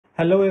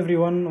Hello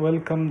everyone,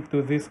 welcome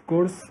to this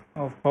course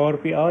of Power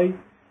BI.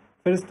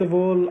 First of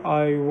all,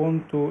 I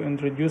want to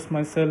introduce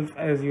myself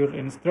as your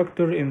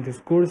instructor in this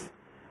course.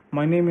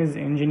 My name is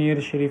Engineer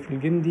Sharif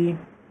Al-Gindi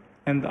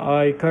and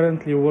I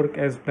currently work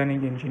as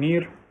planning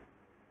engineer.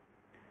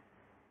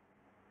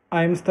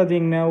 I am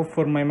studying now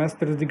for my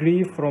master's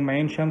degree from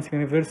Ain Shams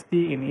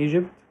University in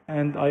Egypt,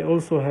 and I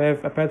also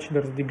have a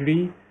bachelor's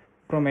degree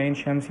from Ain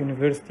Shams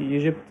University,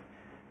 Egypt,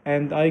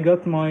 and I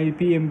got my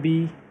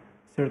PMB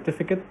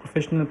certificate,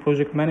 Professional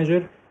Project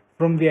Manager,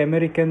 from the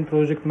American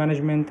Project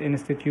Management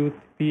Institute,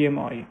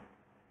 PMI.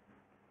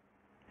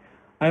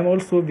 I am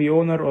also the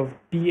owner of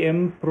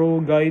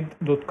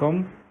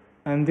pmproguide.com,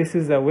 and this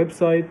is a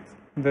website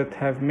that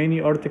have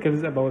many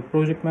articles about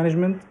project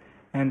management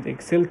and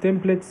Excel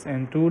templates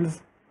and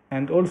tools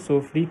and also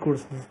free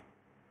courses.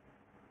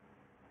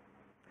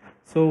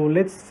 So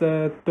let's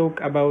talk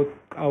about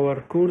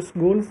our course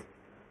goals.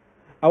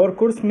 Our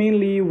course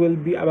mainly will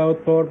be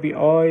about Power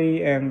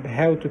BI and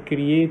how to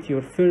create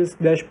your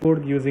first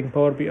dashboard using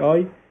Power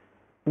BI.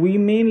 We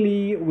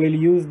mainly will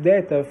use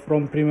data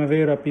from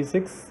Primavera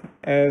P6,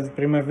 as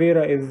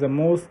Primavera is the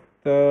most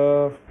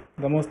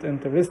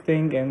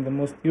interesting and the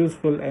most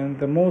useful and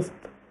the most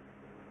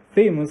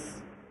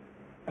famous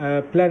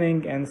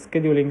planning and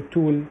scheduling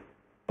tool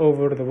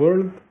over the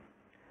world.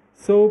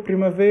 So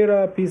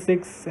Primavera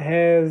P6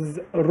 has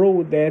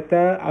raw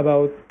data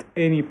about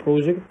any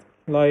project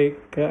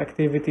like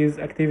activities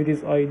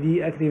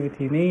ID,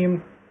 activity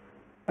name,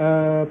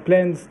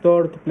 planned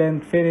start,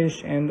 planned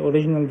finish, and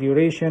original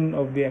duration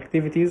of the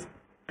activities.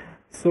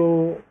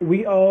 So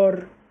we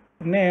are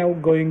now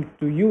going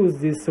to use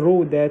this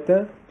raw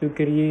data to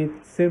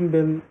create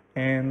simple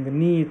and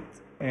neat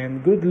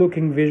and good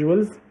looking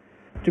visuals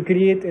to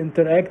create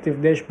interactive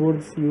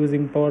dashboards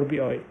using Power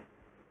BI.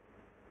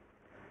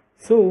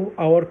 So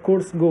our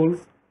course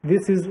goals,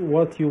 this is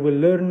what you will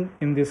learn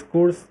in this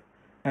course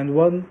and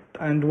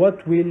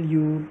what will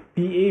you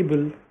be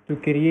able to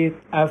create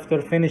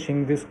after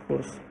finishing this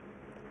course.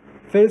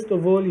 First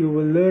of all, you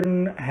will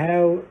learn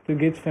how to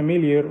get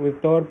familiar with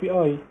Power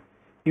BI.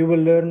 You will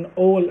learn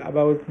all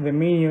about the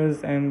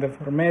menus and the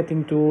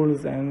formatting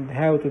tools and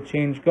how to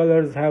change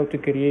colors, how to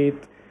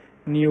create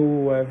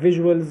new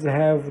visuals,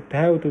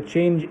 how to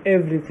change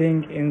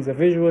everything in the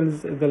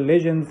visuals, the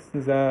legends,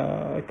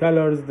 the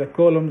colors, the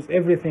columns,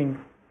 everything.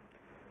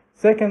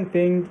 Second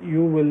thing,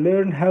 you will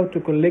learn how to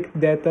collect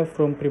data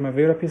from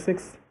Primavera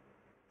P6.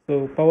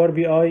 So Power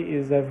BI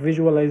is a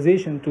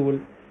visualization tool.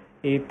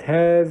 It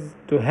has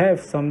to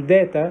have some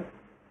data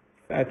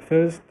at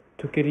first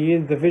to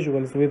create the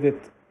visuals with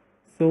it.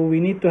 So we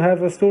need to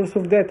have a source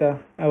of data.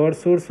 Our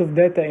source of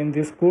data in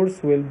this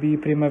course will be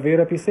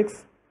Primavera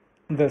P6,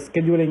 the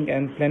scheduling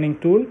and planning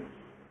tool.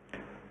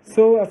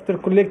 So after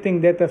collecting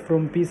data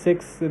from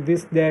P6,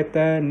 this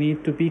data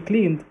need to be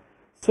cleaned.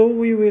 So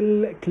we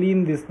will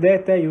clean this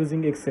data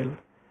using Excel.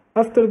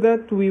 After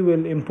that, we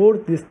will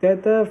import this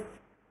data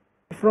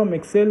from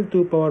Excel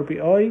to Power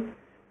BI,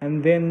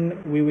 and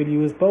then we will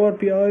use Power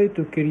BI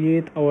to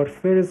create our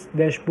first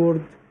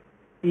dashboard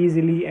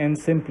easily and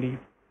simply.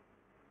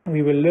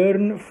 We will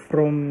learn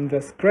from the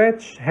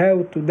scratch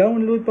how to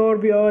download Power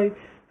BI,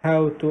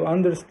 how to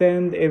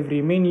understand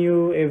every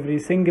menu, every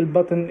single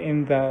button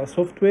in the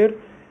software,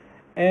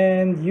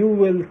 and you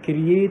will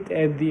create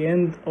at the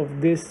end of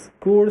this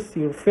course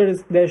your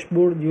first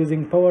dashboard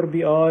using Power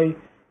BI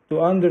to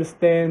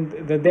understand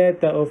the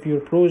data of your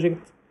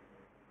project.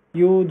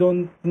 You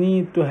don't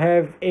need to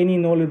have any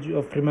knowledge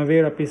of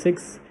Primavera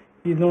P6.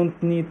 You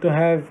don't need to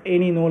have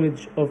any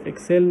knowledge of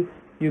Excel.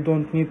 You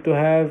don't need to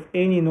have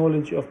any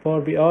knowledge of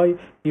Power BI.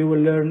 You will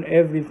learn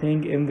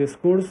everything in this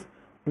course.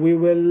 We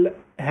will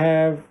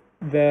have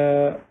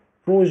the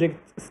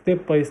project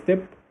step by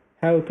step,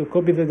 how to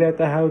copy the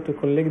data, how to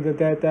collect the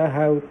data,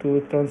 how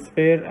to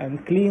transfer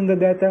and clean the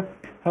data,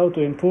 how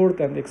to import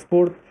and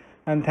export,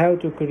 and how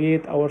to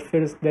create our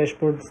first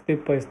dashboard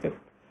step by step.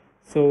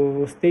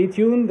 So stay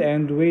tuned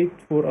and wait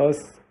for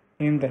us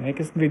in the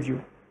next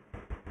video.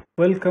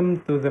 Welcome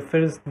to the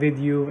first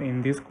video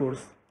in this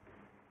course.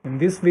 In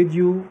this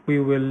video, we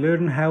will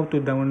learn how to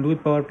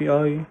download Power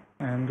BI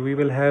and we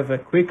will have a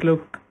quick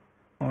look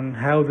on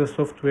how the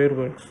software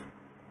works.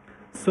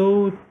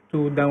 So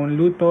to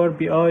download Power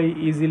BI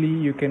easily,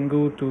 you can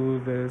go to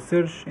the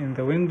search in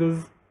the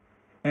Windows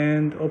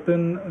and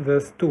open the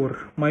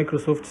store,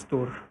 Microsoft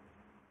Store.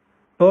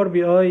 Power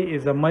BI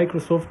is a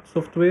Microsoft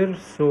software,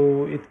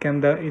 so it can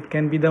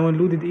be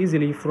downloaded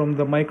easily from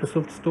the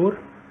Microsoft Store.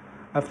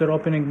 After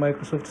opening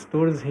Microsoft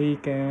Stores,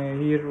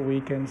 here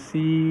we can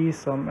see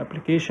some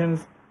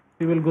applications.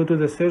 We will go to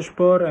the search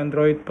bar and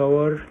write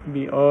Power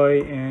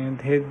BI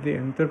and hit the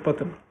enter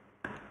button.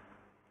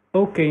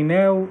 Okay,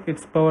 now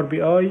it's Power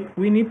BI.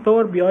 We need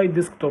Power BI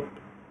desktop.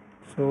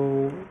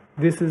 So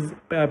this is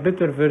a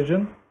better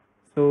version.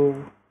 So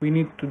we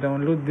need to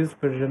download this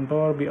version,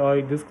 Power BI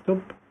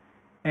desktop,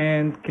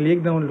 and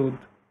click download.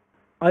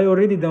 I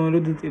already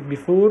downloaded it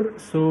before,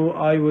 so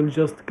I will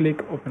just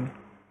click open.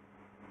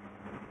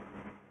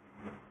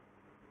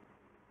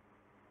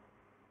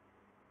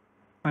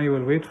 I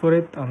will wait for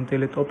it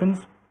until it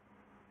opens.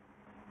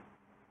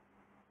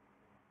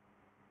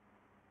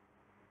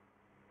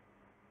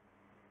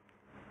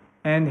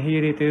 and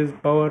here it is,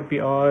 Power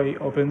BI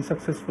open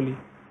successfully.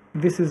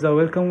 This is a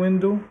welcome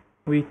window.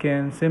 We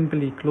can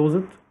simply close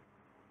it.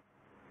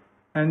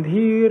 And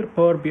here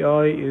Power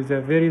BI is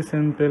a very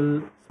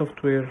simple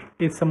software.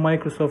 It's a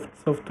Microsoft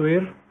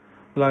software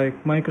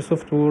like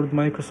Microsoft Word,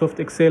 Microsoft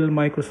Excel,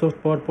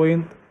 Microsoft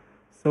PowerPoint.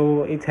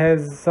 So it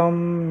has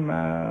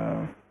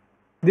some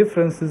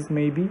differences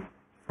maybe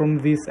from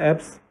these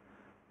apps,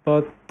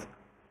 but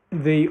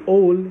they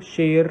all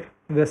share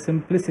the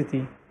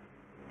simplicity.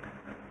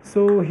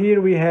 So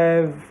here we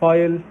have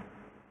file.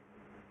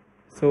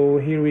 So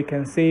here we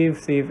can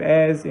save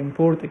as,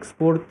 import,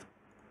 export,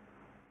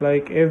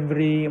 like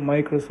every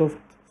Microsoft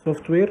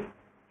software.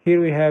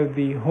 Here we have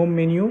the home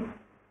menu.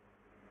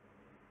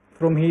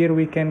 From here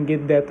we can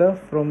get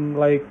data from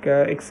like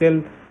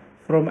Excel,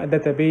 from a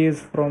database,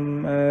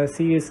 from a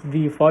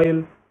CSV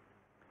file,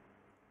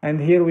 and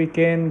here we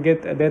can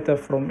get a data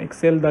from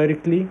Excel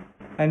directly.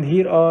 And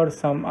here are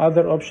some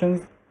other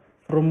options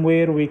from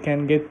where we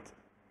can get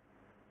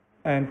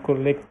and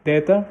collect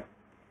data.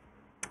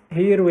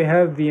 Here we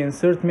have the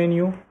insert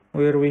menu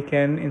where we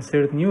can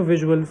insert new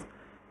visuals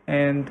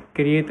and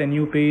create a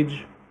new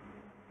page.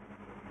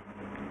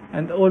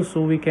 And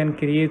also we can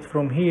create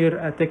from here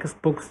a text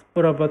box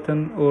or a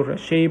button or a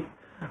shape,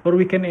 or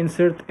we can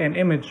insert an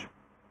image.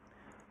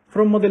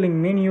 From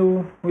modeling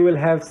menu, we will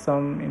have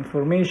some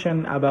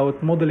information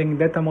about modeling,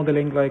 data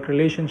modeling, like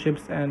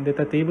relationships and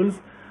data tables.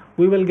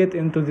 We will get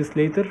into this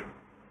later.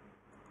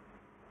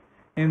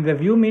 In the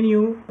view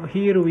menu,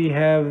 here we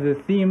have the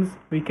themes.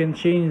 We can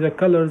change the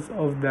colors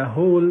of the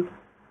whole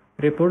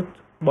report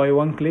by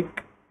one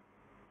click.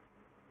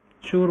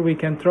 Sure, we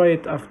can try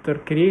it after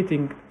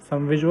creating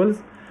some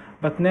visuals,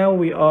 but now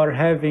we are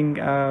having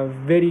a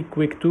very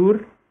quick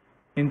tour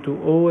into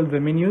all the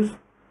menus.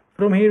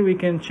 From here we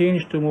can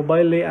change to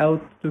mobile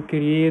layout to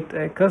create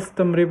a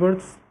custom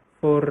reports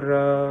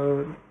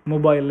for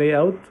mobile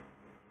layout,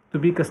 to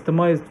be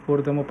customized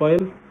for the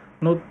mobile,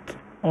 not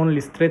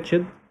only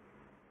stretched.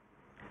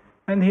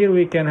 And here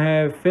we can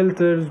have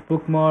filters,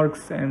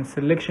 bookmarks, and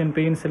selection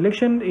pane.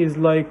 Selection is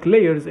like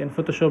layers in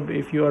Photoshop.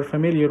 If you are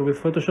familiar with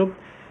Photoshop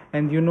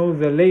and you know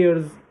the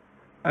layers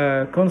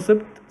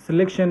concept,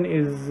 selection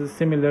is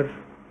similar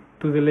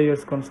to the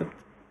layers concept.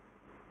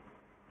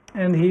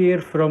 And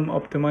here from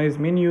optimize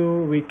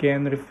menu we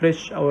can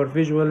refresh our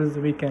visuals,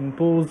 we can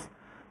pause.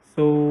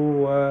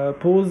 So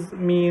pause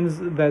means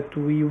that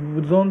we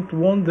don't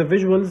want the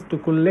visuals to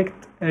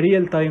collect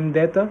real-time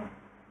data.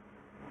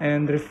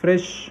 And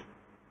refresh,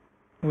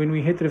 when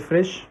we hit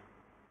refresh,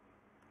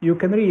 you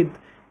can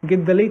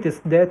get the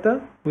latest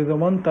data with a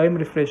one-time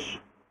refresh.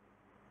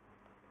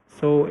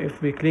 So if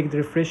we click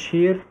refresh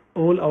here,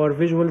 all our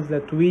visuals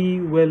that we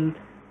will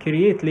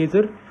create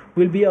later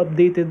will be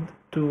updated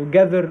to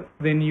gather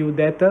the new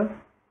data,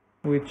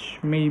 which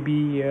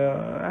maybe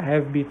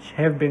have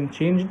been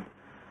changed,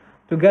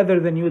 to gather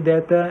the new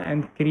data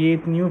and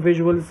create new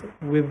visuals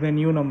with the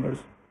new numbers.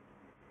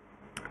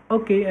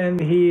 Okay,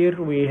 and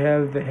here we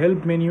have the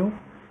help menu.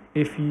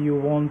 If you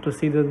want to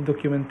see the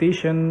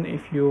documentation,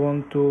 if you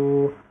want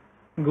to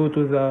go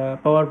to the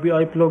Power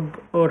BI blog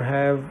or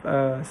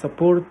have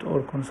support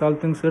or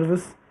consulting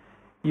service,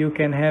 you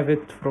can have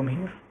it from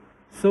here.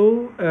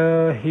 So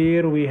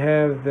here we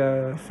have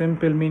the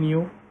simple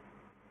menu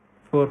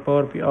for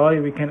Power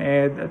BI. We can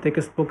add a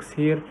text box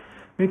here,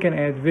 we can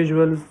add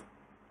visuals,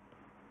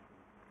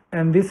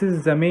 and this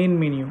is the main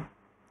menu.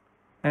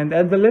 And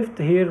at the left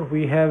here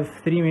we have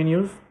three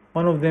menus.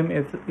 One of them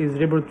is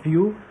report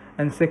view,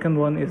 and second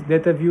one is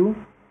data view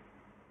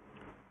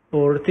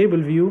or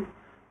table view.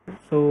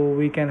 So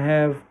we can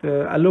have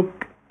a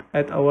look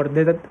at our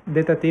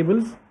data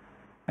tables.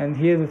 And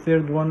here the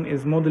third one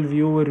is model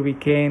view, where we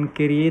can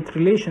create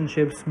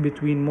relationships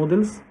between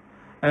models,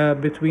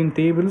 between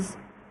tables.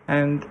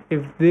 And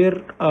if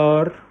there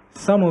are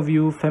some of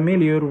you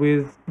familiar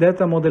with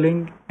data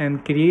modeling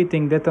and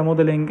creating data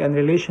modeling and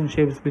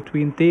relationships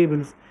between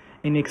tables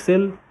in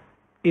Excel,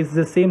 it's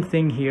the same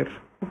thing here.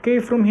 Okay,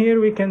 from here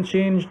we can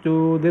change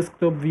to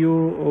desktop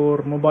view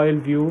or mobile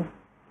view.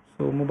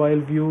 So mobile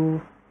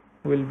view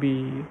will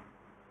be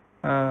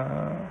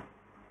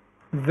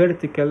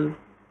vertical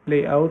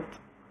layout,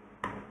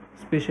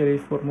 especially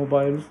for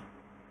mobiles.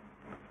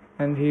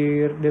 And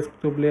here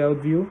desktop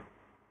layout view.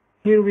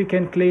 Here we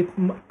can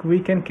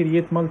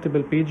create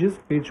multiple pages,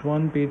 page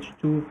 1, page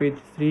 2, page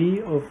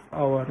 3 of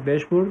our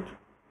dashboard.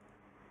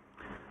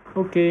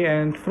 Okay,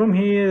 and from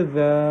here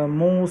the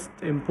most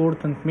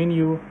important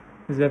menu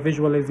is the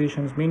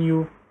visualizations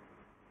menu.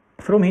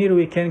 From here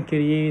we can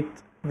create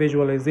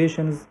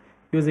visualizations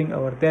using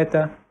our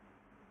data,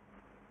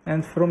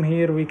 and from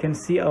here we can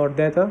see our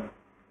data.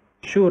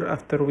 Sure,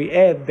 after we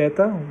add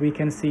data we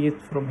can see it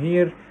from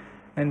here.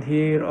 And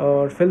here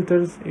are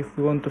filters, if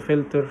we want to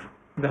filter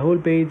the whole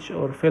page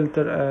or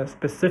filter a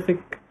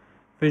specific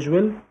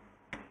visual.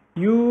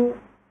 You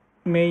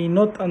may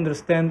not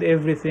understand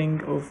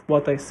everything of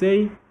what I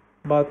say,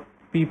 but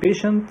be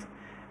patient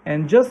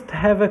and just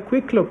have a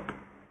quick look.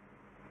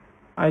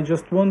 I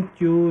just want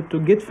you to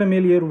get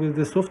familiar with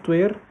the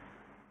software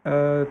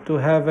to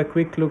have a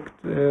quick look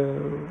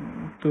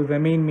to the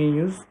main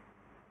menus.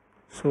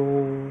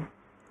 So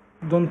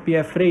don't be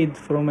afraid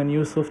from a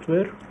new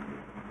software.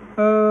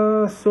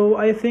 So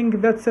I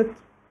think that's it.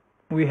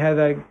 We had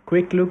a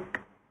quick look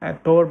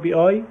at Power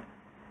BI,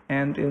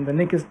 and in the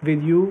next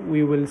video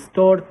we will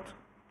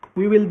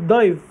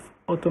dive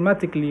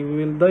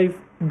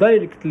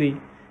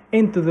directly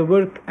into the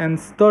work and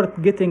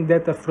start getting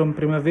data from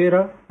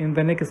Primavera. In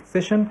the next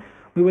session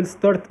we will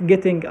start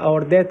getting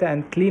our data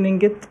and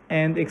cleaning it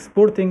and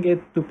exporting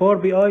it to Power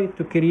BI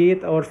to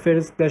create our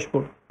first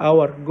dashboard.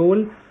 Our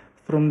goal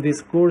from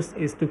this course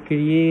is to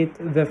create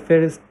the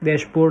first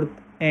dashboard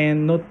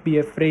and not be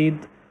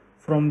afraid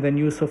from the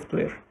new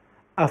software.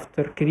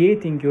 After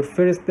creating your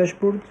first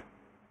dashboard,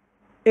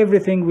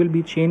 everything will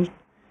be changed.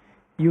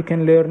 You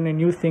can learn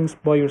new things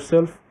by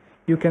yourself.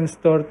 You can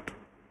start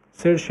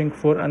searching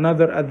for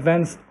another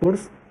advanced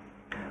course.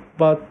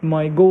 But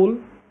my goal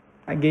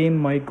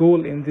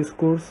in this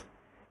course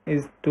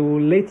is to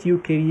let you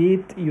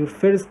create your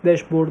first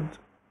dashboard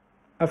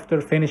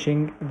after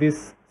finishing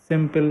this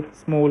simple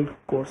small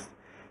course.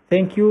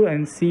 Thank you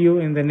and see you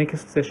in the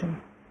next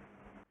session.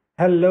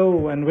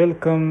 Hello and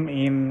welcome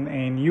in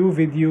a new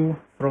video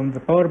from the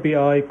Power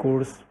BI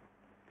course.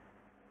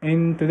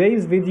 In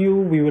today's video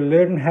we will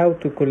learn how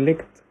to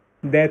collect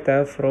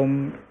data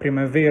from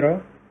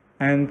Primavera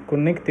and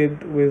connect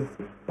it with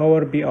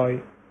Power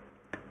BI.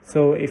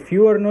 So if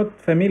you are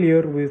not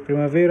familiar with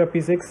Primavera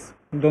P6,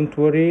 don't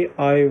worry,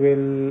 I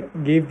will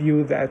give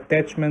you the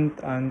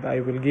attachment and I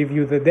will give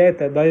you the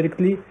data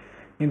directly.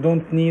 You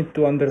don't need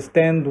to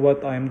understand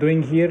what I'm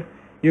doing here.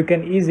 You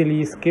can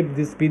easily skip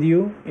this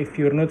video if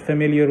you're not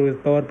familiar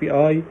with Power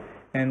BI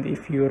and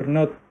if you're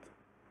not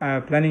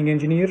a planning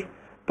engineer.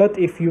 But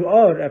if you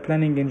are a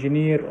planning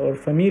engineer or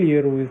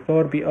familiar with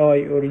Power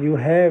BI or you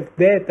have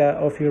data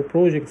of your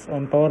projects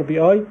on Power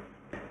BI,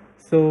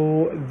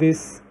 so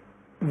this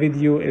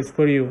video is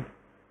for you.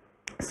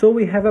 So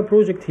we have a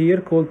project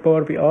here called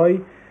Power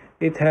BI.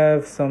 It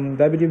has some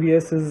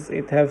WBSs,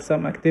 it has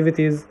some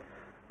activities.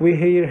 We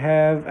here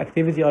have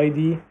activity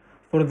ID.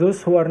 For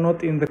those who are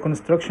not in the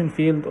construction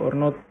field or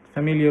not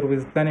familiar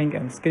with planning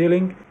and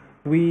scheduling,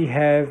 we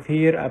have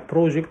here a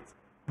project.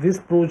 This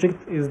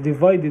project is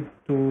divided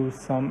to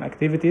some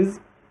activities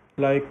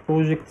like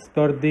project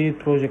start date,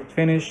 project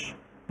finish,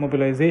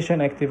 mobilization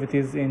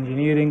activities,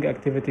 engineering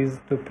activities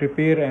to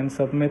prepare and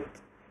submit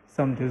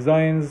some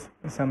designs,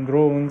 some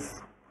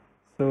drawings.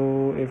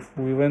 So if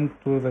we went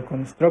to the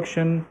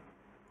construction,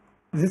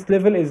 this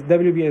level is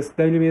WBS.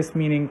 WBS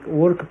meaning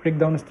work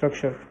breakdown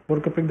structure.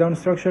 Work breakdown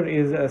structure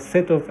is a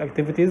set of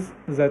activities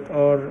that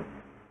are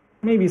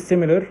maybe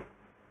similar,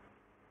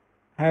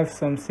 have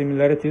some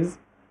similarities,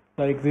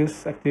 like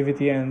this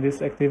activity and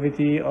this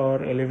activity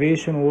are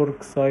elevation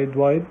work side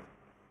wide.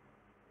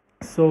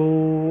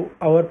 So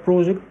our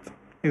project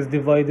is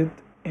divided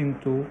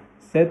into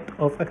set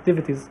of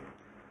activities.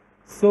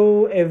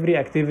 So every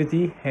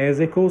activity has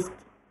a cost.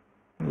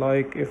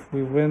 Like if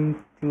we went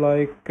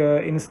like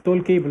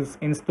install cables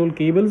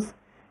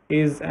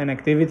is an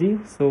activity,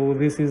 so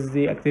this is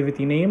the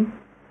activity name.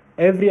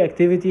 Every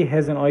activity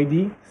has an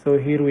ID, so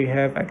here we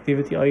have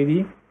activity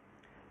ID,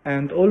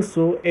 and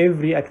also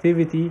every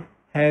activity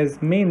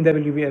has main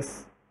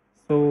WBS.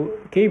 So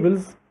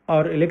cables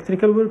are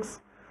electrical works,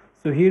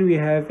 so here we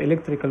have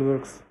electrical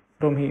works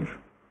from here.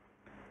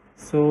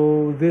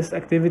 So this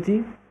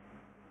activity,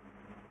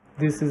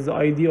 this is the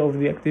ID of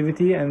the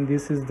activity and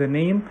this is the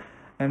name,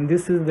 and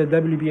this is the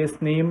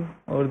WBS name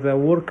or the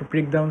work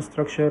breakdown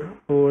structure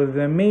or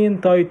the main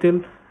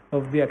title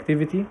of the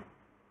activity,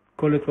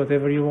 call it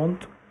whatever you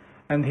want.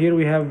 And here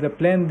we have the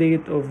plan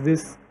date of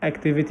this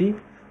activity.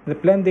 The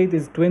plan date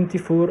is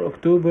 24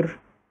 October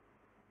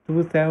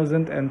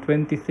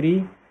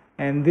 2023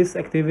 and this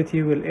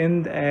activity will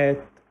end at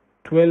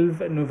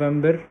 12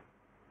 November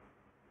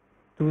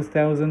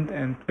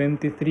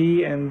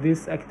 2023 and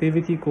this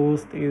activity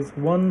cost is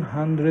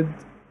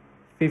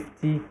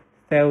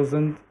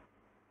 150,000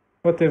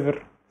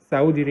 whatever,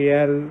 Saudi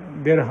Riyal,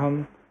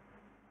 Dirham,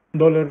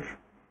 Dollar,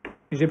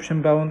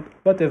 Egyptian Pound,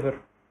 whatever.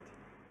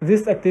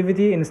 This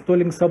activity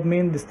installing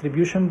submain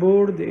distribution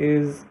board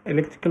is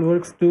electrical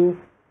works 2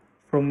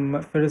 from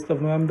 1st of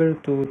November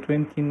to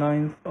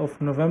 29th of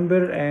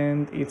November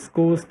and its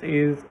cost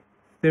is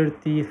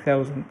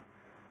 30,000.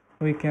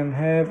 We can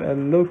have a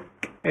look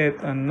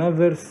at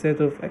another set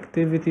of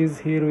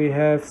activities. Here we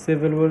have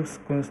civil works,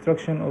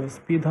 construction of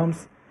speed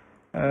humps,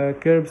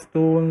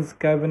 curbstones,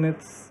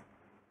 cabinets,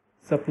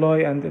 supply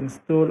and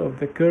install of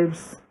the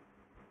curbs,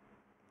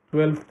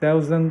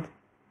 12,000,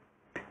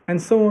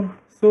 and so on.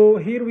 So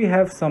here we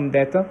have some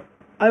data.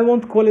 I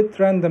won't call it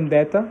random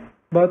data,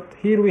 but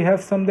here we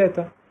have some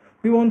data.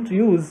 We want to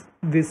use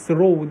this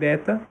raw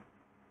data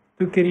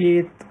to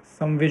create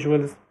some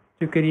visuals,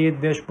 to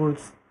create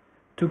dashboards,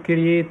 to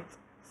create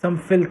some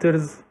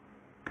filters.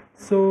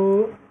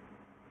 So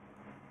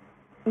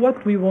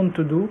what we want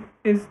to do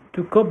is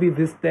to copy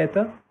this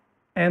data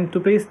and to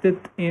paste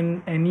it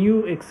in a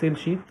new Excel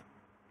sheet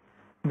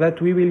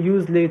that we will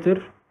use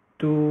later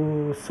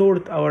to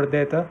sort our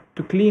data,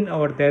 to clean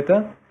our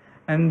data,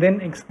 and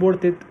then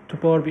export it to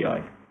Power BI.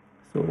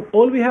 So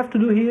all we have to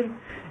do here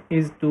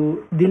is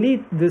to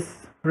delete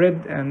this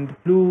red and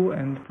blue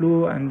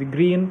and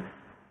green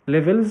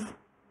levels.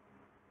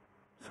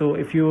 So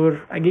if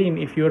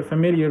you're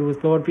familiar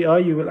with Power BI,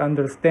 you will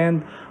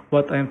understand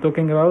what I'm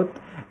talking about.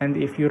 And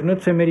if you're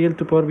not familiar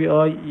to Power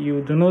BI,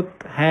 you do not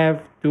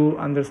have to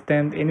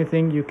understand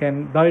anything. You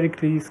can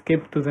directly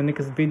skip to the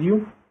next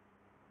video.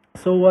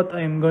 So what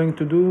I'm going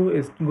to do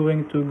is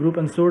going to group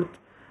and sort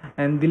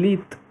and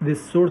delete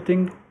this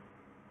sorting.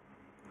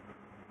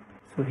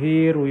 So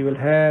here we will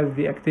have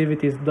the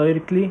activities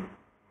directly: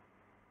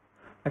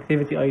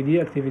 activity ID,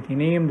 activity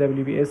name,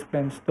 WBS,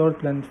 plan start,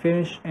 plan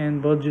finish,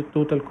 and budget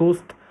total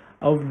cost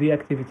of the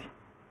activity.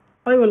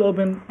 I will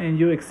open a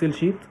new Excel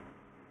sheet.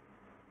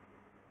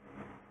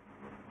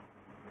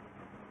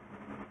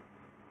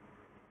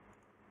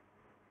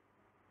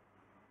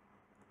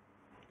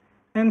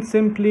 And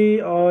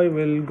simply I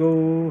will go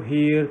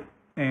here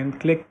and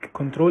click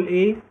Ctrl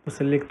A to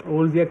select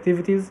all the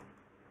activities,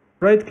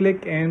 right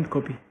click and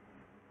copy,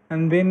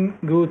 and then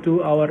go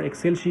to our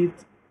Excel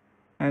sheet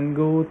and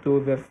go to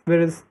the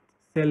first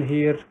cell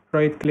here,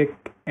 right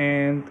click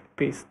and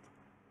paste.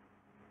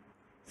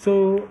 So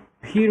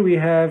here we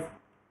have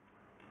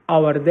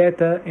our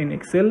data in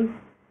Excel.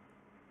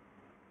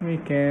 We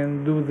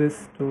can do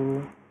this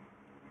to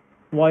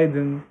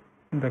widen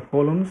the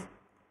columns.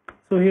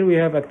 So here we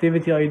have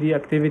activity ID,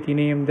 activity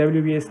name,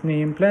 WBS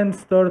name, plan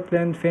start,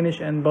 plan finish,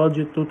 and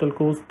budget total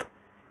cost.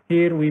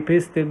 Here we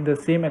pasted the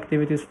same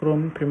activities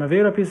from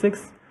Primavera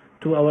P6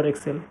 to our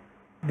Excel.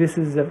 This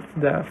is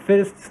the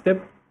first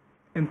step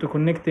into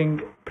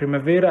connecting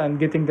Primavera and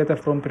getting data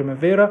from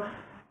Primavera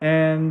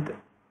and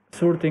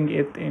sorting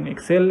it in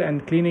Excel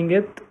and cleaning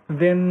it.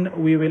 Then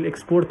we will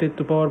export it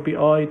to Power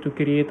BI to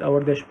create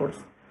our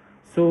dashboards.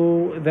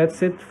 So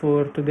that's it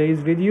for today's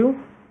video,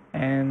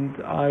 and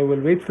I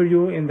will wait for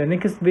you in the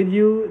next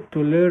video to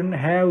learn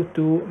how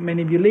to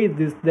manipulate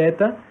this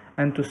data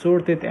and to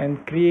sort it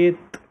and create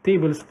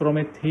tables from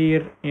it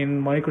here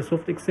in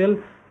Microsoft Excel.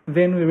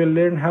 Then we will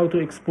learn how to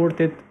export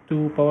it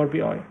to Power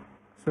BI.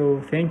 So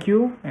thank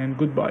you and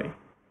goodbye.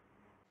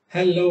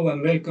 Hello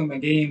and welcome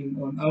again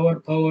on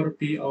our Power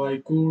BI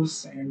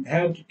course and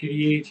how to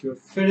create your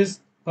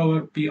first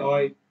Power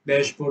BI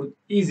dashboard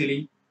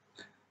easily.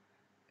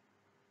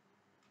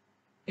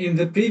 In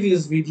the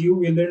previous video,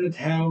 we learned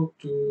how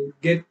to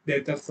get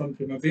data from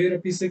Primavera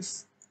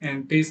P6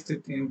 and paste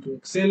it into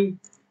Excel.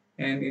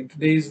 And in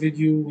today's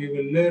video, we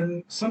will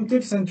learn some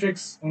tips and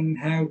tricks on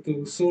how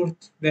to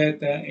sort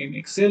data in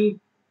Excel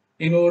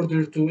in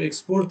order to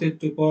export it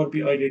to Power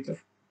BI later.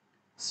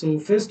 So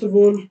first of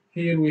all,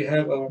 here we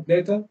have our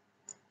data.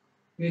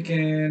 We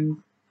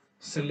can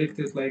select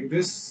it like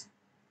this,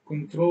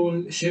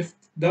 Control Shift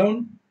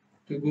down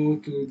to go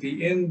to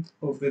the end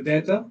of the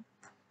data.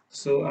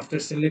 So after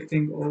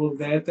selecting all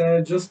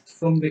data, just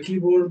from the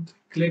keyboard,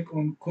 click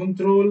on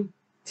Control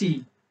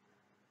T.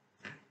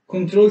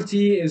 Control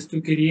T is to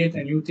create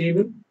a new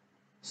table.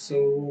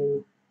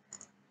 So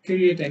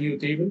create a new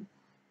table.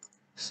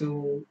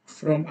 So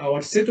from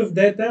our set of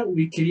data,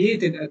 we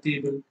created a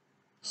table.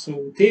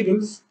 So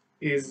tables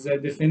is the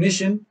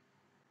definition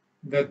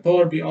that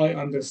Power BI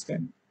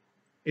understands.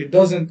 It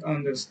doesn't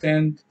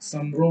understand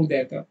some raw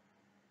data.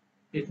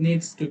 It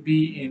needs to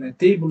be in a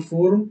table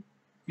form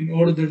in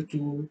order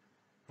to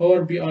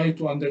Power BI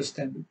to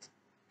understand it.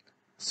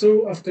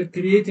 So after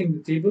creating the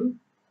table,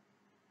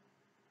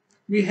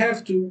 we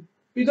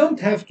don't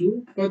have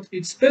to, but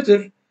it's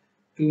better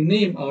to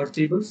name our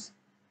tables,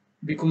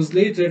 because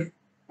later,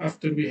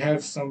 after we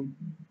have some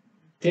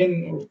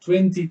 10 or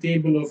 20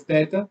 table of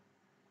data,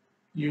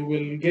 you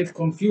will get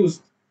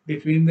confused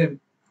between them.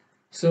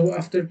 So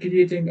after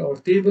creating our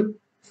table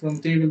from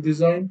table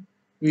design,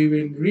 we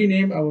will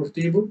rename our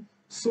table.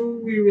 So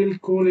we will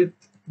call it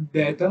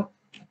data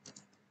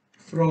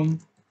from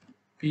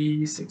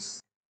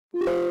P6.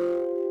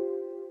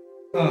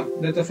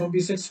 Data from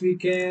P6, we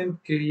can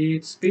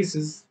create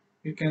spaces.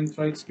 We can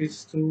write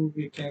spaces too.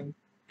 We can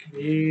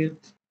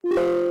create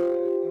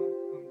data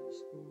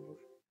underscore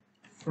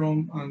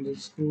from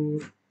underscore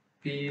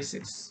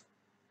P6.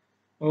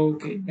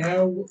 Okay,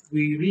 now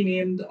we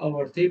renamed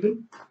our table.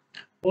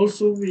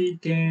 Also, we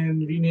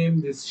can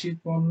rename this sheet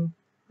one,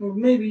 or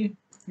maybe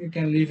you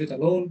can leave it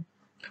alone.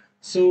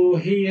 So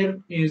here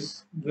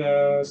is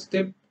the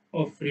step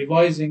of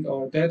revising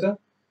our data.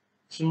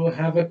 So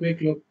have a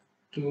quick look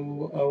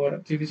to our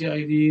activity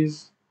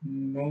IDs.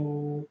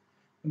 No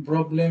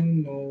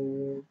problem,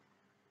 no.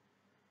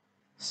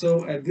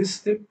 So at this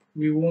step,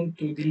 we want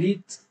to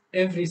delete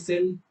every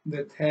cell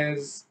that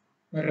has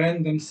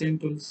random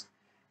samples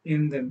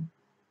in them.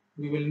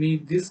 We will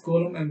need this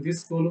column and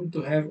this column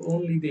to have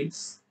only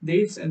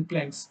dates and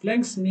blanks.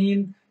 Blanks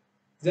mean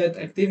that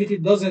activity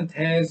doesn't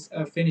has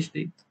a finish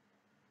date.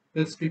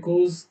 That's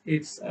because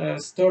it's a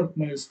start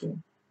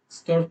milestone.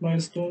 Start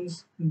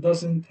milestones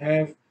doesn't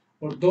have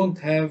or don't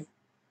have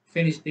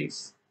finish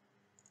dates.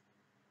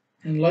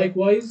 And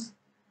likewise,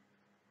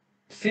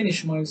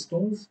 finish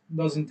milestones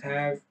doesn't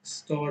have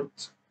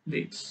start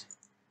dates.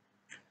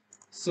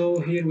 So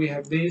here we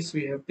have this,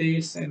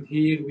 and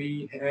here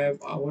we have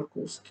our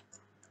cost.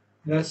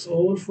 That's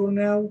all for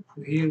now.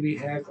 Here we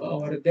have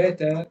our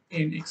data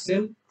in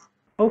Excel.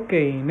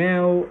 Okay,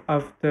 now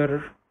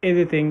after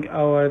editing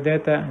our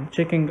data and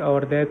checking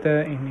our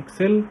data in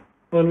Excel,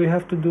 all we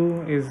have to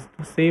do is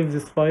to save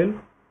this file.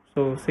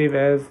 So save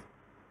as,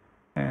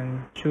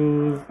 and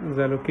choose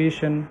the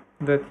location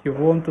that you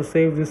want to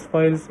save these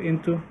files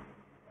into.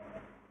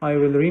 I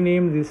will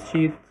rename this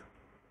sheet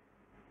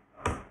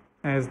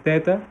as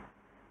data,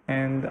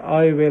 and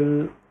I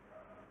will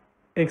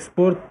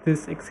export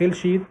this Excel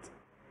sheet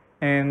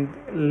and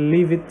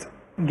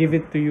give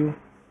it to you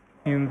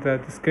in the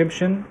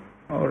description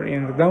or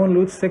in the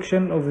download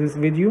section of this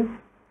video.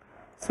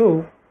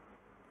 So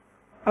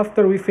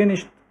after we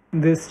finished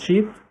this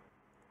sheet,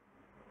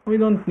 we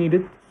don't need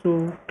it,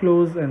 so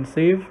close and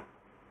save.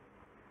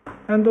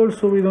 And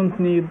also we don't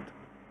need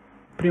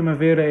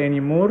Primavera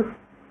anymore.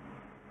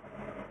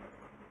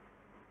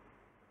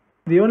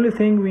 The only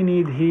thing we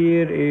need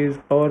here is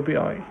Power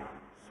BI.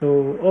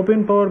 So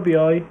open Power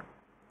BI.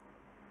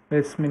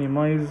 Let's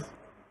minimize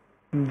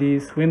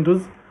these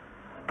windows.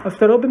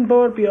 After open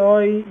Power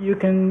BI, you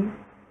can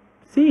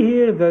see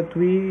here that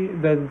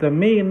the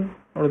main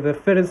or the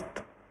first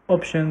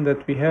option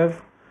that we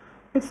have,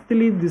 let's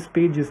delete these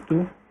pages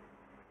too.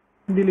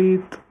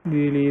 Delete.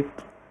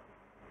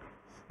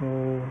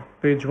 So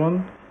page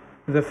 1.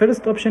 The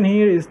first option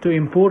here is to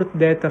import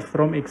data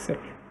from Excel.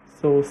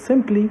 So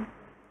simply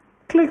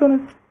click on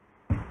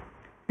it.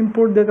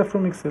 Import data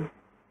from Excel.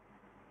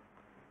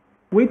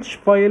 Which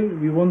file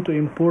we want to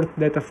import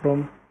data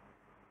from?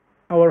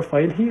 Our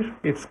file here,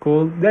 it's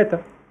called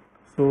data.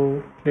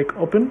 So click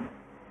open,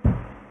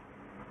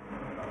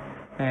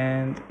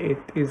 and it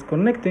is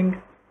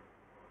connecting.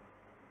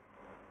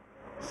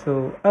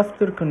 So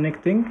after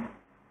connecting,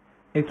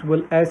 it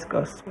will ask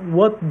us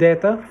what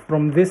data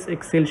from this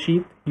Excel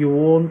sheet you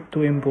want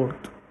to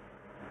import.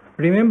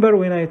 Remember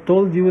when I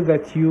told you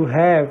that you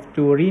have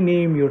to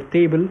rename your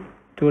table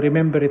to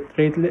remember it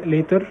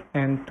later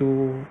and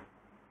to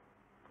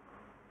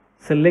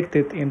select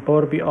it in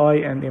Power BI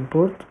and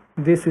import?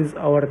 This is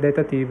our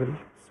data table.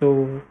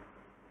 So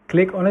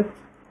click on it,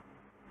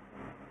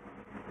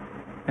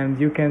 and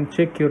you can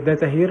check your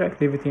data here: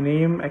 activity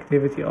name,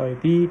 activity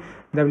ID,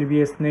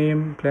 WBS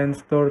name, plan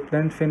start,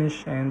 plan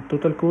finish, and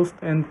total cost,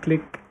 and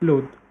click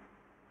load.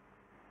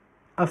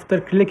 After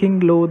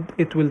clicking load,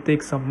 it will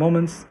take some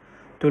moments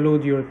to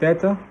load your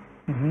data.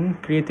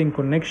 Creating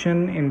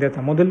connection in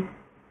data model,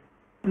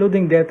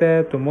 loading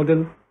data to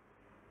model.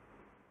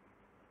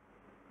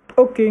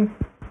 Okay,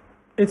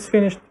 it's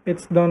finished,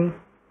 it's done.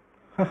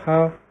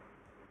 Haha.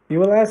 You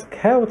will ask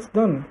how it's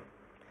done.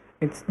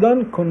 It's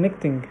done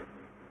connecting.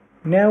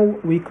 Now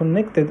we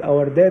connected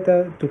our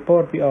data to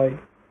Power BI,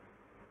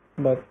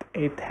 but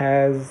it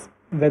has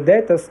the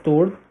data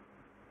stored,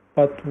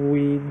 but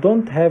we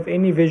don't have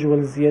any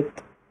visuals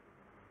yet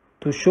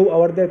to show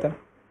our data.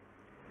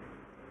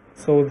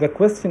 So the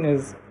question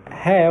is,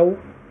 how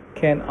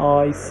can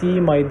I see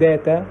my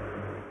data?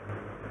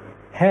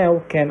 How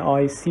can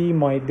I see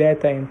my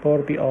data in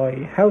Power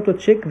BI? How to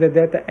check the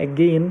data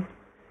again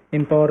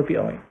in Power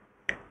BI?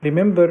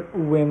 Remember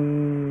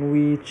when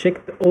we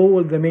checked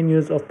all the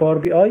menus of Power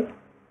BI,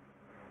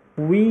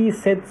 we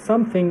said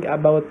something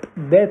about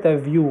data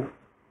view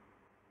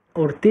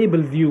or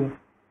table view.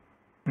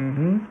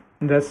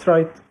 That's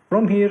right,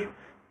 from here,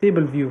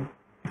 table view.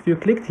 If you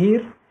clicked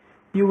here,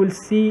 you will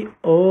see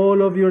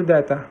all of your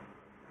data.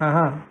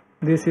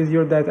 This is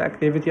your data: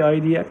 activity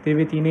ID,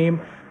 activity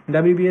name,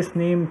 WBS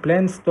name,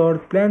 plan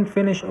start, plan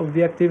finish of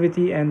the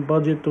activity, and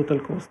budget total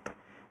cost.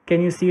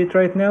 Can you see it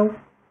right now?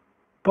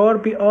 Power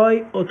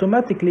BI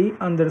automatically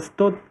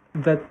understood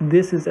that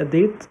this is a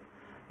date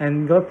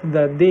and got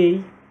the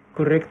day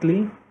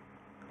correctly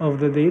of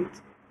the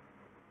date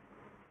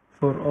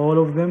for all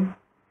of them,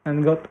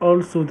 and got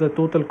also the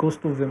total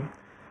cost of them.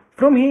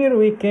 From here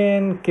we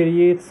can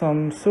create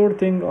some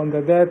sorting on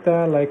the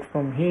data. Like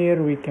from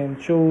here we can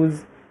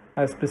choose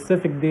a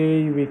specific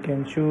day, we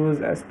can choose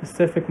a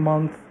specific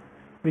month,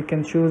 we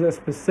can choose a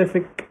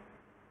specific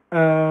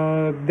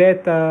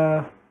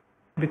data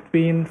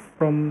between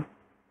from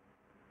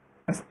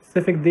a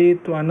specific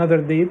date to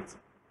another date,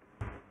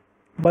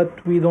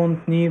 but we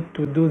don't need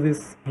to do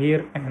this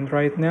here and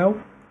right now.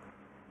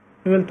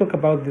 We will talk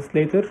about this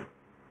later.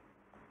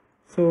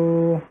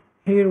 So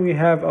here we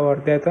have our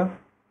data,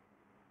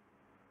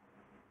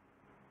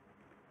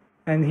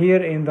 and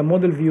here in the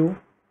model view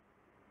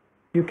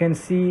you can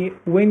see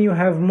when you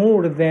have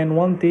more than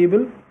one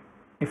table.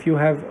 If you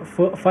have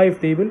 5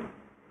 tables,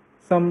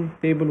 some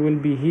table will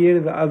be here,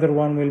 the other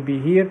one will be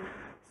here,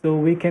 so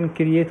we can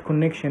create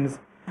connections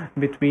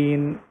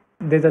between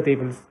data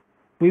tables.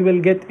 We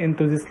will get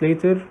into this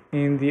later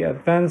in the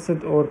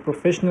advanced or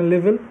professional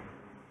level,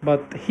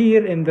 but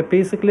here in the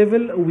basic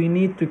level we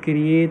need to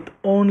create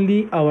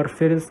only our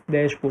first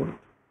dashboard.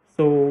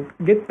 So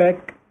get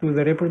back to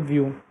the report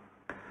view.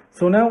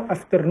 So now,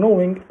 after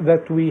knowing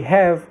that we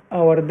have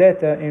our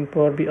data in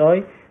Power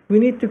BI, we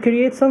need to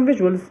create some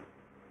visuals.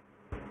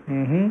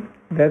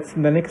 That's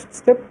the next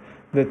step.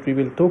 that we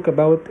will talk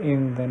about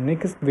in the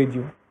next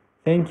video.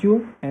 Thank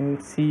you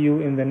and see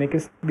you in the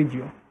next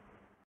video.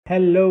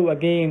 Hello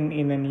again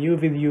in a new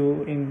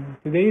video. In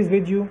today's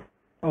video,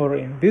 or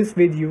in this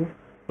video,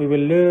 we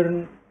will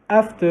learn,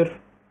 after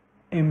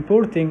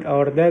importing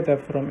our data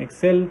from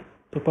Excel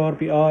to Power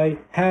BI,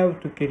 how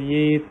to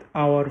create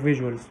our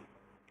visuals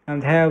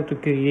and how to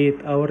create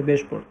our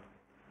dashboard.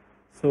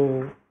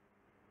 So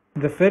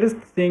the first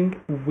thing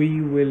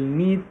we will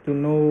need to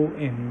know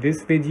in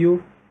this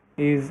video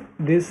is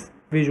this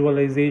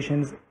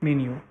visualizations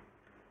menu.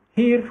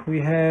 Here we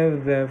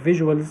have the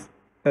visuals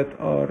that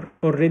are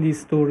already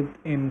stored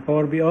in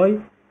Power BI,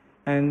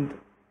 and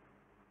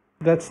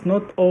that's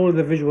not all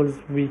the visuals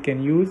we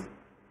can use.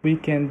 We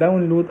can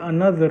download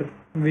another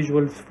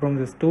visuals from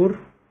the store.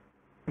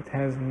 It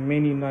has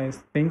many nice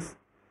things.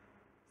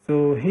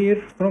 So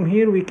from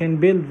here we can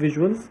build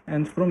visuals,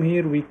 and from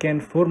here we can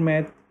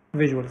format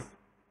visuals.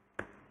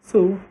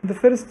 So the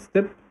first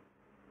step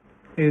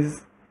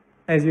is,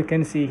 as you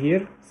can see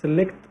here,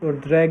 select or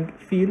drag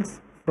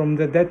fields from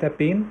the data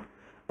pane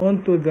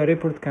onto the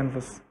report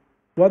canvas.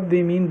 What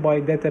they mean by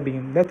data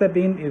pane? Data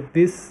pane is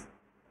this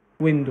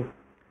window.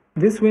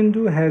 This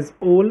window has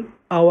all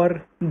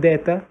our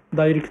data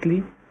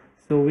directly,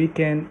 so we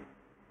can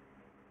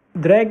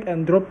drag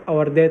and drop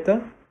our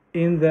data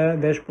in the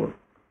dashboard.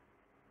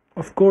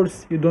 Of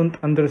course, you don't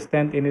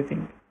understand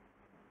anything.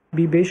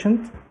 Be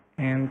patient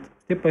and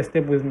step by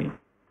step with me.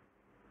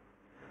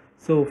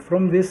 So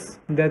from this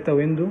data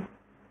window,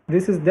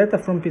 this is data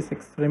from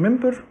P6.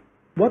 Remember,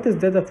 what is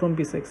data from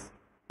P6?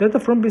 Data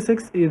from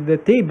P6 is the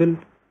table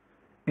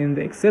in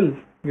the Excel.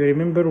 You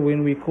remember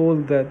when we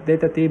called the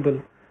data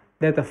table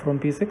data from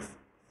P6?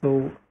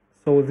 So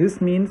this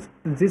means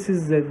this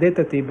is the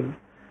data table.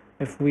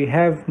 If we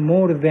have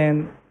more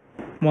than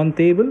one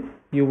table,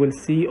 you will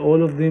see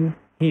all of them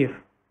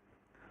here.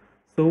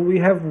 So we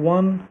have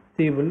one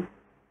table.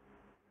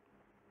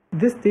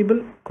 This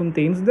table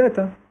contains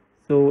data.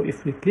 So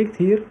if we click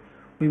here,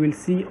 we will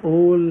see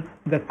all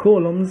the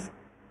columns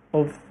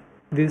of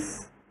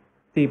this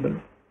table.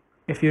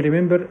 If you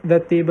remember,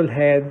 that table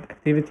had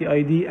activity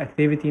ID,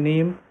 activity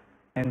name,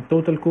 and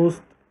total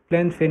cost,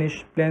 planned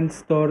finish, planned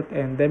start,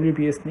 and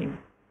WBS name.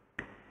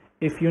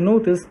 If you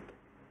noticed,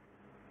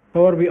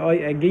 Power BI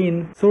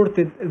again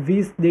sorted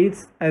these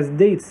dates as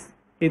dates.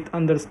 It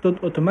understood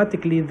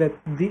automatically that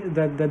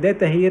the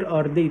data here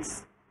are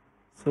dates.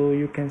 So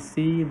you can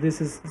see this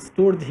is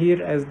stored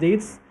here as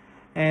dates,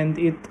 and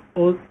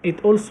it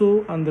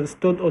also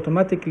understood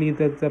automatically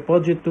that the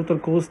budget total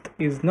cost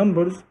is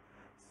numbers.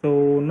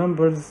 So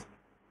numbers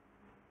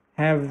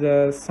have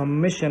the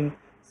summation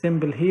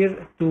symbol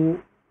here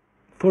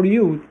for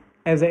you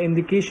as an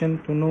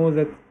indication to know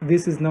that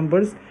this is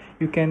numbers.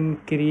 You can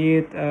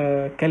create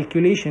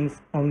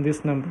calculations on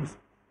these numbers.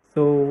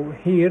 So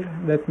here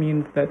that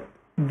means that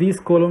these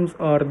columns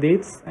are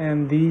dates,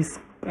 and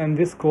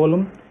this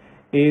column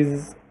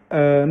is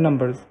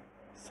numbers.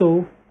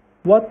 So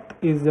what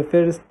is the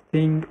first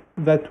thing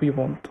that we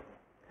want?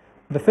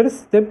 The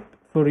first step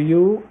for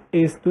you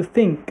is to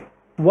think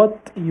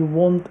what you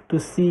want to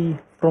see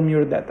from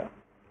your data.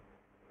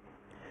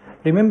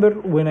 Remember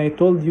when I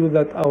told you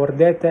that our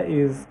data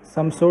is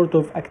some sort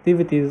of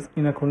activities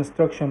in a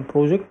construction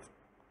project?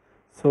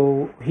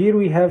 So here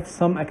we have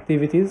some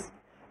activities,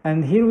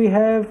 and here we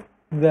have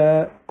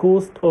the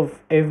cost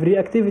of every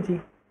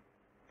activity,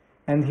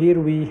 and here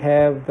we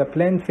have the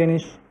planned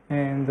finish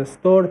and the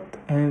start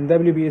and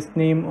WBS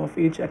name of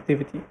each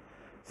activity.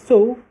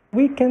 So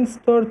we can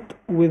start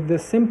with the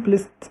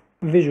simplest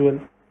visual.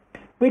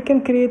 We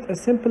can create a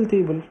simple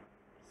table.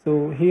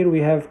 So here we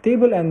have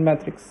table and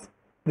matrix.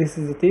 This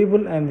is a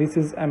table and this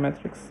is a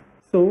matrix.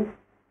 So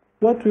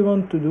what we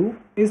want to do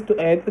is to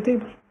add a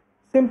table.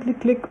 Simply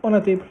click on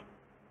a table.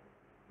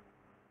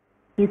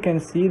 You can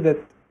see that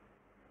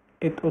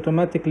it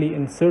automatically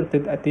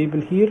inserted a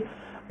table here,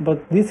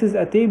 but this is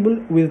a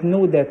table with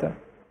no data.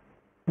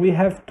 We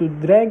have to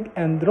drag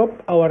and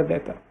drop our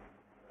data.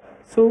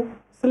 So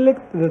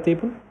select the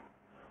table.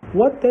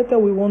 What data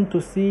we want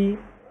to see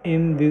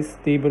in this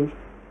table?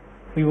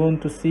 We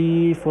want to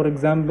see, for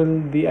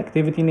example, the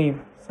activity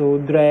name. So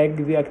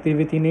drag the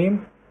activity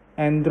name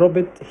and drop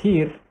it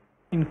here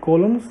in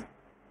columns,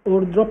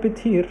 or drop it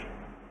here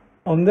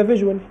on the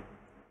visual.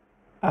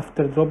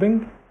 After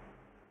dropping,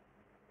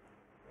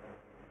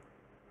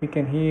 we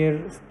can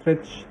here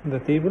stretch the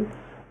table.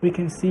 We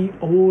can see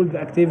all the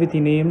activity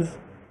names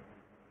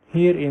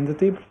here in the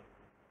table.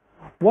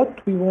 What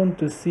we want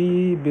to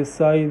see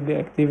beside the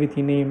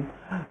activity name?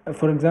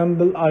 For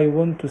example, I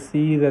want to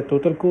see the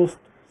total cost.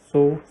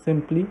 So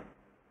simply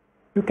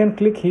you can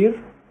click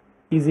here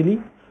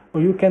easily,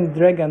 or you can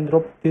drag and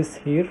drop this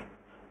here,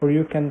 or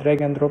you can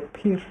drag and drop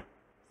here.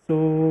 So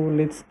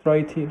let's try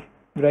it here.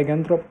 Drag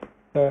and drop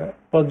the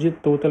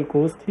budget total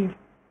cost here.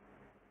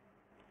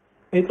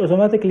 It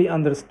automatically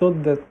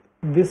understood that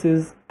this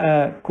is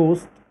a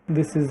cost,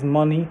 this is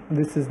money,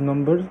 this is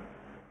numbers.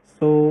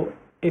 So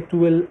it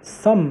will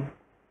sum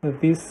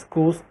this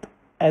cost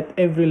at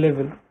every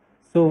level.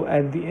 So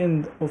at the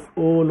end of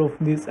all of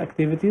these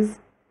activities,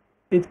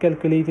 it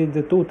calculated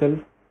the total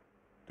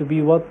to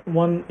be what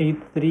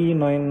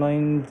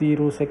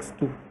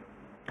 183,99062.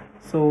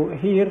 So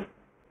here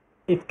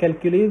it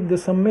calculates the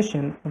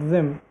summation of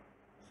them.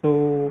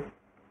 So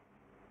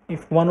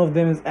if one of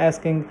them is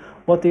asking,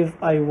 what if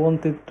I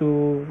wanted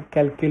to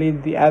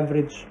calculate the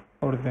average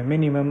or the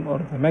minimum or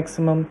the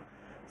maximum,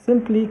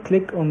 simply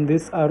click on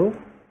this arrow.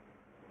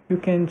 You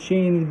can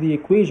change the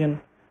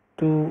equation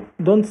to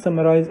don't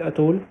summarize at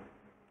all,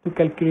 to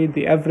calculate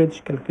the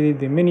average, calculate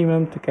the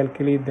minimum, to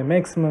calculate the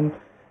maximum,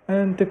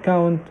 and to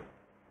count,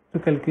 to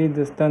calculate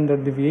the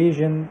standard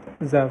deviation,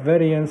 the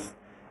variance,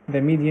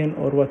 the median,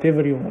 or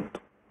whatever you want.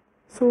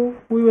 So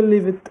we will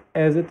leave it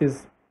as it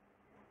is.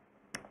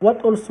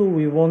 What also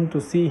we want to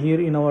see here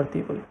in our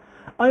table?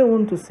 I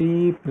want to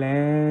see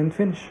plan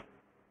finish,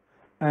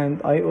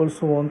 and I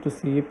also want to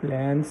see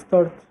plan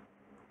start.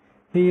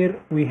 Here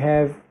we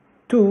have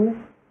two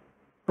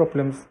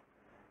problems.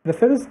 The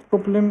first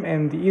problem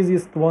and the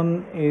easiest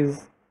one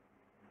is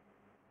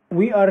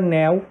we are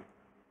now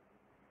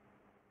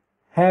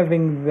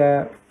having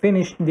the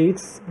finish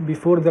dates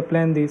before the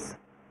plan dates.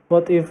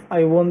 What if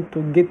I want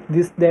to get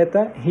this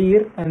data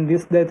here and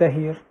this data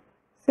here?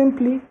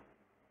 Simply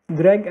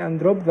drag and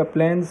drop the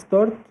plan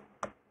start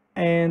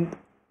and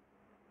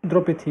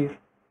drop it here.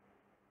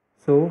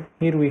 So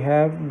here we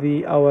have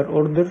our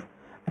order,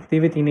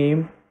 activity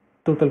name,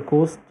 total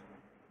cost,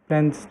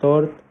 plan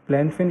start,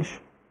 plan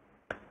finish.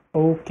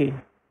 Okay,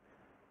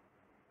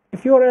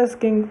 if you are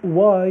asking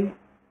why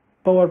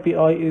Power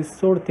BI is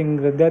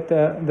sorting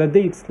the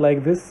dates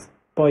like this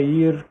by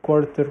year,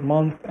 quarter,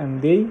 month,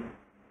 and day,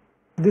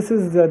 this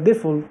is the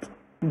default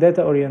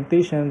data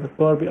orientation that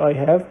Power BI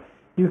have.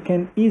 You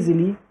can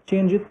easily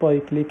change it by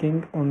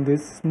clicking on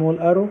this small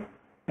arrow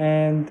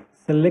and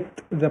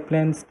select the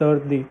plan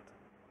start date.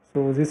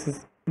 So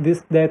this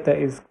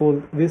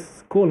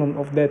column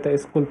of data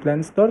is called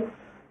plan start.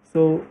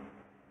 So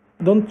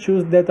don't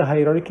choose data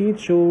hierarchy,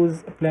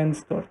 choose plan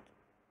start.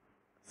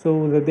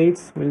 So the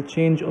dates will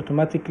change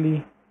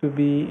automatically to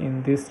be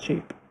in this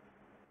shape.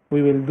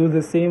 We will do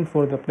the same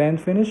for the plan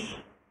finish.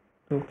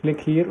 So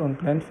click here on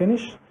plan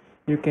finish.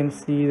 You can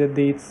see the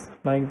dates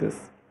like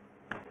this.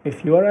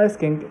 If you are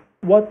asking,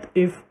 what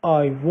if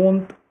I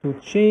want to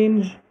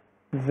change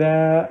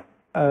the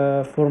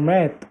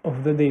format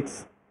of the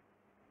dates?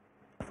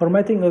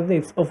 Formatting of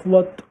dates of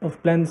what?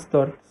 Of plan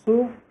start.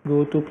 So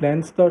go to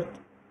plan start.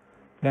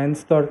 Plan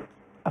start.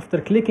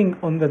 After clicking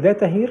on the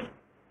data here,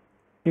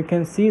 you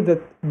can see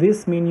that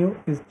this menu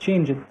is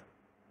changed.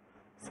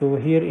 So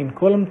here in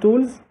column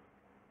tools,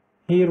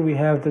 here we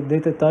have the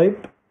data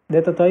type.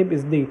 Data type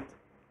is date.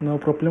 No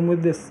problem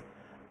with this.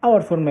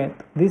 Our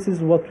format, this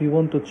is what we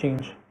want to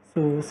change.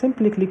 So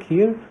simply click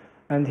here,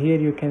 and here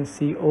you can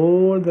see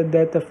all the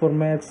data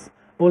formats,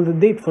 all the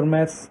date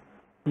formats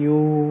you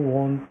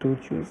want to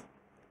choose.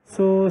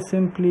 So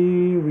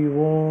simply we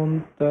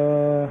want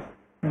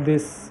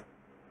this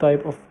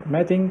type of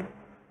formatting.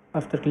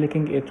 After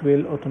clicking, it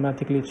will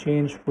automatically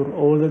change for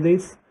all the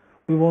dates.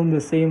 We want the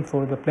same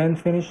for the plan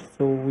finish,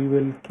 so we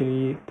will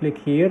click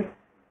here.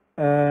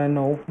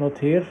 No, not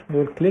here. We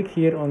will click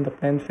here on the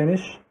plan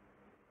finish.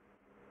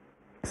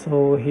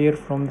 So here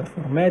from the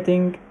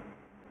formatting,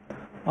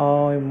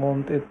 I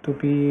want it to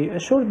be a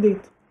short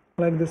date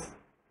like this.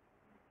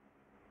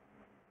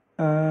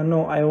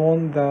 No, I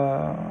want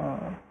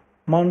the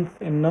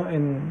month in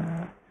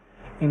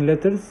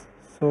letters,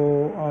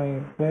 so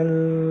I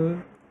will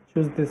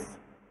choose this.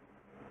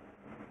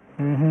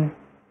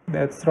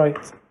 That's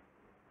right.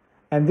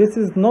 And this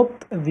is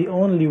not the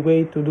only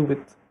way to do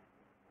it.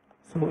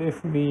 So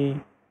if we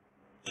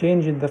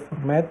change the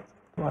format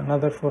to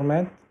another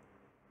format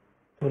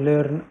to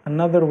learn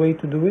another way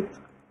to do it,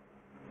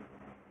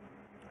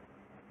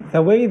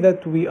 the way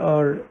that we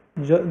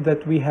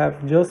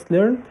have just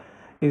learned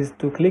is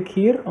to click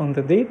here on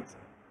the date,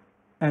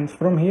 and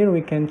from here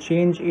we can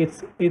change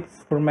its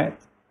format.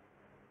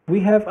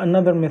 We have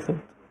another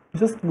method.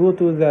 Just go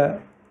to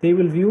the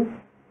table view.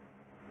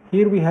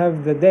 Here we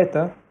have the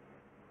data.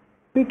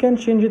 We can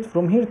change it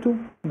from here to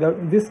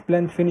this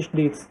plan finish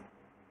dates.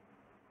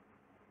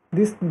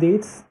 These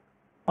dates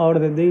are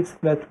the dates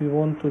that we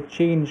want to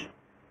change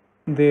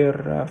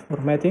their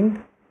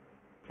formatting,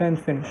 plan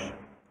finish.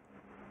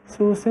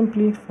 So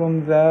simply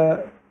from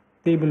the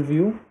table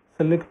view,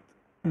 select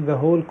the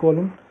whole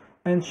column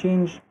and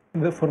change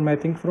the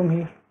formatting from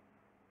here.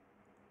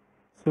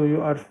 So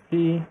you are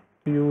free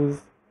to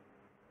use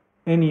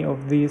any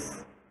of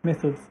these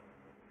methods.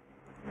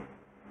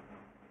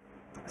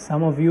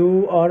 Some of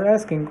you are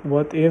asking,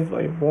 what if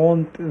I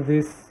want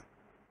this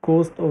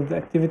cost of the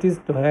activities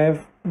to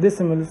have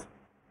decimals?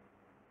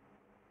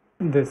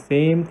 The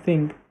same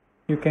thing.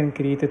 You can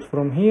create it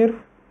from here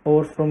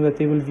or from the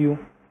table view.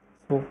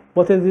 So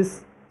what is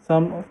this?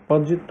 Sum of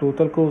budget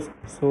total cost.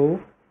 So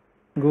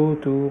go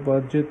to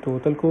budget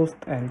total cost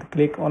and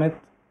click on it,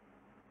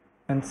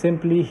 and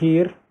simply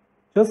here,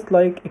 just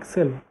like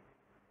Excel,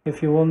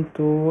 if you want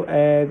to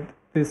add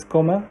this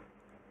comma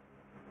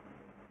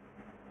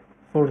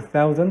for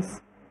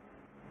thousands,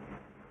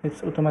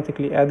 it's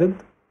automatically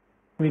added.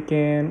 We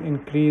can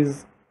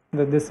increase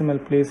the decimal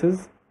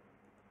places,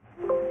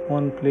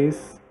 one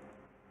place,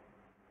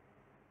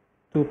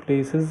 two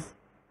places.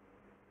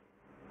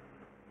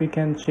 We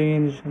can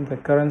change the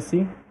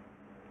currency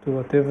to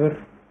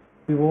whatever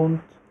we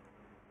want.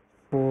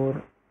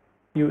 For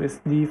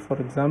USD, for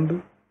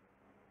example,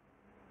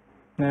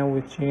 now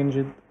we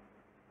changed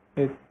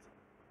it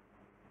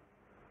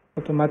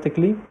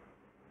automatically.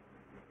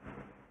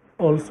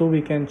 Also,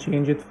 we can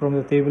change it from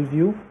the table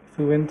view. If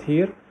we went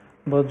here,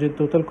 budget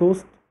total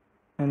cost,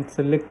 and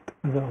select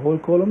the whole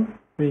column,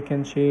 we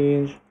can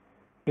change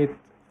it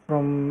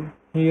from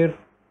here,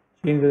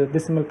 change the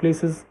decimal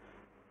places,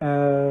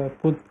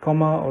 put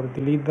comma or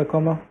delete the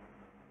comma.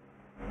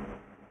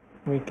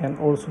 We can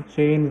also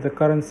change the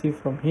currency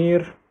from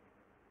here,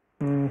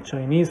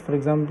 Chinese, for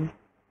example.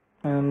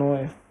 I don't know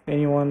if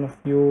any one of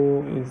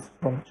you is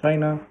from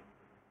China.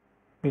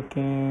 We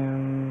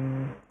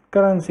can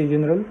currency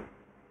general,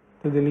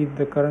 to delete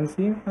the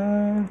currency,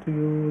 and to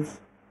use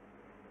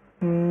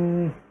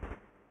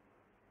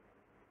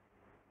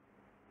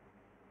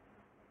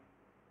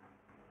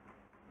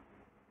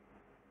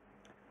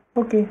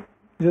okay,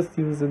 just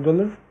use the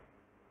dollar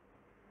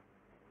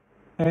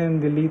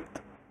and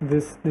delete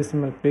this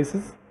decimal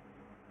places.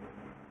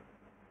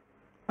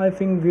 I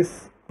think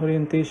this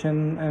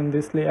orientation and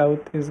this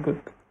layout is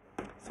good.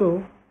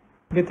 So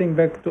getting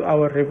back to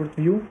our report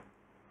view,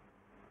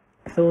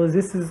 so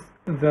this is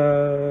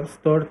the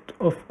start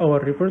of our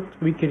report.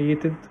 We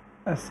created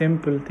a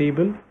simple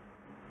table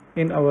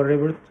in our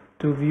report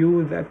to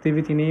view the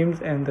activity names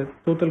and the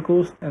total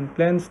cost and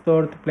planned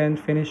start, planned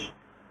finish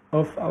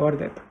of our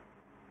data.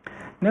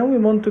 Now we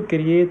want to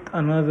create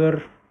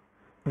another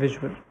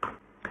visual.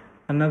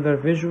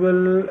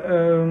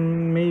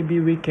 Maybe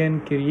we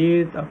can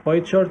create a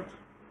pie chart.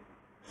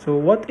 So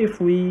what if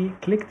we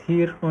clicked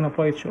here on a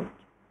pie chart?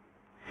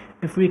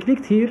 If we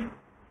clicked here,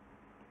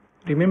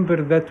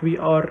 remember that we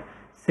are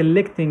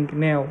selecting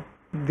now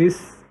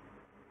this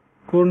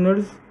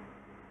corners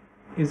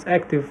is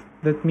active.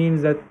 That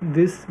means that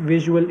this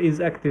visual is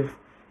active.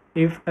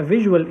 If a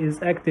visual is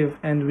active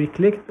and we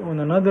clicked on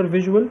another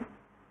visual,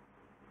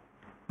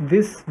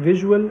 this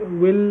visual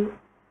will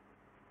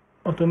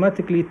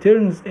automatically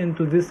turns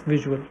into this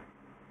visual.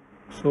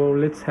 So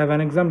let's have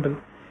an example.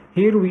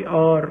 Here we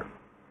are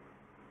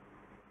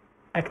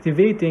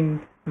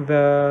activating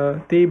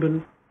the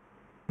table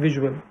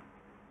visual.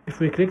 If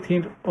we click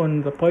here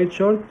on the pie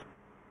chart,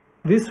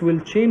 this will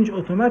change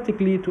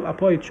automatically to a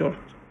pie chart.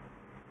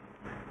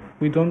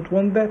 We don't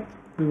want that.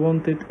 We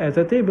want it as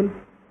a table.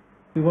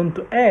 We want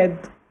to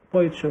add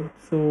pie chart.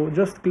 So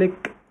just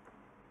click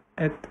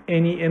at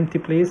any empty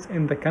place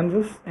in the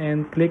canvas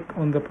and click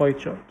on the pie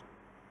chart.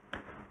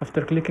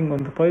 After clicking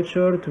on the pie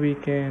chart, we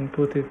can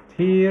put it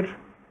here.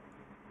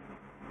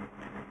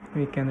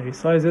 We can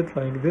resize it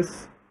like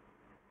this.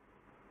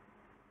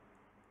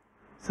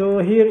 So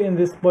here in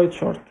this pie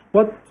chart,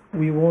 what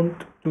we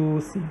want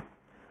to see?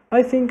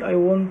 I think I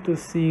want to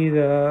see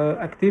the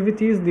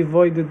activities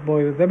divided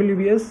by the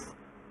WBS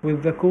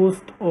with the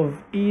cost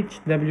of each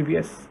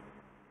WBS.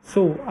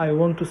 So I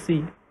want to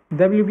see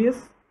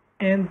WBS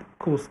and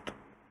cost.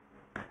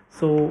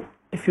 So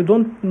if you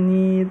don't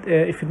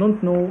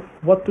know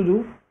what to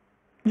do,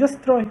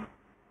 just try.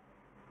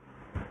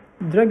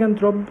 Drag and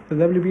drop the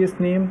WBS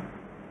name,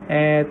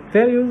 add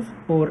values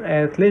or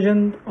add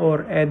legend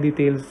or add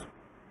details.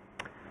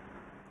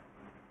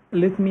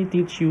 Let me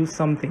teach you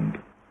something.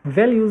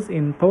 Values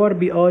in Power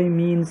BI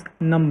means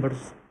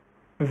numbers.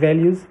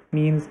 Values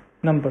means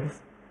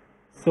numbers.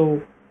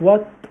 So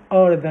what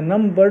are the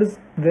numbers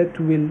that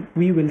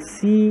we will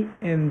see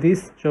in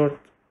this chart?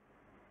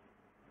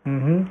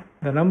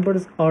 The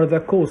numbers are the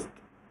cost.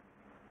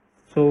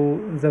 So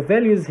the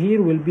values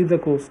here will be the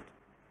cost.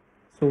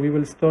 So we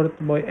will start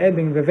by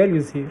adding the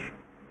values here.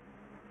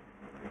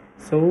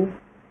 So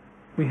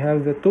we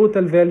have the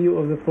total value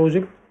of the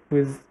project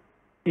with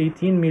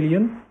 18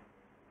 million.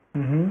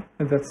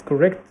 That's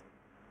correct.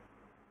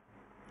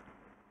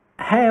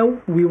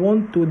 How we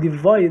want to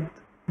divide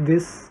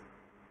this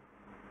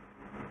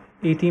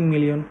 18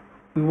 million?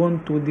 We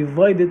want to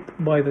divide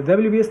it by the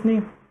WBS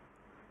name.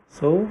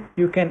 So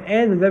you can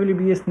add the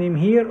WBS name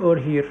here or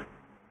here.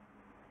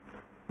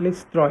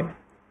 Let's try.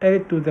 Add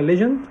it to the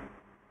legend.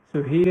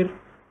 So here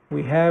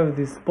we have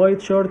this pie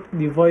chart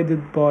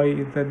divided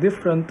by the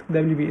different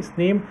WBS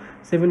name: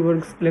 civil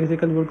works,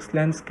 electrical works,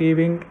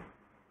 landscaping,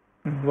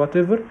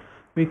 whatever.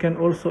 We can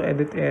also add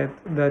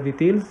the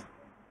details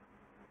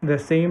the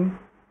same.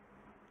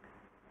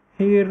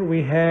 Here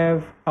we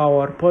have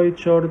our pie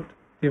chart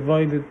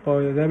divided by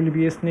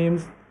WBS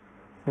names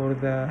for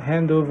the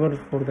handover,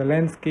 for the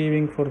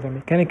landscaping, for the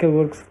mechanical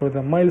works, for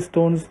the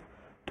milestones,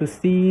 to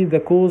see the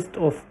cost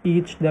of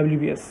each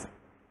WBS.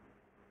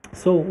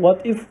 So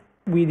what if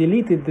we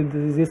deleted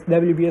this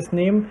WBS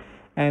name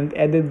and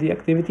added the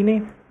activity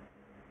name?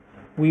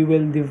 We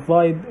will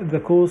divide the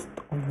cost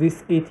of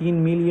this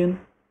 18 million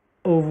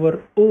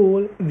over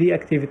all the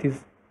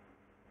activities.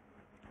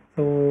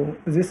 So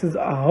this is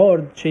a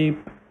hard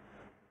shape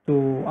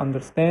to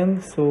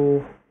understand,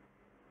 so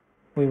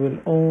we will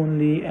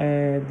only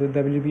add the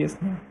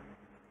WBS name.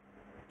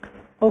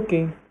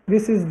 Okay,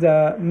 this is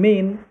the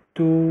main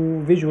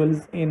two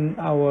visuals in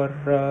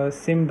our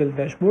simple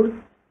dashboard.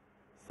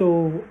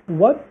 So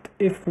what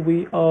if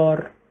we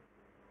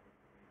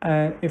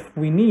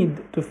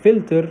need to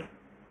filter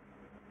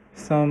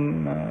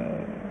some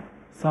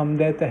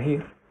data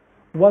here?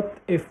 What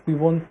if we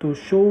want to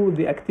show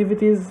the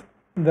activities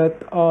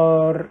that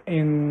are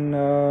in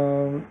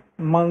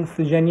month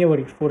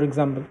January, for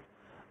example,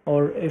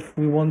 or if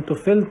we want to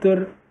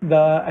filter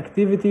the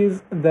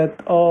activities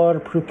that are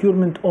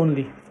procurement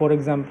only, for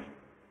example.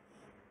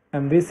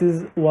 And this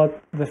is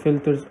what the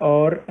filters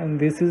are, and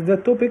this is the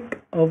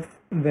topic of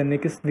the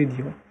next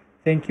video.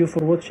 Thank you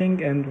for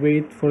watching and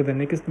wait for the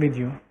next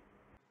video.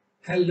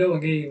 Hello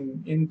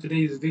again. In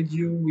today's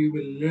video, we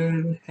will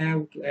learn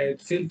how to add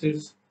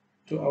filters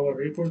to our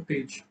report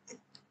page.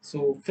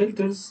 So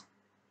filters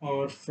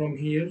are from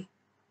here.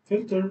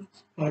 Filters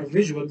are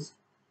visuals.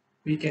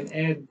 We can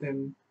add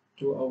them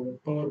to our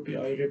Power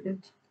BI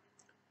report.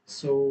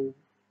 So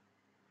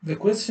the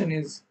question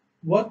is,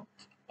 what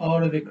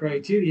are the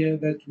criteria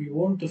that we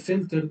want to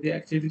filter the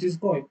activities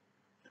by?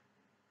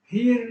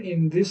 Here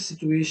in this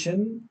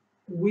situation,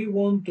 we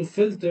want to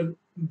filter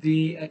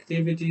the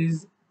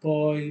activities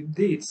by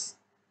dates.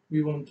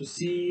 We want to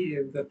see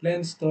if the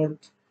planned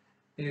start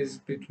is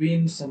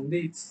between some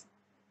dates.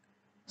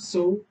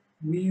 So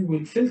we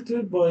will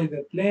filter by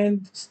the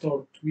planned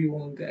start. We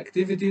want the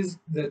activities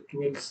that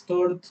will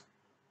start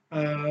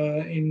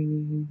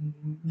in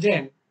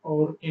Jan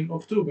or in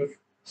October.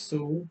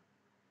 So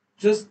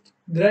just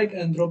drag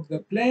and drop the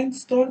planned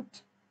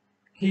start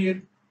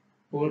here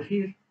or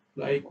here,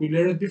 like we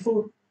learned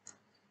before.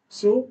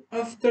 So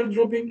after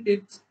dropping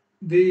it,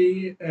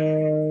 the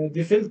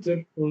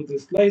filter or the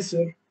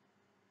slicer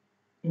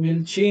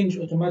will change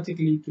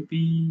automatically to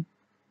be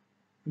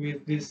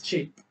with this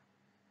shape.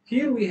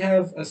 Here we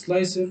have a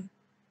slicer,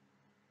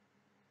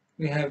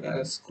 we have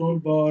a scroll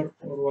bar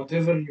or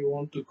whatever you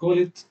want to call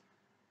it.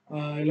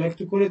 I like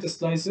to call it a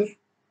slicer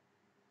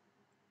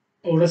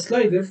or a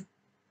slider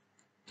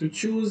to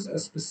choose a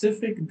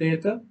specific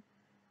data,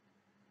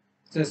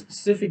 the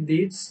specific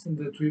dates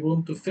that we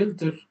want to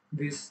filter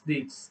these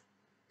dates.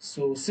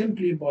 So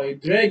simply by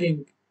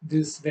dragging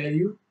this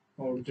value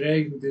or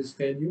directly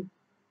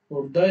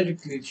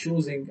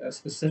choosing a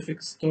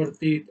specific start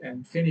date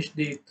and finish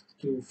date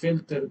to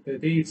filter the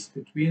dates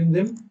between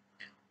them,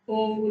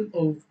 all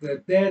of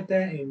the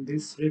data in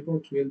this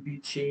report will be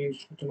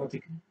changed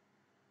automatically.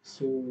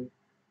 So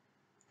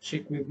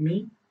check with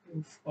me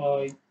if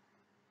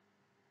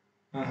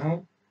uh-huh.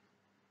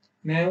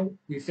 Now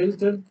we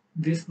filtered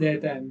this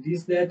data and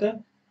this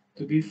data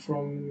to be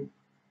from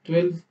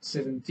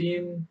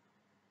 12/17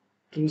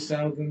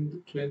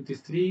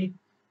 2023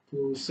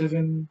 to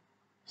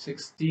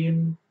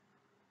 7/16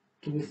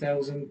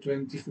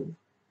 2024.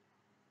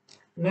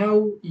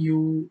 Now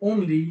you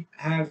only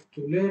have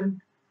to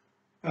learn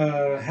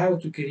how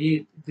to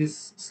create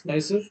this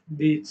slicer,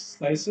 date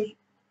slicer,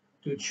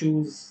 to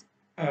choose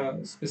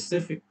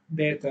specific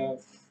data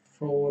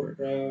for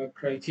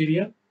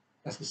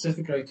a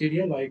specific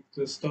criteria like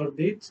the start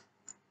date.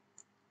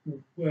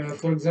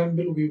 For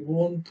example, we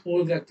want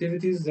all the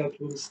activities that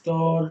will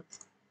start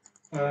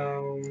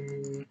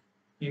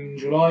in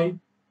July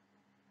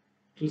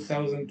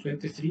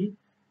 2023.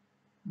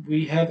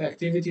 We have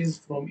activities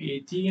from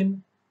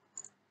 18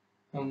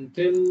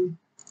 until,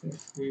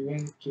 if we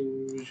went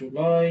to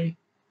July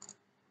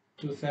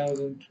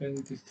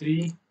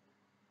 2023,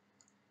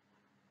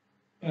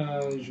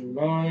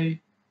 July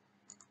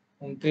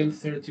until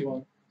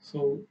 31.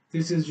 So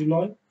this is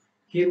July.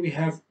 Here we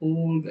have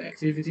all the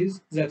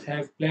activities that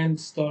have planned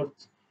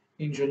start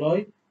in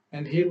July,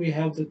 and here we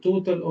have the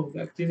total of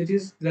the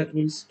activities that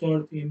will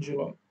start in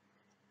July.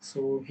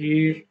 So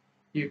here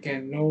you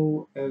can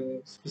know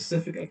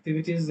specific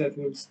activities that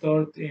will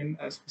start in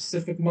a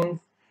specific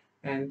month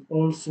and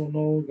also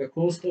know the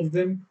cost of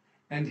them.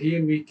 And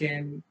here we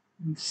can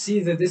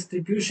see the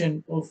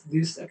distribution of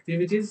these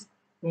activities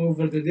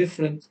over the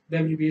different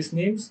WBS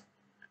names.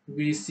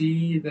 We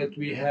see that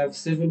we have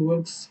civil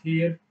works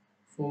here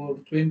for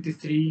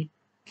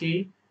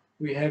 23K.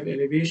 We have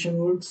elevation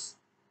works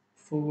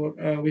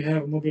we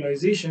have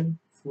mobilization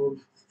for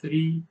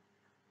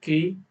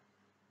 3K.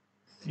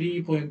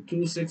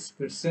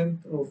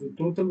 3.26% of the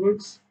total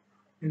works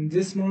in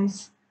this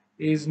month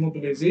is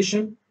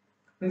mobilization,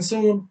 and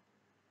so on.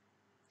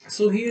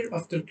 So here,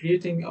 after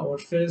creating our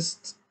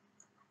first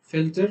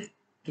filter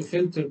to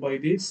filter by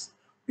dates,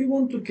 we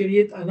want to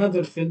create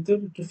another filter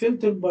to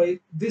filter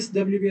by this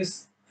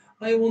WBS.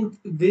 I want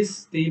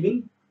this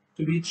table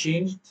to be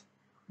changed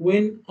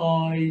when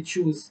I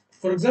choose.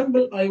 For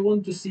example, I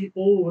want to see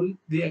all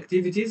the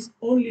activities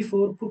only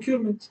for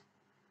procurement.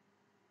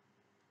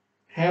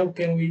 How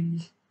can we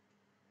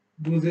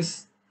do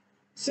this?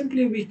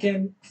 Simply we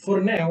can,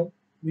 for now,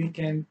 we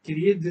can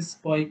create this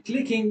by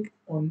clicking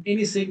on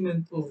any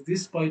segment of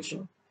this pie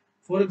chart.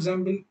 For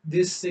example,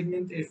 this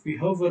segment, if we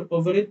hover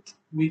over it,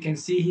 we can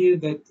see here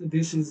that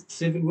this is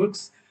civil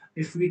works.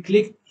 If we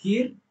click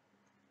here,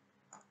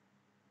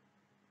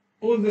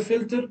 all the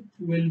filter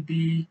will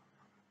be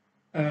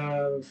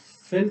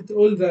filter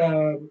all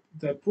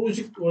the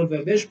project or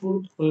the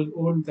dashboard or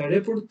all the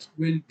report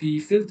will be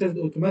filtered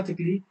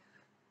automatically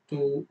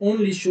to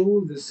only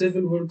show the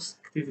civil works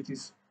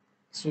activities.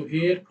 So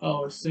here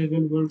our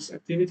civil works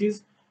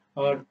activities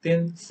are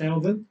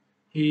 10,000.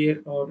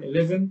 Here are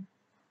 11.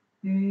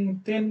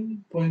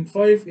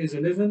 10.5 is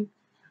 11.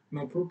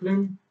 No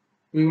problem.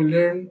 We will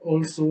learn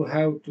also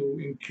how to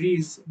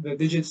increase the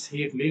digits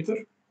here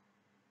later.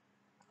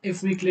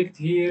 If we click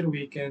here,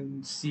 we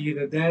can see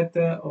the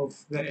data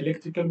of the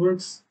electrical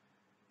works.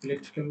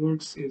 Electrical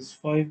works is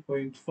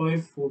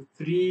 5.5 for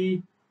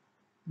 $3.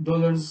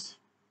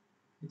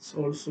 It's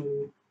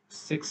also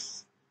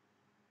six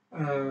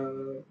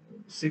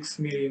 $6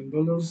 million.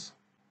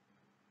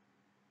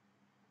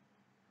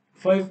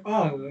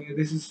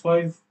 This is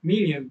 5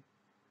 million,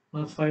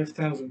 not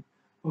 5,000.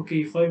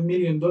 Okay, $5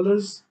 million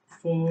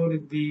for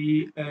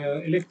the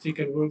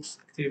electrical works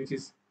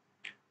activities.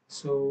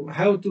 So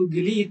how to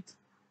delete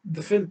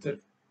the filter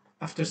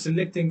after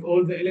selecting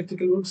all the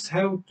electrical works?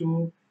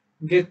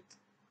 Get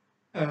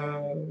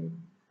uh,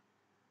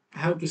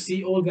 how to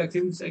see all the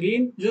activities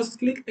again? Just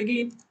click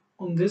again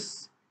on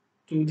this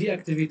to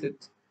deactivate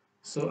it.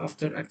 So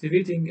after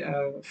activating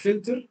a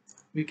filter,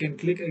 we can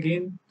click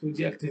again to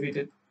deactivate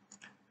it.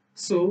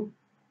 So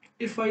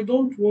if I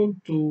don't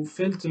want to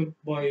filter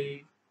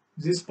by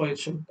this pie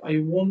chart, I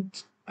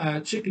want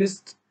a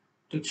checklist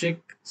to check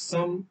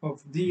some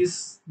of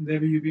these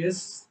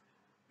WBS,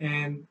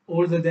 and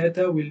all the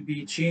data will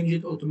be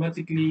changed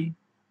automatically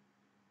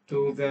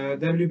to the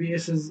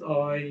WBSs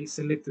I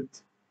selected.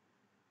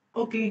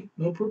 Okay,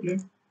 no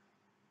problem.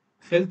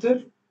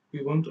 Filter,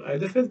 we want to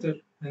add a filter,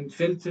 and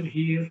filter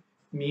here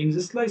means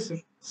a slicer.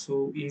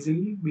 So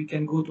easily we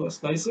can go to a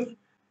slicer,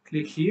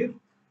 click here,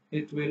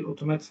 it will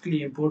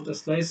automatically import a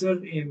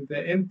slicer in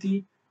the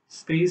empty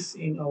space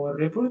in our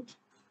report.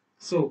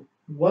 So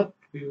what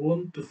we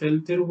want to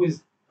filter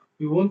with?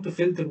 We want to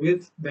filter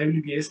with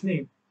WBS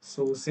name.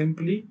 So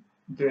simply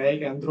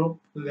drag and drop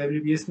the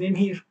WBS name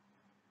here.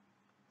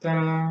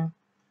 Ta-da!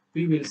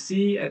 We will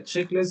see a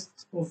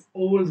checklist of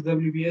all the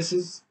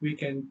WBSs. We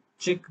can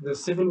check the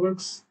civil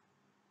works.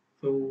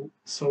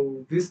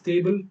 So this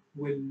table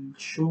will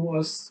show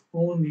us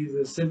only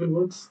the civil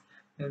works,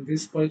 and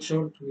this pie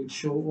chart will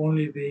show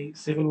only the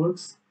civil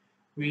works.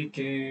 We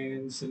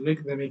can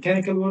select the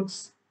mechanical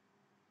works,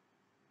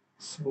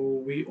 so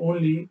we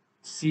only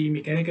see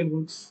mechanical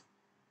works.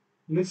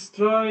 Let's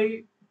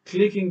try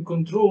clicking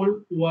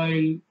control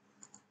while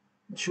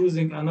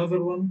choosing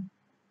another one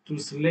to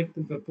select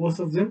the both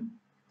of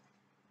them.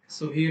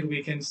 So here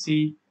we can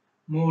see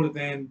more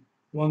than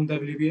one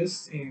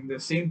WBS in the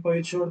same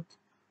pie chart.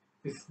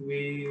 If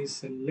we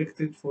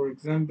selected, for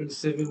example,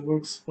 civil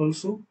works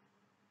also,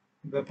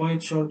 the pie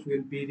chart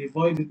will be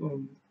divided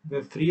on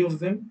the three of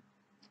them,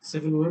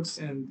 civil works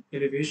and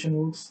elevation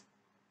works.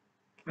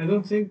 I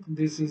don't think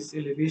this is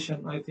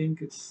elevation, I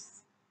think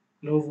it's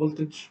low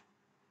voltage.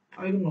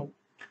 I don't know.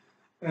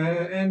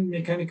 And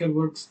mechanical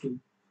works too.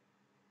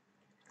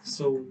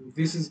 So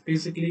this is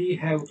basically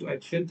how to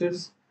add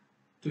filters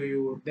to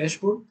your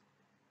dashboard.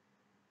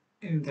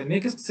 In the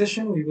next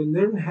session, we will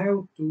learn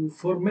how to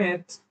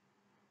format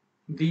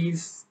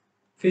these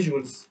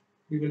visuals.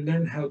 We will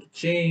learn how to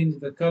change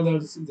the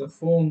colors, the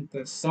font,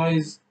 the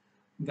size,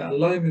 the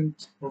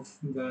alignment of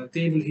the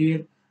table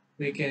here.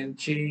 We can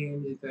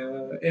change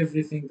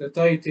everything, the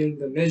title,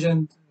 the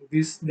legend,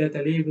 these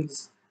data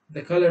labels,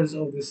 the colors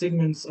of the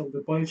segments of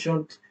the pie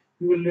chart.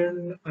 We will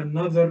learn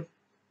another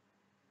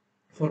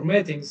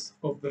formattings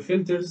of the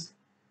filters.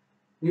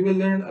 We will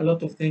learn a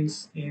lot of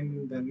things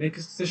in the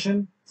next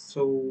session,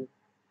 so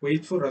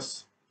wait for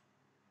us.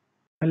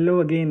 Hello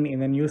again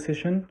in a new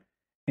session.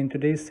 In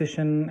today's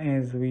session,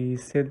 as we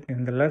said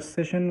in the last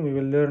session, we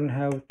will learn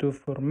how to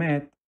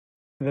format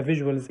the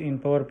visuals in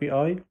Power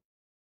BI.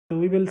 So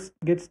we will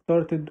get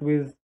started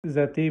with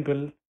the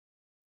table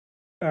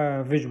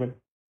visual.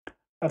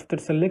 After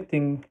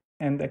selecting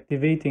and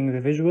activating the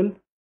visual,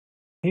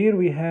 here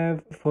we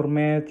have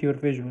format your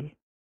visual.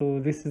 So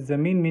this is the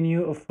main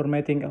menu of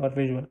formatting our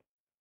visual.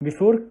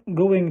 Before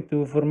going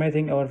to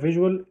formatting our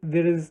visual,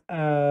 there is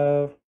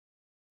a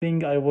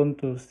thing I want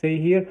to say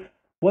here.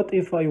 What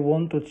if I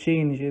want to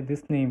change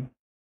this name?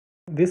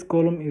 This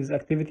column is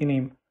activity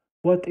name.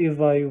 What if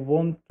I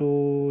want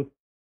to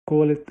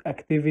call it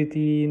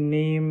activity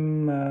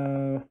name?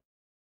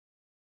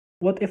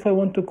 What if I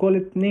want to call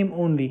it name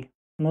only,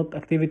 not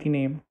activity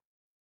name?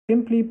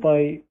 Simply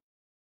by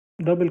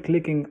double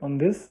clicking on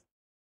this,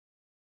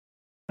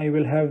 I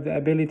will have the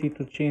ability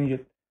to change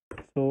it.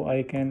 So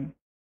I can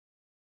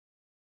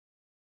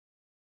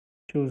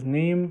choose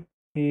name.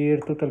 Here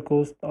total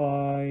cost,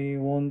 I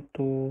want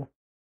to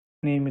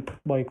name it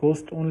by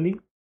cost only.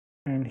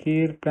 And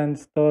here planned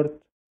start,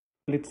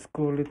 let's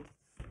call it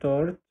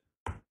start,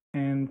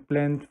 and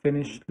planned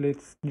finish,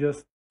 let's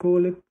just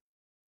call it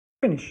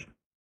finish.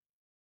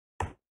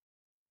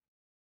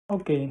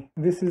 Okay,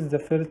 this is the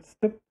first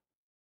step.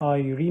 I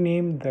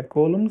renamed the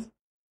columns.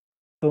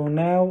 So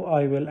now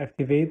I will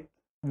activate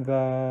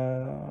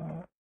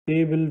the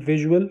table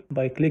visual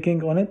by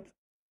clicking on it.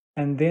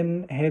 and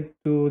then head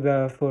to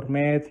the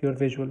Format Your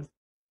Visuals.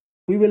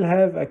 We will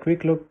have a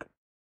quick look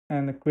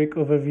and a quick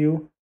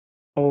overview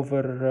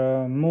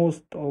over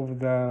most of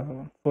the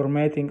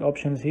formatting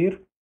options here.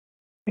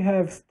 We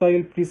have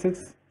style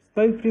presets.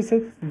 Style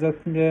presets,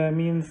 that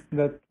means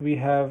that we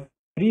have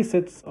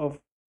presets of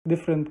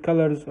different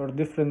colors or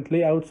different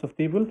layouts of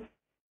table.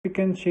 We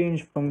can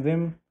change from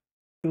them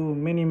to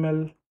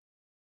minimal,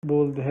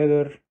 bold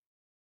header,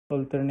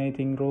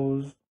 alternating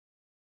rows,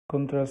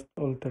 contrast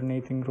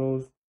alternating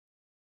rows,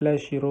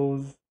 flashy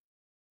rows,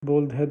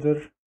 bold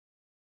header.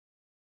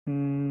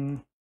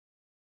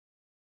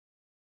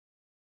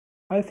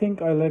 I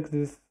think I like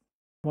this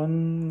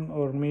one,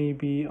 or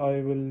maybe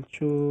I will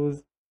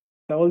choose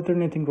the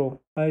alternating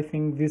row. I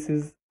think this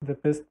is the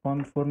best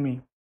one for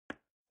me.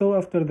 So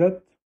after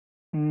that,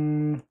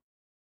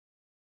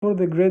 for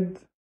the grid,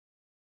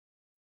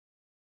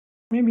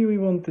 maybe we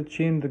want to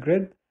change the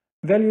grid.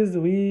 Values,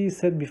 we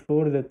said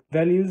before that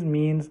values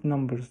means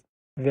numbers.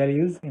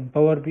 Values in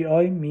Power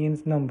BI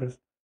means numbers.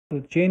 So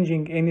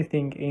changing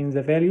anything in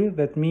the value,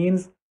 that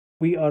means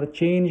we are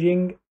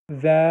changing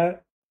the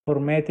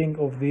formatting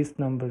of these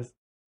numbers.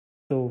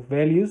 So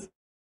values,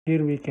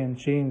 here we can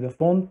change the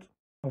font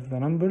of the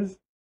numbers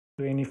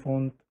to any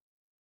font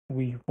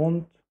we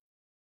want.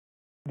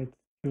 Let's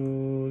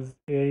choose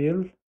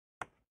Arial.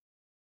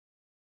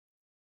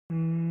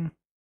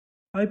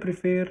 I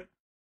prefer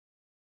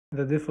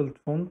the default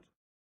font.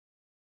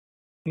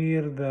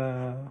 Here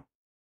the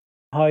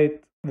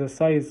height, the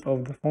size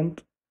of the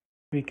font,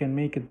 we can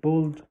make it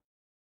bold,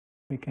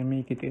 we can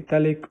make it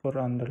italic or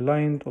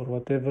underlined or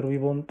whatever we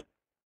want.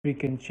 We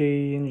can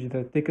change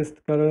the text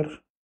color.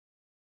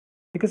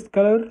 Text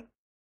color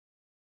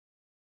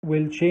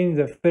will change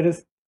the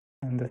first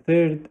and the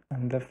third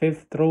and the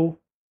fifth row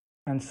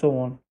and so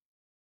on.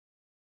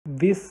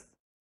 These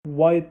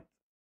white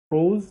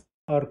rows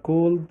are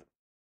called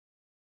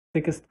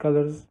text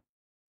colors,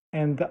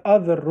 and the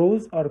other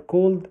rows are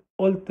called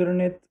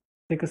alternate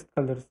text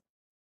colors.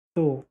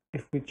 So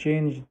if we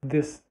change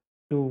this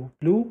to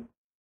blue,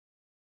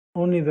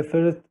 only the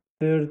first,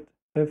 third,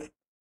 fifth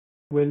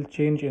will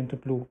change into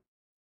blue.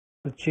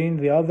 To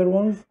change the other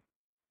ones,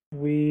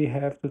 we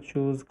have to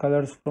choose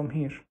colors from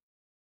here.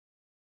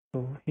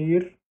 So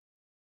here,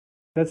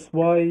 that's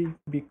why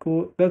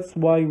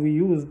we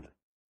used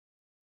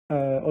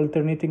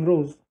alternating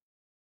rows.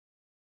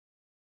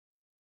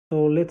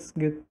 So let's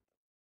get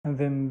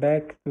them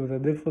back to the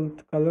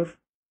default color,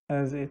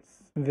 as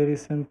it's very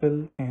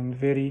simple and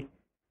very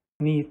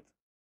neat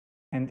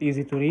and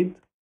easy to read.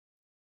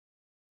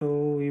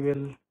 So we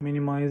will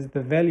minimize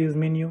the values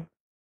menu.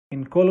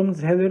 In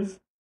columns headers,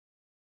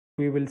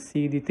 we will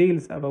see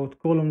details about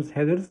columns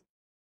headers.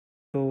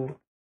 So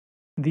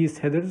these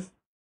headers,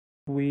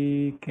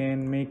 we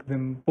can make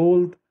them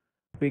bold,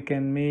 we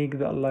can make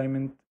the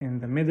alignment in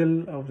the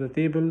middle of the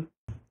table,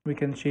 we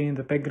can change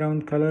the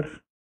background color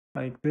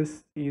like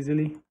this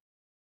easily.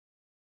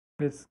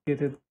 Let's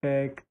get it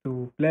back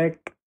to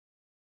black.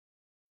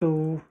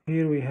 So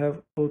here we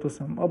have auto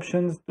some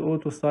options to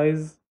auto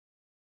size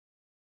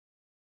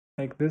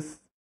like this.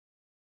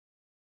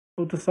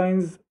 Auto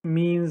size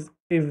means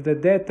if the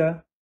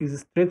data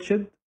is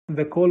stretched,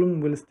 the column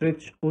will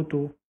stretch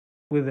auto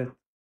with it.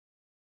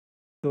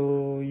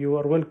 So you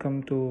are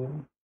welcome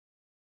to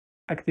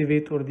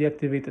activate or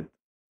deactivate it.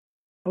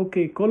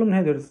 Okay, column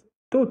headers,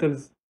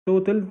 totals.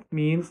 Total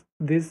means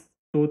this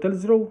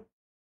totals row.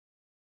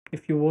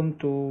 If you want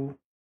to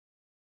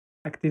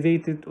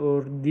activate it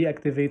or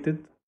deactivate it,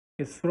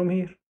 it's from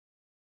here.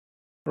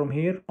 From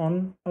here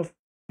on off,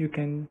 you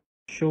can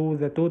show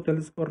the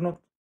totals or not.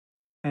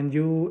 And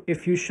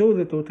if you show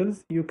the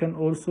totals, you can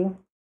also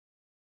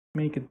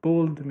make it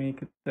bold,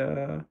 make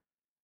it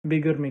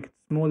bigger, make it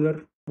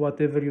smaller,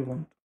 whatever you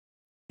want.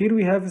 Here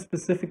we have a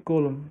specific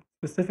column.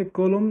 Specific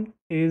column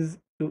is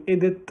to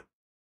edit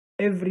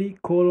every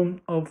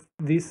column of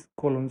these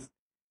columns.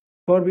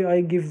 Power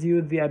BI gives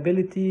you the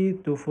ability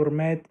to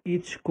format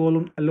each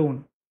column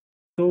alone.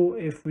 So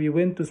if we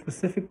went to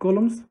specific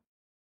columns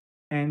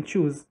and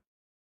choose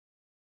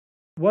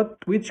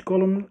which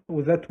column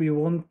that we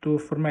want to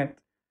format.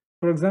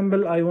 For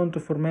example, I want to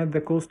format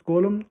the cost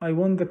column. I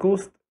want the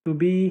cost to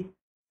be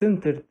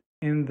centered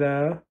in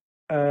the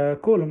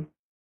column.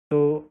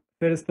 So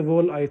first of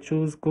all, I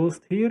choose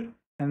cost here,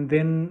 and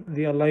then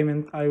the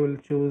alignment I will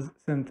choose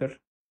center.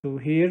 So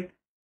here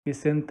we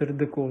center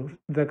the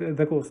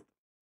cost.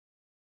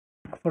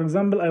 For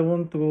example, I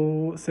want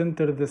to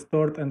center the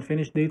start and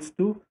finish dates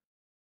too.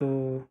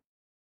 So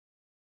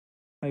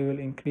I will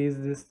increase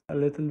this a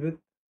little bit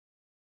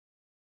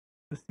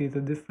to see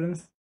the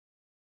difference.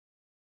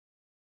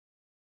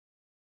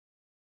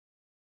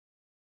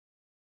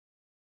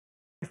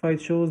 If I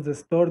choose the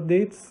start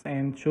dates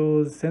and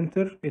choose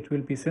center, it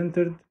will be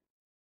centered,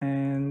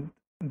 and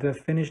the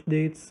finish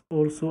dates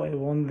also, I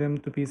want them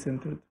to be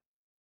centered.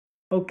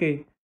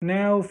 Okay,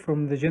 now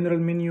from the general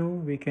menu,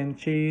 we can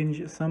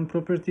change some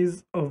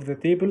properties of the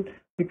table.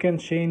 We can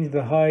change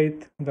the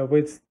height, the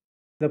width,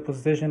 the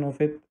position of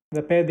it,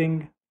 the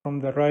padding from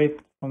the right,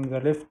 from the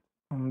left,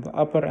 from the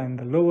upper and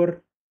the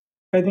lower.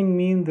 Padding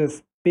means the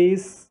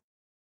space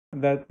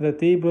that the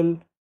table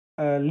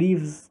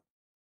leaves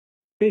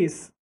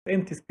space,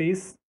 empty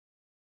space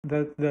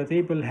that the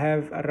table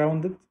have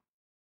around it,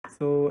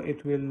 so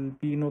it will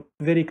be not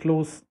very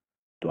close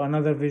to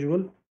another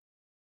visual.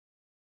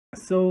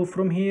 So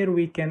from here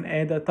we can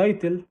add a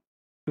title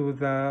to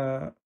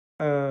the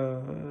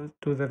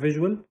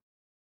visual.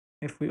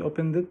 If we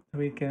opened it,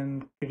 we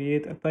can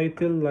create a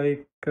title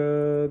like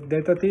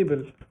data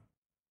table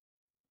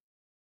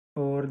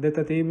or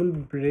data table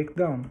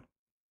breakdown.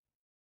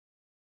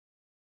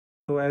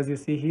 So as you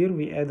see here,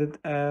 we added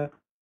a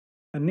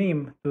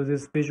name to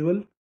this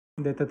visual,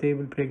 data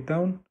table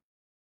breakdown.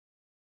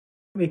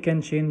 We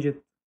can change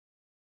it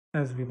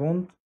as we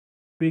want.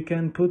 We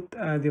can put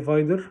a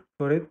divider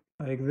for it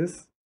like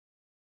this.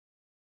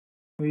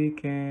 We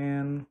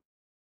can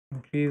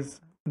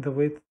increase the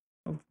width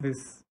of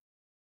this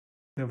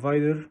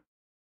divider.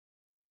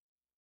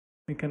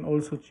 We can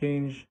also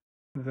change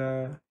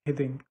the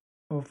heading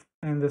of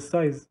and the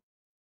size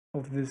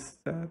of this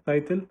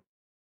title,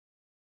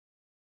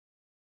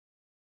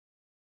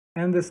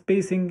 and the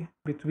spacing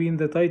between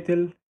the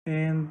title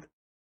and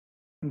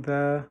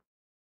the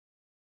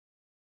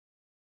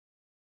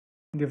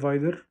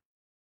divider.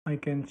 I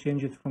can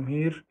change it from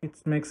here.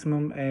 It's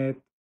maximum at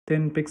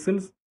 10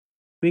 pixels.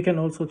 We can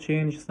also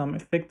change some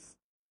effects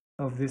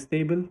of this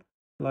table,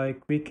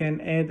 like we can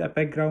add a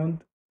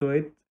background to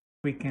it.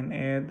 We can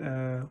add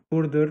a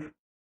border.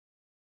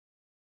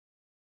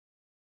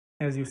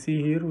 As you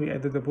see here, we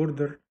added a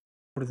border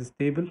for this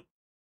table.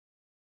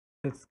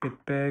 Let's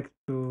get back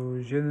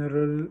to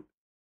general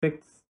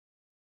effects.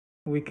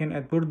 We can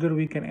add border,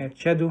 we can add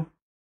shadow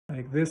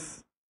like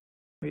this.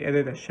 We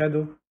added a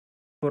shadow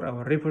for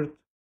our report.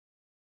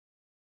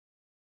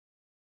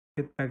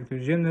 Get back to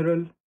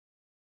general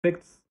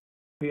effects.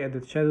 We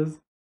added shadows.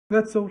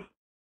 That's all.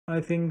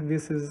 I think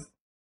this is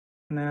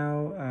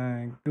now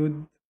a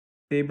good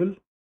table.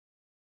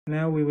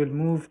 Now we will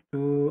move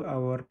to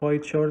our pie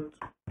chart.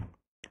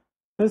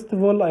 First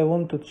of all, I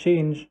want to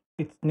change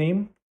its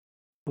name.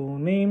 So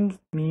names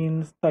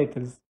means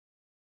titles.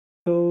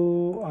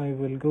 So I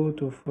will go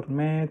to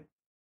format.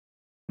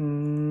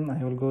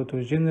 I will go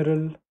to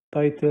general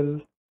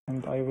title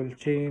and I will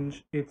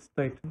change its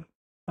title.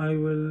 I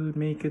will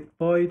make it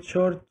pie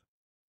chart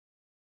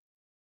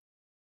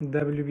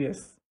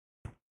WBS.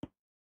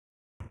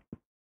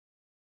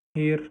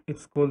 Here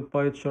it's called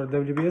pie chart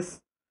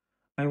WBS.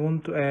 I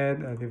want to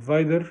add a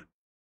divider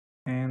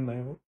and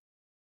I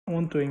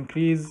want to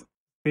increase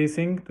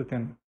spacing to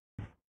 10.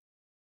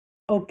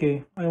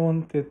 Okay, I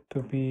want it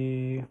to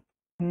be,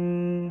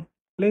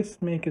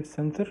 let's make it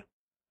center.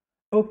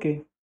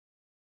 Okay,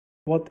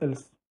 what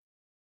else?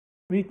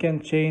 We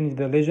can change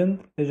the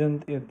legend.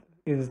 Legend it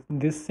is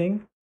this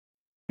thing.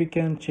 We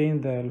can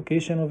change the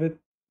location of it.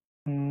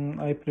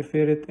 I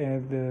prefer it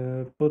at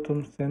the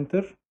bottom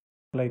center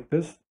like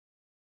this.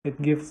 It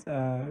gives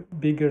a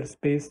bigger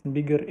space,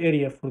 bigger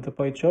area for the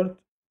pie chart.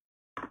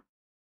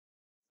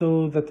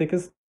 So the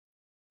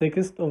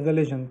text of the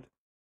legend.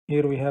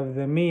 Here we have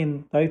the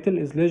main title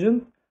is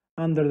legend.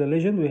 Under the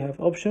legend we have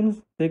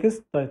options,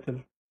 text,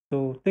 title.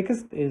 So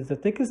text is the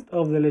text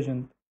of the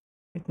legend.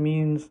 It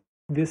means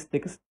this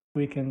text.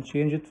 We can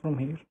change it from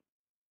here.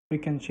 We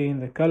can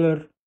change the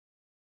color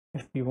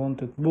if we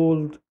want it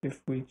bold.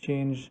 If we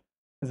change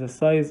the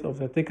size of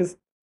the text,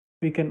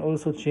 we can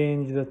also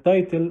change the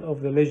title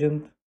of the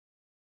legend,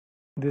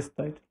 this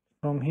title.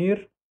 From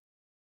here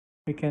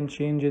we can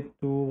change it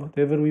to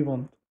whatever we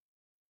want.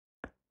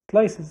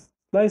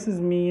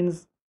 Slices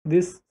means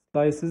this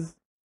slices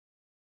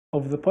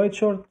of the pie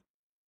chart.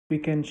 We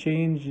can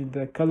change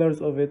the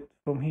colors of it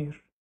from here.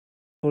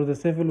 For the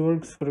civil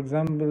works, for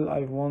example,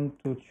 I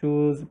want to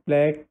choose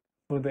black.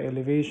 For the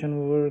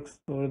elevation works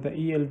or the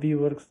ELV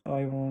works,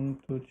 I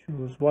want to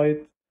choose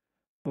white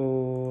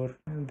or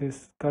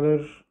this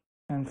color.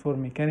 And for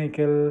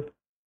mechanical,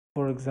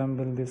 for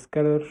example, this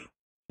color,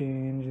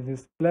 change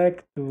this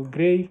black to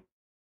gray,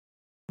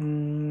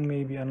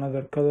 maybe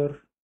another color,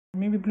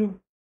 maybe blue.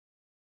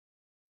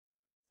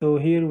 So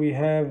here we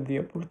have the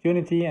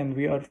opportunity and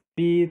we are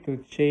free to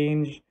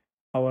change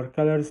our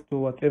colors to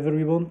whatever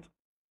we want.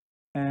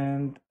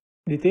 And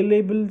detail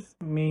labels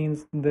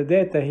means the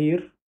data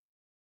here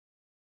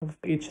of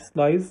each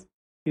slice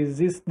is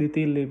this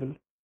detail label.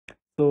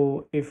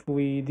 So if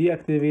we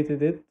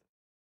deactivated it,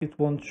 it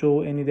won't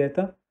show any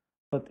data,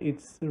 but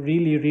it's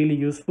really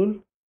useful.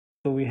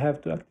 So we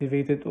have to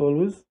activate it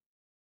always.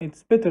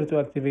 It's better to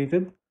activate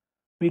it.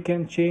 We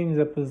can change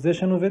the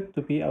position of it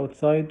to be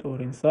outside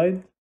or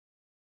inside,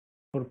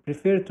 or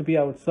prefer to be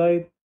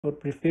outside or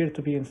prefer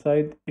to be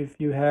inside if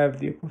you have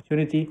the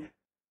opportunity.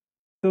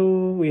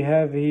 So we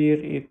have here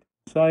it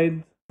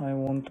inside. I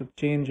want to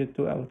change it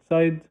to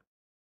outside.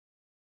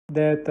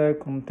 Data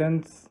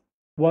contents,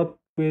 what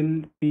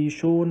will be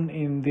shown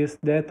in this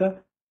data.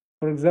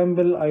 For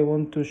example, I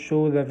want to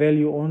show the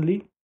value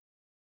only.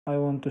 I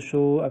want to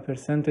show a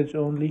percentage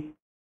only.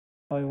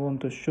 I want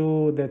to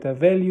show data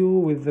value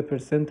with the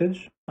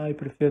percentage. I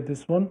prefer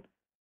this one.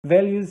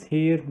 Values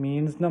here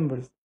means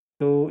numbers.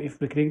 So if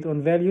we click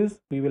on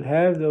values, we will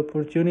have the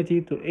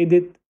opportunity to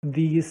edit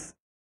these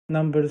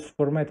numbers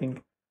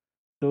formatting.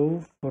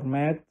 So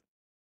format,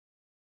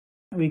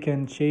 we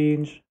can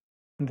change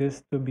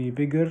this to be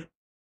bigger.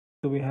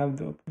 So we have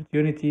the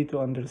opportunity to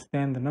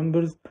understand the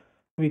numbers.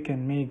 We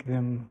can make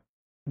them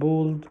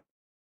bold.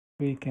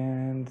 We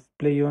can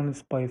display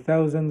units by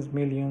thousands,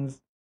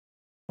 millions,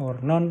 or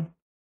none.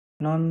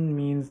 None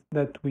means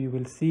that we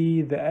will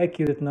see the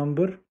accurate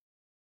number.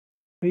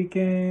 We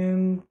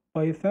can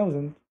by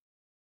thousand.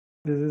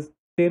 This is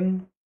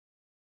 10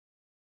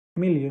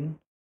 million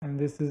and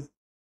this is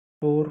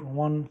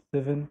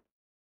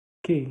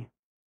 417k.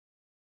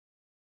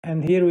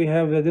 And here we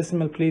have the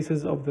decimal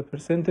places of the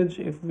percentage.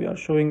 If we are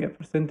showing a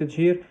percentage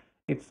here,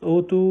 it's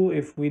auto.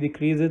 If we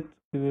decrease it,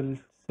 we will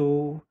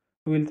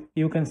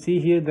you can see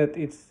here that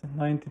it's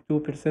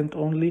 92%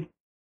 only.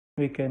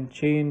 We can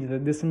change the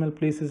decimal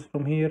places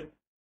from here.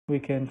 We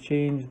can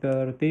change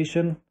the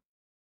rotation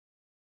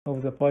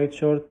of the pie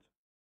chart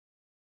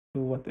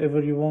to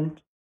whatever you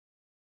want.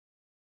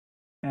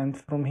 And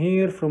from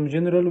here, from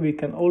general, we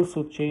can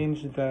also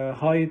change the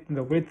height,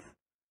 the width,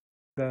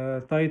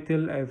 the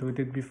title as we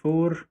did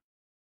before.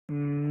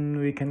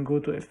 We can go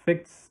to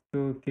effects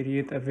to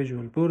create a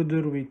visual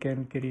border. We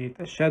can create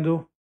a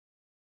shadow.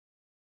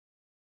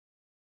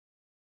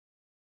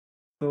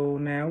 So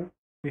now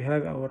we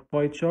have our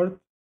pie chart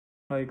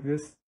like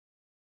this,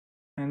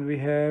 and we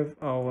have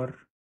our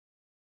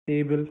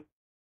table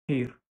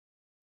here.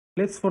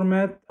 Let's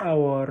format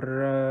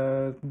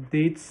our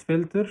dates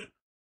filter.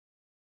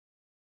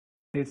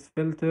 Dates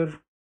filter,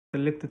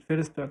 select it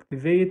first to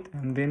activate,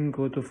 and then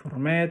go to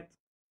format,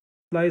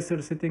 slicer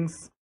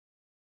settings.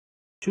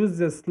 Choose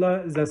the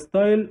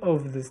style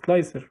of the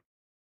slicer.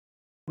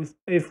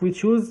 If we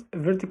choose a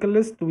vertical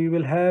list, we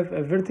will have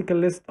a vertical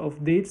list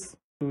of dates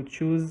to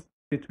choose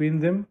between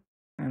them,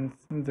 and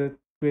that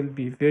will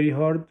be very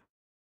hard.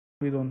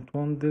 We don't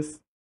want this.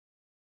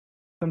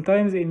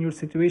 Sometimes in your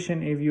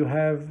situation, if you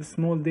have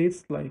small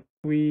dates like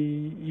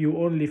you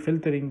only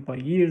filtering by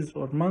years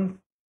or month,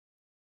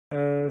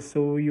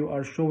 so you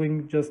are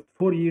showing just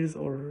 4 years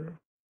or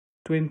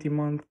 20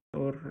 months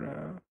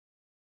or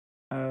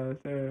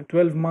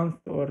 12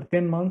 months or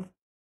 10 months,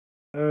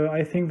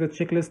 I think the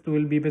checklist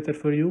will be better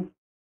for you.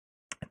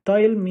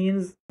 Tile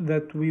means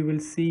that we will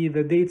see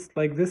the dates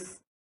like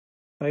this.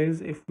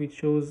 Tiles, if we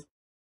choose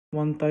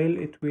one tile,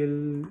 it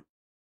will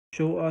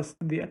show us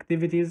the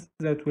activities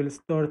that will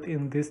start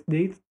in this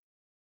date.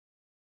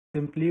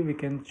 Simply we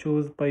can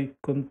choose by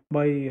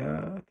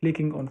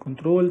clicking on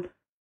control.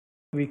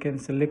 We can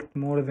select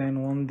more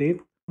than one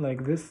date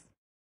like this,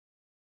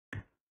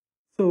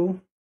 so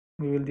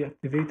we will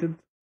deactivate it.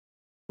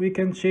 We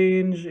can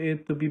change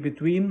it to be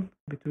between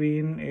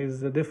is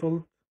the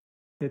default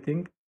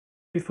setting,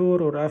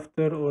 before or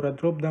after, or a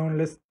drop down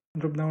list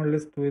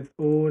with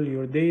all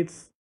your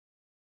dates.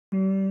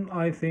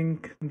 I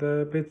think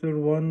the better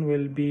one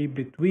will be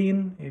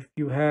between if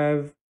you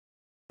have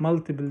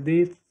multiple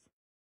dates,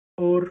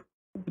 or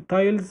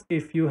tiles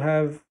if you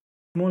have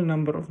small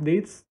number of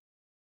dates,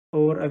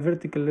 or a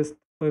vertical list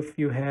if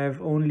you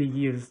have only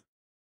years.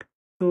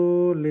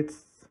 So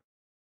let's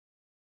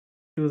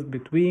choose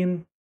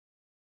between.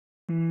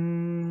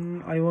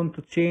 I want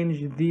to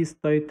change this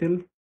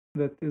title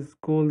that is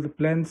called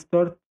planned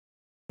start.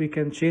 We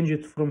can change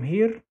it from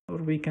here, or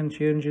we can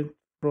change it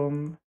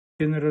from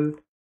general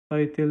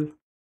title.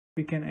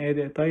 We can add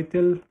a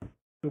title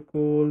to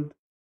called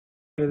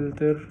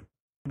filter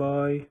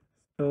by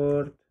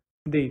start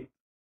date.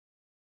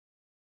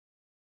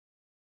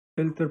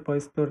 Filter by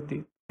start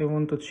date. I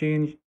want to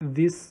change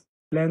this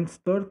planned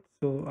start,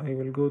 so I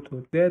will go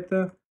to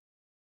data,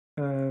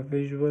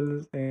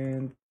 visuals,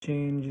 and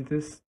change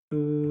this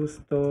to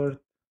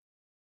start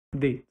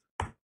date.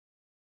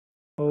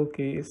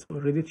 Okay, it's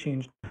already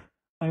changed.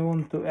 I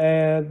want to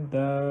add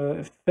the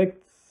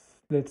effects.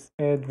 Let's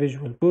add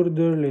visual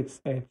border.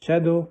 Let's add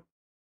shadow.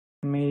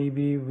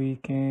 Maybe we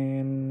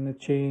can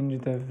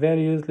change the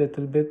values a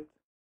little bit,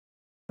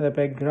 the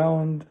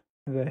background,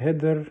 the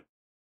header.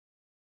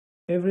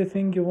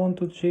 Everything you want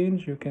to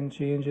change, you can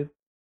change it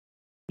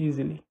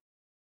easily.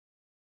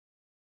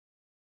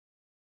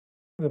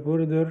 The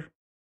border,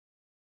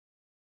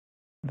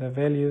 the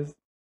values,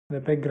 the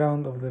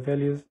background of the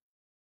values,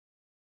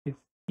 it's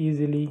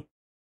easily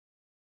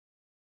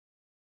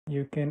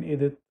you can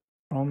edit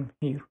from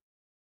here.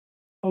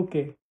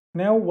 Okay,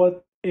 now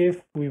what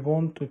if we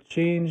want to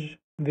change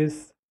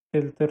this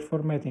filter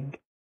formatting?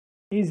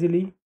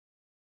 Easily,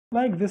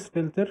 like this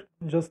filter,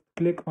 just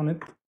click on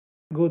it,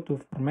 go to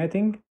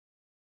formatting.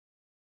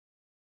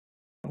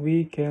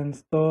 We can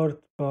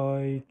start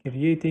by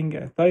creating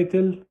a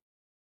title.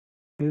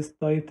 This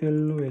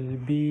title will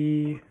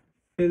be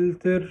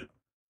filter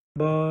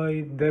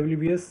by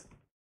WBS,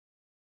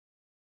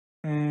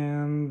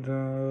 and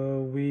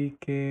we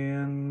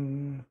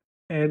can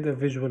add a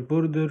visual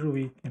border,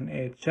 we can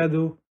add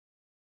shadow.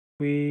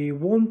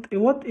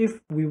 What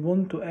if we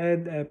want to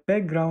add a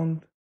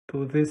background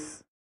to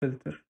this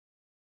filter?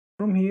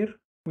 From here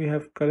we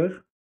have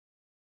color,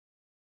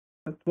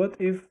 but what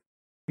if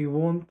we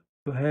want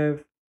to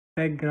have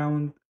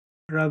background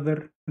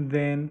rather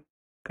than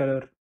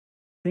color.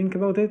 Think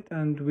about it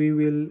and we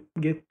will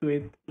get to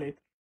it later.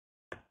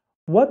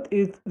 What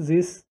is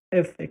this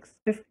fx?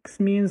 Fx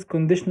means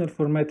conditional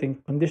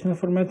formatting. Conditional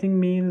formatting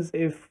means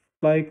if,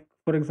 like,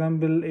 for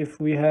example, if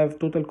we have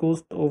total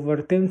cost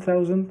over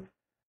 10,000,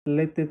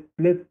 let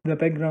the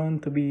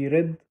background to be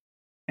red,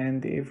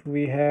 and if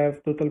we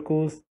have total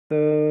cost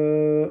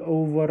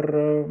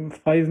over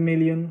 5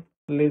 million,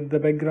 let the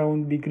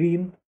background be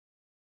green.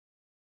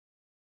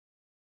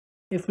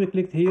 If we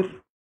click here,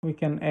 we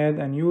can add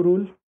a new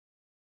rule.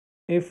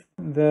 If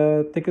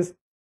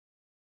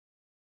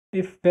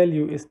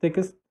value is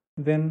text,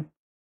 then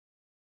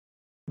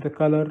the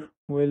color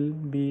will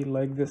be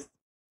like this.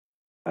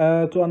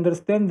 To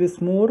understand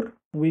this more,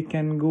 we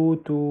can go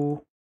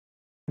to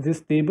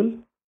this table.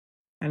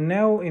 And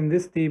now in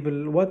this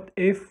table, what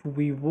if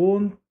we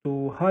want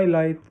to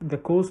highlight the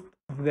cost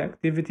of the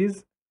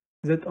activities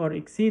that are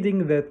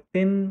exceeding the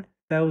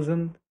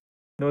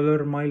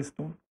 $10,000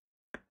 milestone?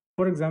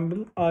 For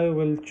example, I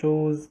will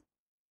choose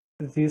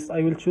this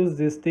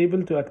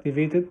table to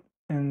activate it,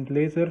 and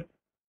later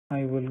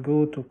I will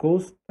go to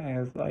cost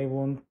as I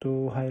want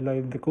to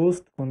highlight the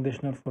cost.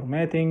 Conditional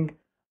formatting,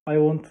 I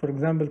want, for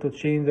example, to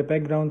change the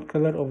background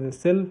color of the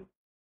cell.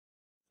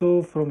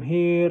 So from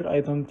here,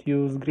 I don't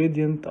use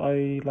gradient,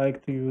 I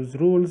like to use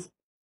rules.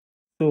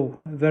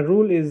 So the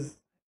rule is,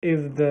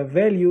 if the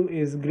value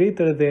is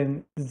greater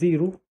than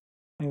 0,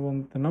 I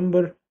want the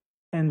number,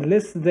 and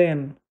less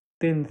than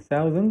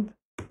 10,000,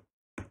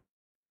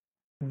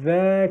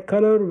 the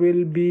color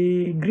will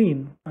be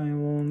green. I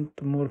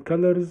want more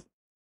colors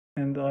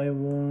and I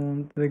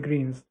want the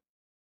greens.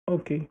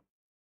 Okay,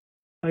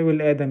 I will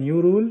add a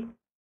new rule,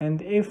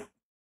 and if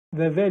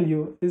the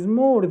value is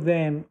more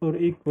than or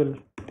equal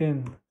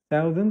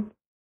 10,000,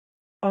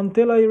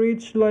 until I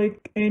reach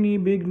like any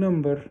big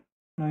number,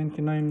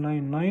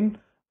 9999,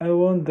 I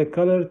want the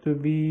color to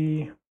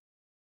be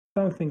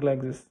something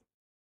like this.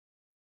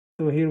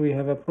 So here we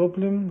have a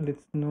problem.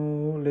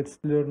 Let's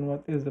learn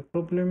what is the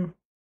problem.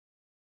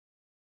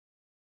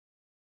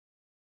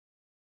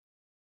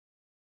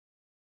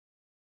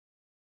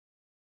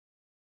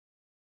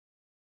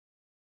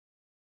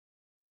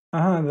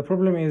 The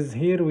problem is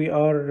here we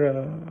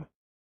are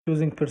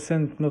choosing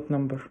percent, not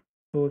number.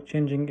 So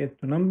changing it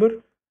to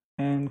number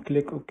and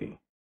click OK.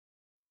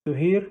 So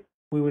here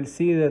we will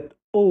see that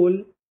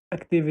all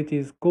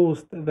activities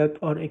cost that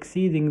are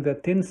exceeding the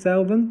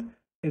 10,000,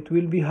 it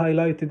will be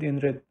highlighted in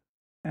red,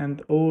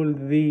 and all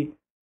the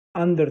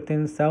under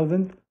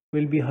 10,000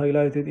 will be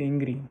highlighted in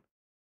green.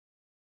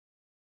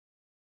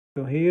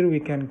 So here we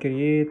can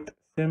create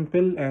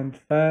simple and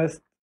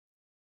fast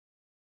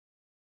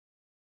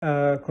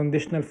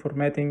conditional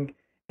formatting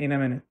in a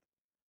minute.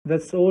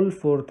 That's all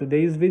for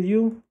today's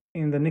video.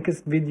 In the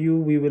next video,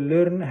 we will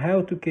learn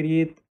how to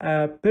create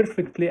a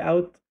perfect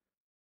layout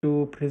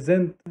to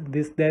present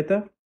this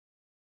data,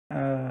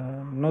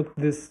 not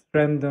this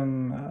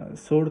random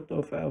sort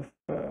of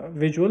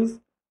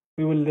visuals.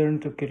 We will learn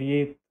to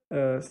create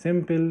a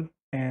simple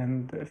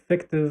and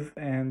effective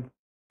and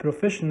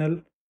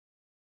professional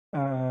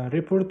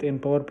report in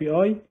Power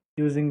BI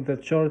using the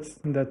charts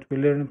that we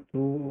learned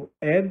to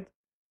add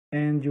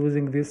and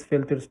using these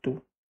filters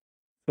too.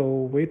 So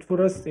wait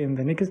for us in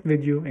the next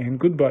video, and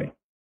goodbye.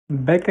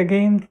 Back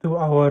again to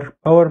our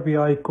Power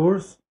BI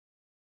course,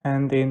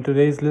 and in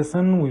today's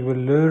lesson we will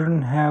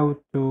learn how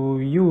to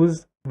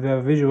use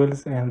the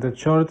visuals and the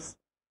charts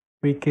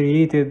we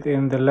created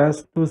in the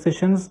last two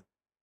sessions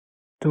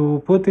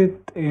to put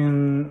it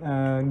in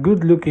a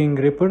good looking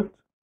report.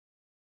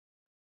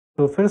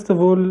 So first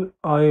of all,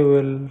 I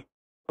will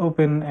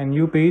open a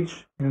new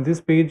page. In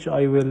this page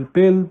I will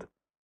build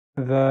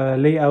the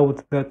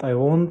layout that I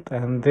want,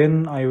 and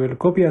then I will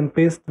copy and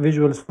paste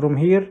visuals from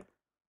here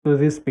to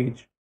this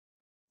page.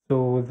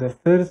 So the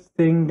first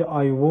thing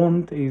I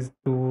want is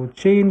to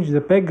change the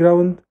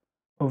background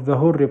of the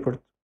whole report.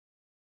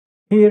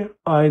 Here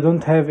I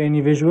don't have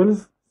any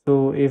visuals,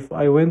 so if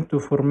I went to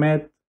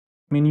format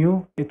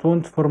menu, it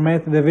won't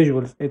format the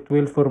visuals, it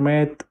will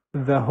format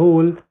the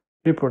whole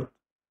report,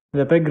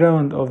 the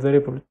background of the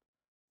report.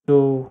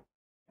 So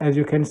as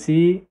you can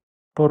see,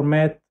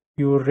 format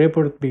your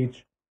report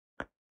page.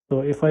 So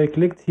if I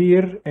clicked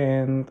here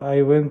and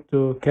I went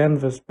to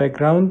canvas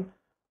background,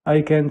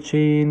 I can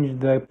change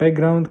the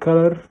background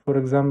color, for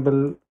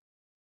example,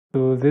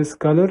 to this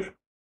color,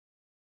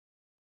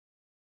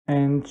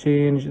 and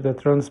change the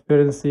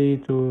transparency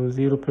to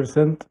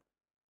 0%.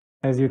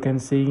 As you can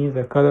see,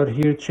 the color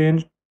here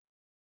changed.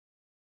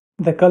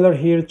 The color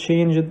here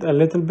changed a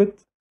little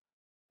bit.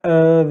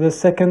 The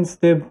second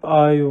step,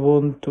 I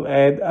want to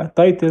add a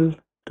title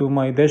to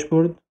my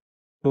dashboard.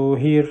 So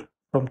here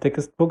from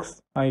text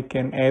box, I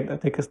can add a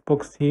text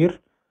box here,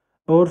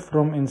 or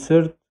from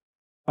insert,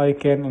 I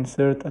can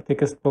insert a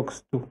text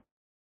box too.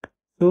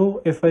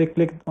 So if I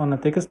clicked on a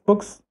text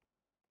box,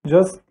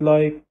 just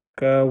like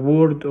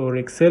Word or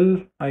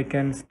Excel, I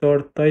can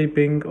start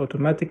typing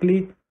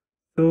automatically.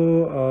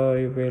 So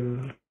I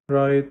will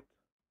write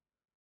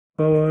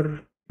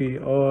Power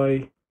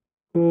BI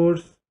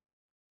course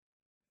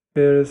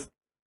first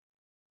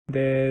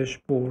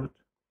dashboard.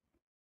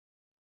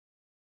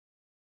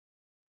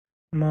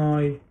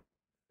 My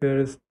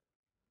first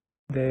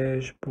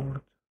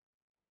dashboard.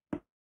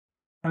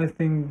 I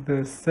think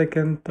the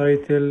second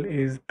title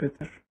is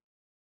better.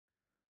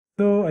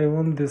 So I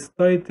want this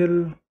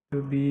title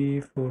to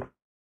be for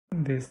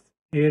this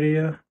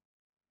area,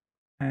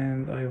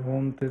 and I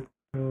want it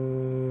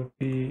to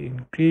be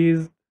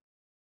increased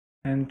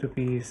and to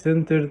be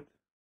centered,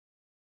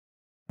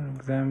 for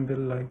example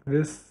like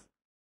this.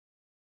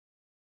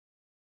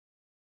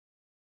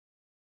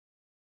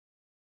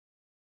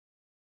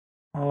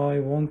 I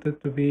want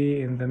it to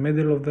be in the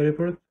middle of the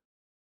report,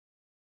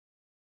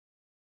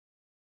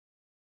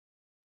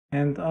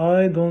 and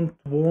I don't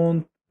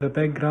want the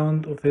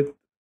background of it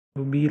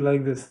to be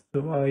like this,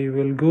 so I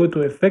will go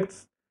to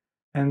effects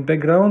and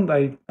background,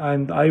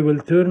 and I will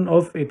turn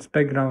off its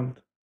background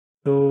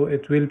so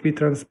it will be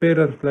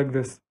transparent like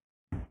this,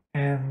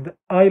 and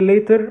I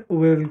later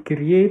will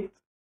create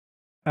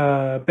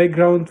a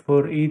background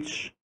for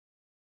each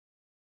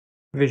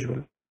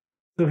visual.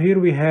 So here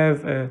we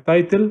have a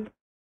title.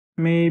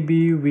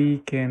 Maybe we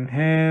can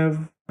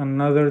have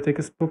another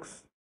text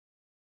box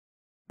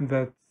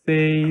that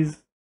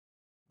says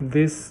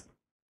this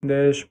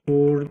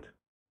dashboard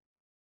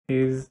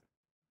is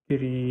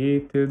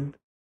created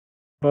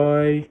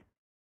by,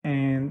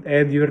 and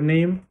add your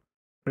name.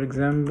 For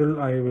example,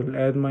 I will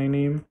add my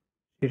name,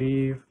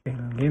 Sharif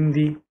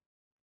El-Gindi.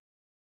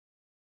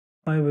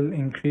 I will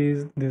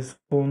increase this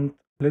font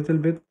a little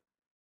bit.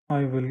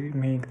 I will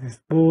make this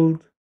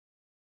bold.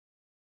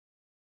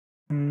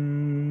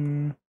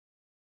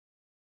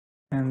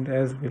 And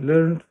as we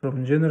learned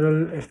from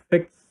general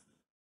effects,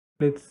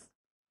 let's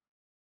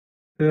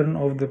turn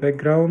off the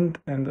background,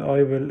 and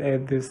I will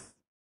add this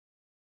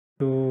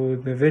to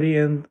the very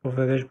end of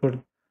the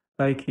dashboard,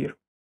 like here.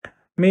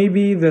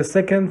 Maybe the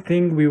second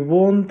thing we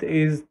want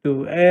is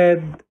to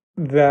add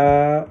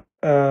the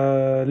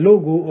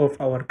logo of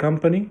our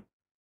company.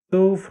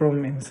 So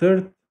from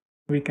insert,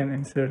 we can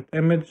insert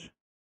image.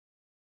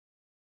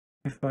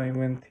 If I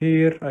went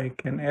here, I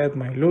can add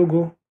my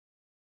logo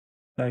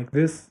like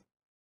this.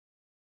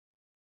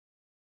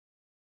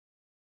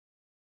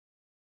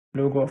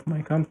 Logo of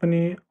my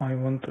company, I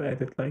want to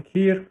add it like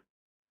here.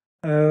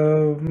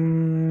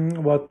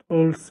 What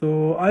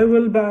also, I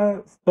will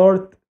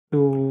start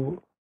to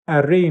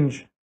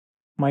arrange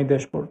my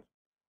dashboard.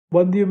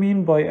 What do you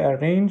mean by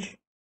arrange?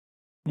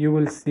 You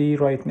will see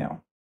right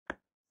now.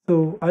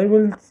 So I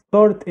will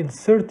start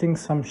inserting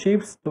some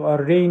shapes to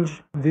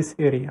arrange this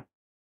area.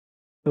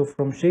 So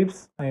from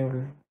shapes, I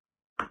will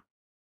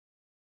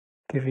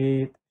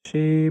create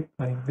shape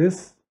like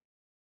this.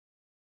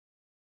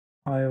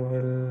 I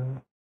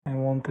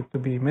want it to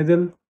be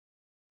middle,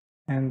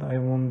 and I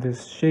want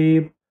this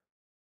shape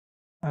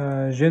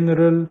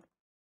general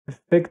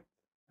effect.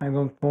 I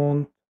don't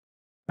want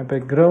a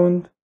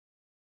background.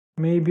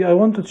 Maybe I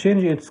want to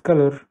change its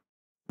color.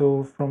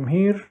 So from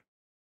here,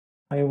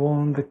 I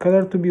want the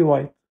color to be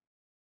white.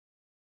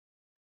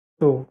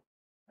 So,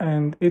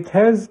 and it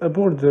has a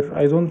border.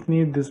 I don't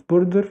need this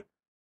border.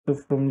 So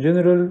from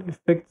general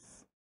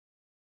effects,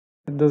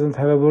 it doesn't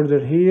have a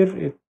border here.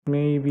 It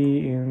may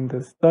be in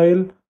the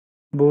style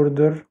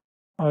border.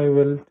 I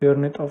will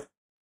turn it off.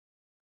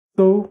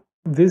 So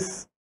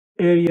this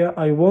area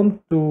I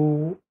want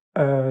to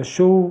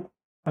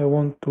I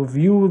want to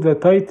view the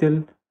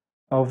title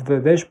of the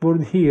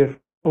dashboard here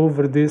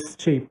over this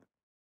shape.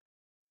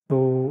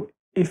 So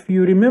if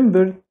you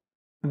remember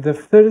the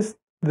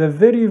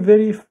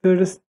very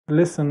first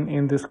lesson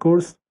in this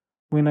course,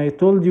 when I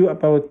told you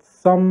about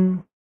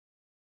some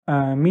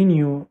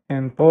menu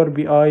in Power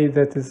BI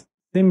that is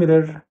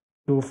similar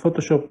to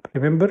Photoshop,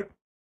 remember?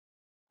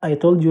 I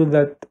told you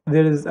that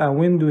there is a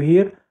window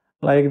here,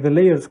 like the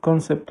layers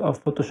concept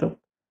of Photoshop.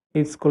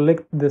 It's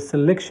collect the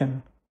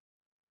selection.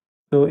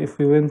 So if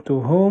we went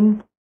to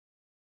home,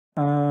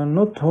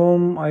 not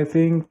home, I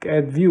think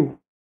at view.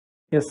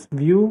 Yes,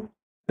 view,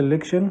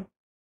 selection.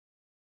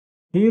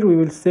 Here we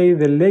will say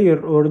the layer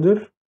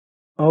order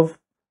of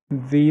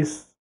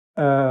this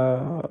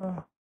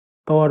Power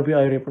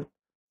BI report.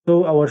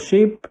 So our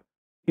shape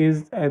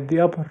is at the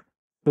upper,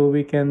 so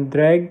we can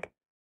drag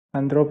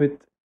and drop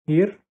it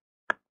here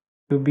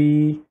to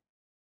be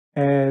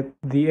at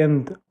the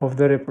end of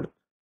the report.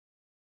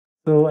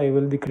 So I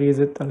will decrease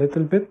it a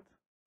little bit.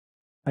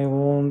 I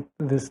want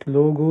this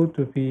logo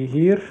to be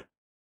here,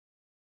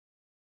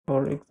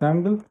 for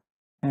example,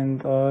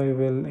 and I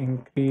will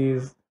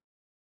increase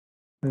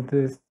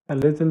this a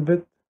little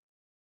bit.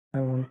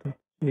 I want to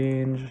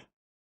change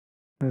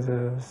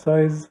the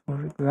size,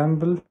 for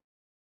example.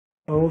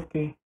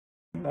 Okay,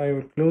 I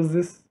will close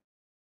this.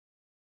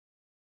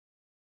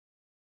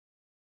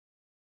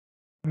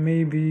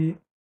 Maybe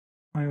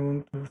I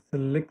want to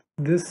select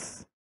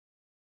this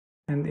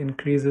and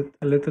increase it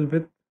a little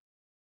bit.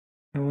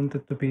 I want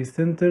it to be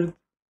centered.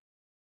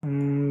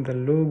 The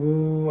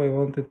logo, I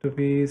want it to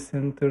be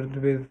centered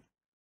with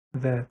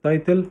the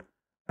title.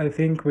 I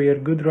think we are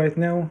good right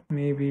now.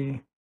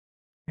 Maybe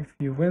if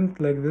you went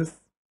like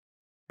this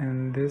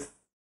and this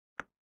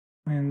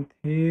went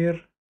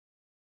here,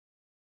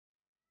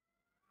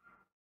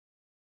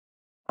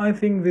 I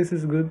think this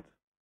is good.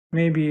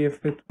 Maybe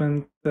if it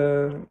went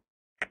 2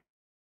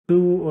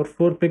 or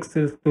 4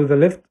 pixels to the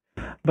left,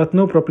 but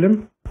no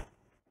problem.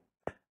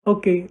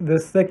 Okay, the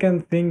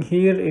second thing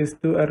here is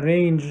to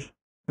arrange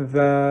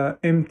the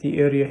empty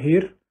area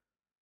here.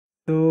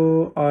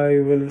 So I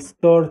will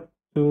start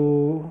to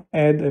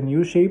add a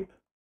new shape,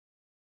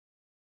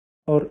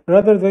 or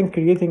rather than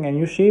creating a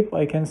new shape,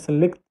 I can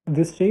select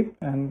this shape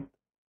and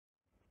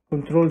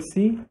Control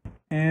C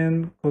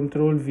and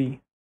Control V.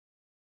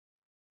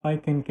 I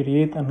can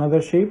create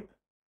another shape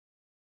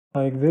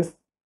like this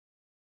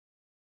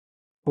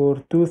for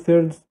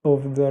 2/3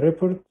 of the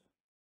report,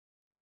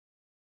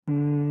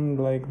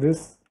 like this.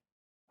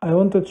 I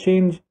want to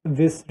change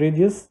this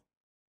radius,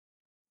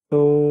 so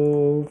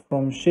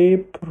from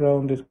shape,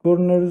 rounded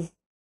corners,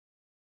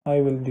 I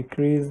will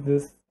decrease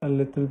this a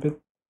little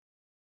bit,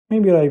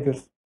 maybe like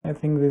this. I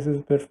think this is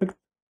perfect.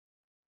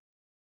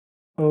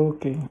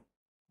 Okay,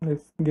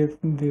 let's get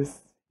this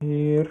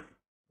here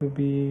to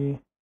be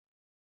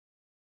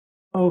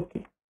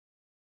okay.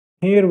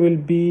 Here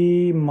will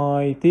be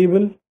my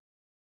table,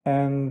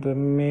 and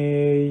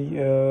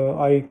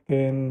I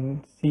can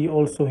see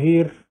also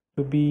here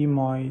to be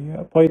my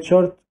pie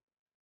chart.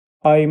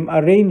 I'm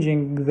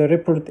arranging the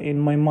report in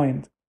my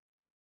mind,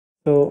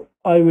 so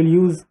I will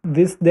use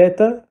this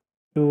data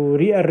to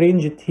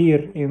rearrange it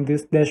here in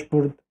this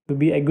dashboard to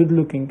be a good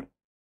looking.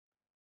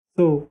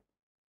 So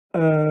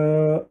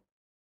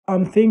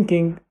I'm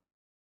thinking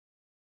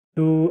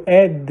to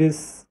add this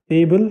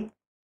table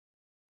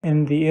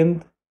in the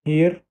end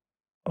here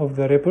of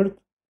the report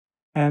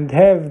and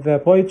have the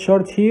pie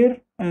chart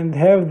here and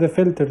have the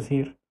filters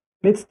here.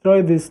 Let's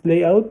try this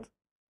layout.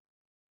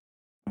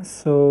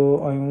 So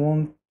I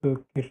want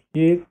to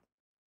create,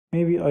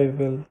 maybe I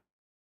will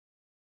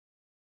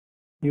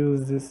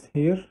use this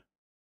here,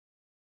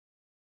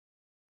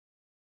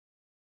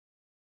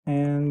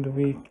 and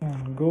we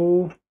can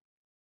go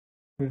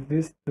with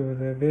this to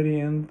the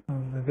very end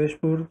of the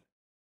dashboard.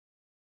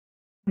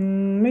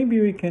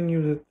 Maybe we can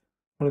use it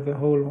for the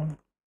whole one.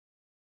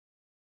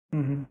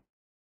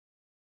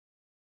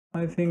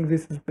 I think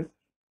this is better.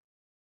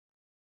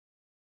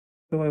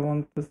 So I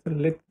want to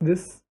select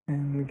this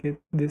and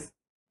get this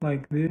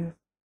like this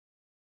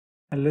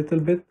a little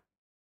bit,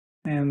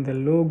 and the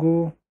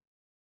logo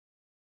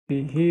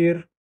be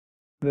here,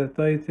 the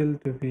title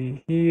to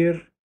be here,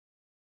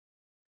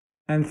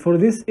 and for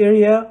this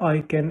area I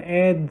can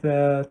add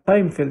the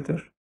time filter.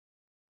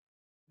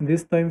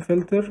 This time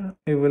filter,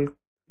 I will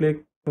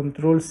click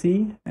Ctrl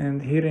C,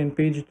 and here in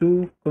page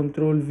 2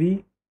 Ctrl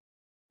V,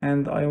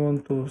 and I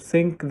want to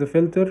sync the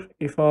filter.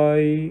 If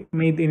I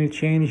made any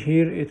change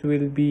here, it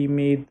will be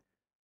made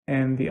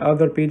in the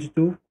other page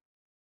 2.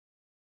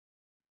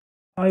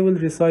 I will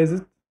resize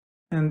it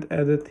and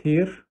add it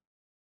here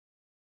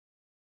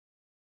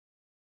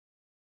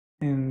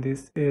in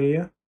this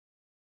area.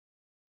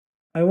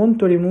 I want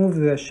to remove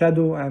the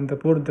shadow and the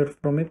border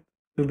from it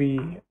to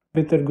be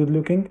better good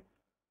looking.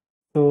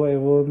 So I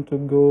want to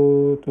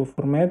go to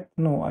format.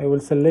 No, I will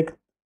select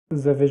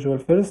the visual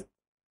first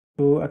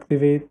to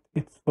activate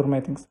its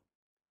formattings.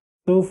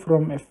 So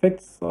from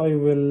effects, I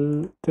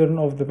will turn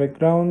off the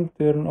background,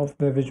 turn off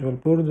the visual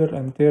border,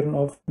 and turn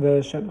off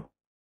the shadow.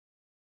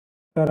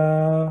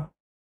 Ta-da!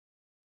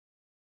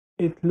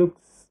 It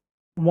looks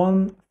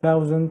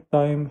 1000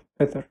 times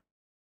better.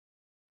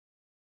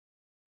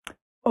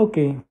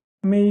 Okay,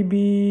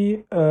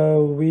 maybe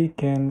we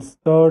can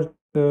start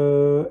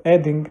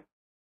adding.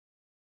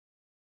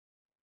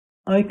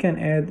 I can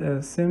add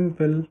a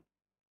simple,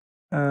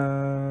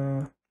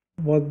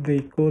 what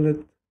they call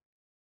it,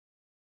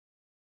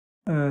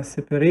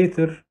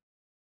 separator,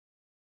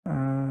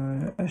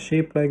 a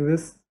shape like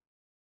this.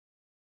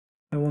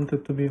 I want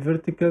it to be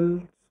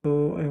vertical, so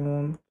I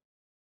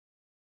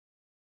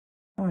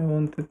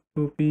want it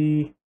to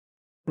be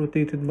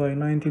rotated by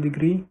 90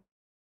 degree.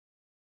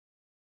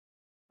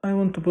 I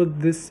want to put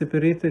this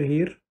separator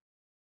here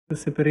to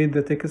separate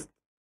the text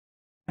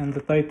and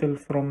the title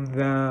from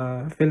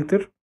the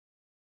filter.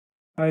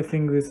 I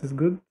think this is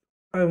good.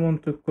 I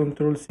want to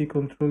Control C,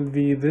 Control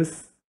V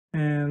this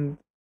and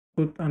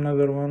put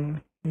another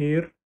one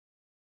here.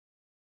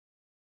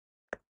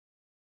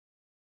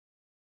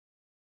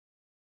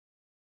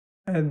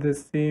 At the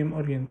same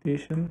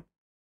orientation.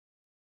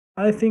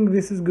 I think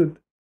this is good.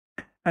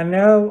 And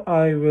now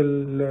I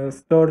will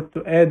start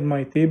to add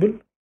my table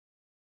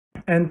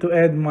and to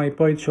add my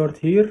pie chart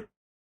here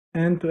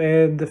and to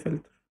add the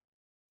filter.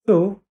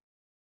 So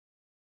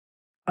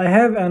I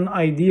have an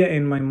idea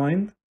in my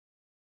mind.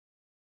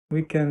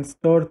 We can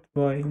start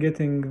by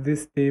getting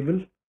this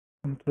table,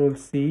 Control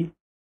C,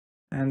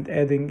 and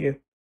adding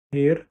it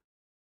here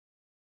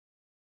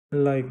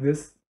like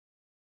this.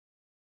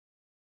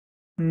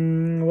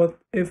 What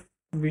if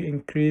we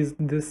increase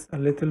this a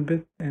little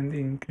bit and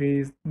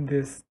increase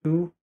this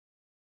too?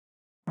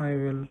 I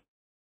will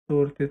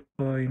sort it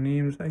by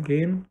names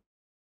again.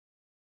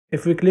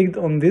 If we clicked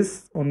on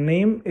this on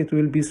name, it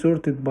will be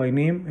sorted by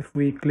name. If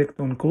we clicked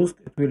on cost,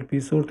 it will be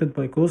sorted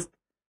by cost,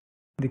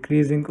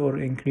 decreasing or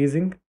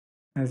increasing,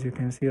 as you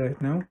can see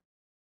right now.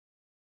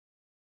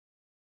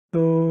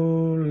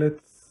 So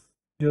let's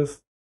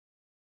just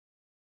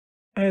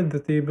add the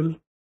table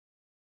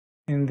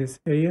in this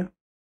area.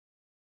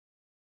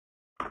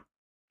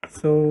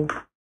 So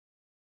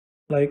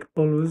like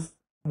always,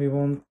 we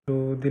want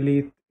to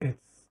delete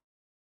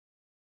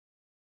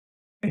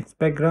its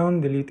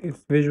background, delete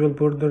its visual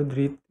border,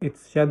 delete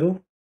its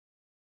shadow.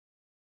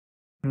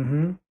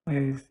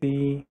 I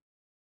see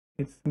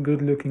it's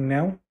good looking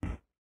now.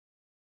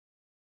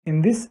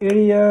 In this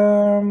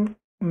area,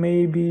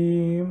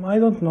 maybe, I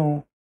don't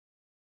know.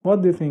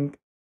 What do you think?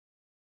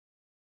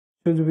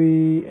 Should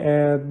we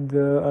add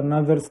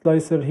another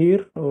slicer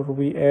here, or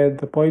we add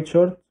the pie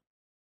chart?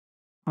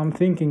 I'm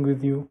thinking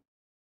with you.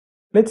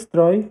 Let's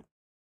try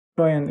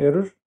and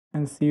error,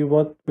 and see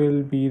what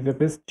will be the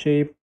best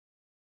shape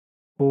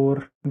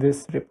for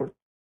this report.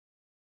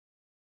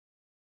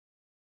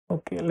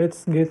 Okay,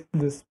 let's get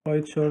this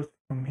pie chart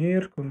from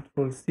here,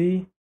 Control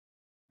C,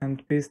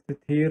 and paste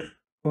it here,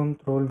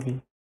 Control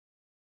V.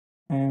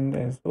 And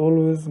as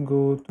always,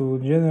 go to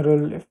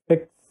General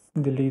Effects,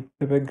 delete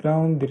the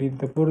background, delete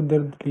the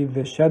border, delete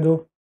the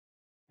shadow,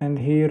 and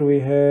here we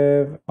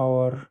have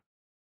our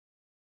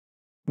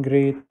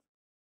great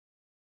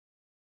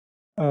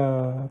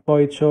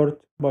pie chart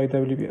by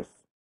WBS.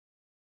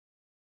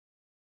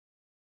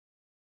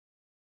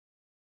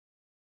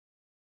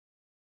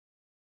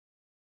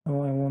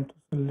 So I want to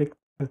select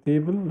the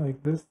table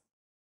like this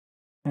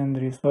and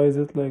resize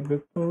it like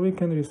that, or we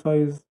can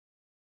resize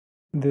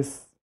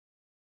this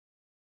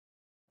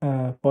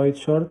pie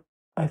chart.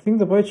 I think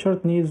the pie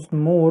chart needs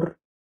more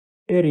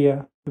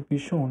area to be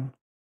shown,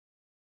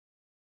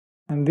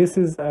 and this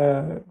is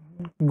a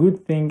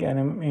good thing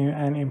and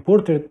an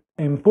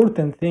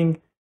important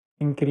thing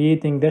in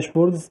creating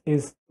dashboards,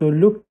 is to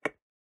look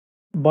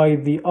by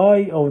the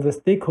eye of the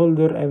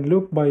stakeholder and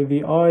look by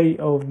the eye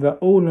of the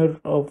owner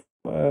of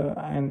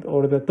and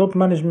or the top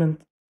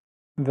management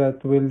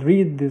that will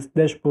read this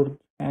dashboard,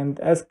 and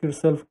ask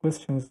yourself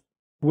questions.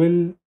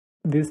 Will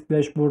this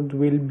dashboard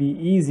will be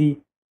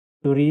easy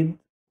to read,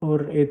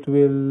 or it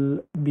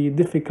will be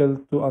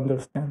difficult to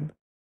understand?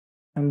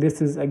 And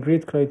this is a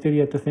great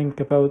criteria to think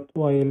about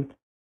while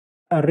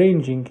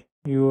arranging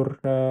your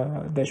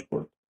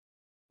dashboard.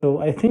 So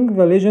I think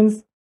the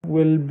legends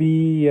will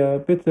be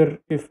better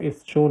if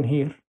it's shown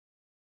here.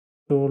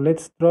 So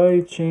let's try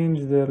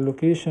change the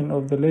location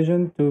of the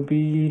legend to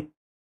be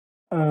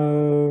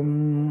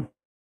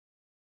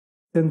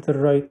center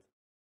right,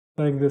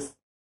 like this.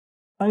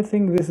 I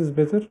think this is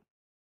better.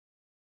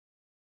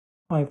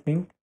 I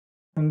think.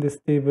 And this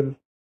table,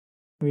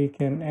 we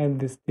can add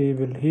this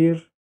table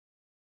here.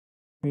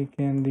 We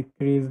can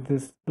decrease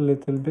this a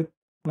little bit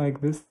like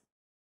this,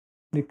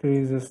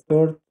 decrease the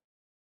start,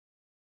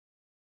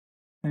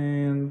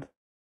 and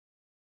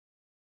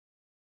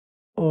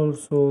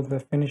also the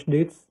finish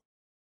dates.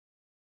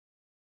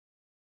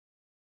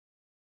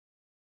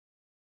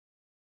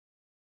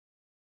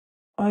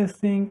 I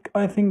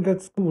think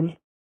that's cool.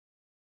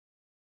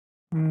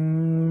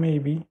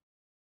 Maybe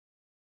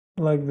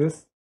like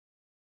this.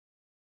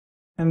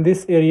 And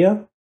this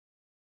area,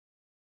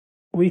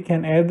 we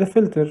can add the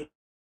filter.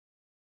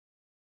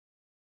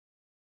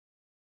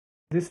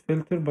 This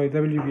filter by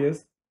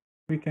WBS,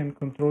 we can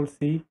Control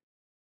C,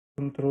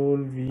 Control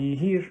V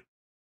here,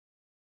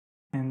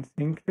 and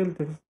sync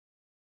filters.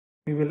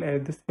 We will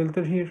add this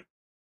filter here.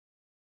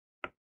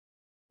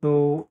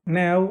 So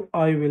now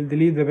I will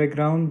delete the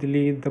background,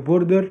 delete the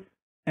border,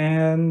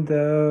 and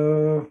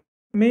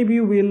maybe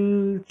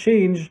we'll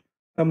change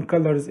some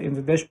colors in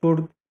the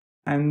dashboard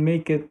and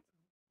make it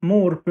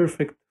more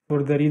perfect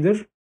for the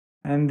reader.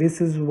 And this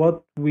is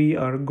what we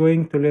are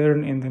going to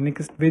learn in the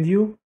next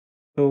video.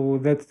 So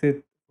that's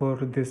it for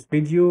this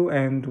video,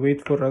 and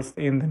wait for us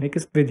in the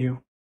next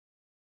video.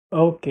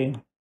 Okay,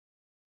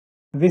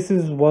 this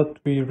is what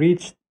we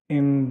reached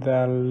in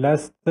the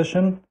last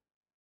session,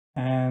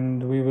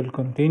 and we will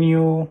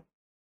continue.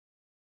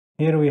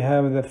 Here we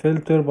have the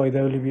filter by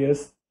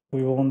WBS.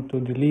 We want to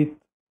delete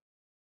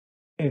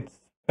its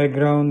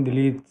background,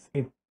 delete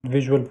its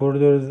visual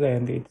borders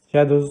and its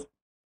shadows.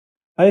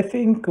 I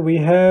think we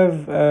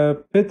have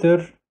a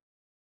better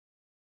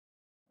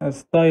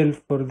style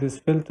for this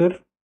filter.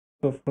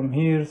 So from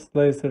here,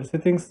 slicer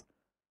settings,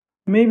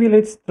 maybe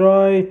let's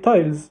try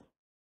tiles.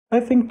 I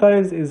think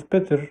tiles is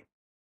better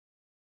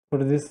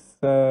for this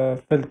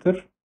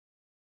filter.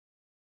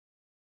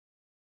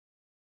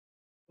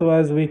 So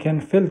as we can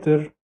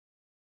filter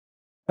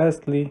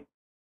fastly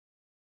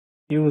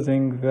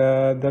using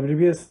the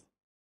WBS,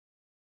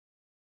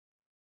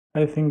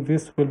 I think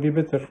this will be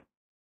better.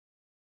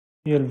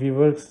 ELV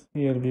works,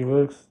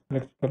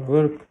 electrical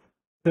work,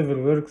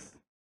 civil works.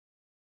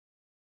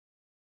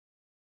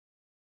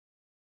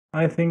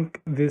 I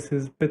think this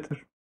is better.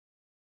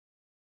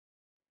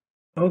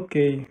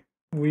 Okay,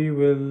 we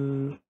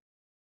will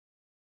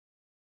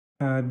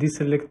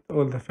deselect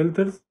all the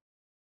filters.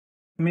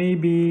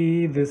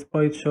 Maybe this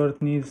pie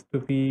chart needs to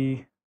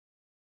be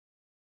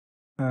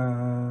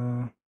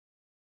I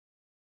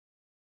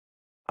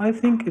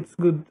think it's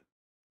good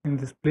in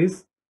this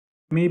place.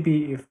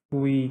 Maybe if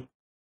we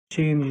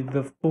change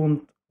the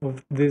font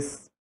of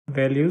this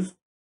values,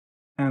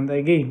 and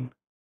again,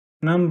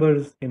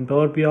 numbers in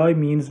Power BI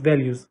means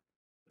values.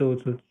 So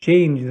to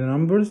change the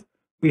numbers,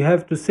 we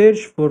have to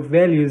search for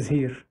values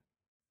here.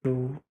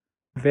 So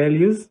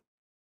values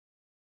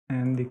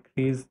and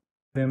decrease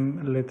them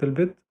a little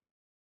bit.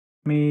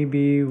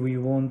 Maybe we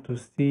want to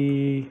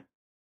see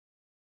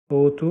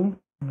auto.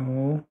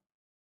 No,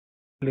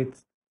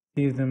 let's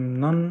see them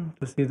none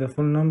to see the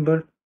full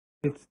number.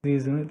 Let's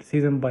see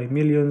them by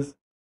millions,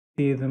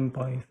 see them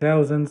by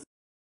thousands.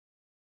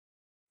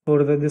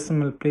 For the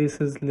decimal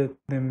places, let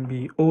them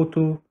be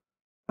auto.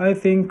 I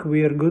think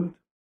we are good.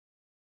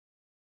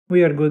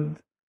 We are good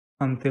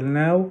until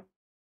now.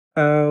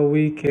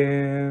 We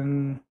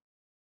can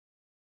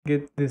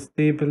get this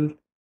table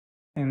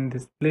in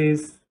this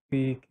place.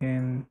 We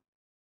can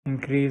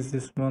increase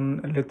this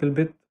one a little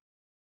bit.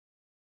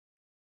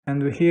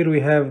 And here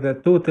we have the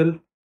total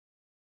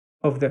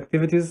of the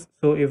activities.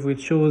 So if we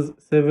choose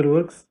civil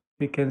works,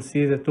 we can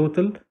see the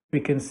total,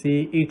 we can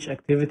see each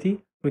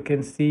activity, we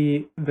can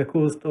see the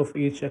cost of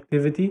each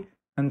activity.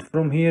 And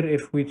from here,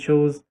 if we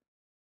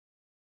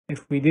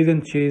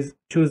didn't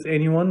choose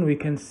anyone, we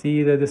can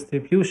see the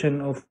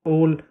distribution of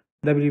all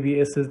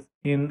WBSs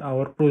in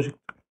our project.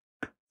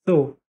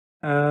 So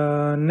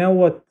now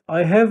what?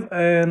 I have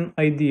an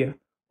idea.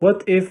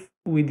 What if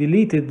we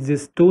deleted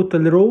this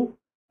total row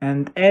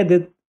and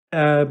added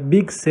a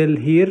big cell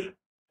here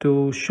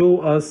to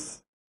show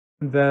us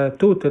the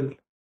total?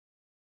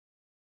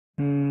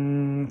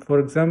 For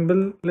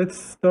example, let's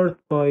start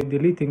by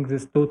deleting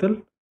this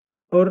total,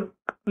 or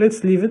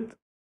let's leave it.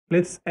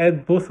 Let's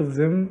add both of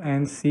them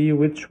and see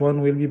which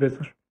one will be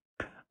better.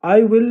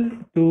 I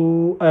want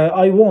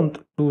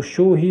to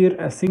show here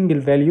a single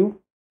value.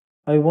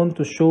 I want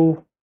to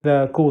show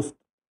the cost.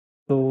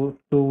 So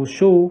to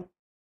show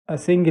a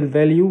single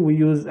value, we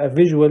use a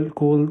visual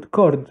called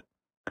card.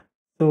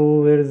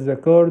 So where's the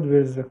card?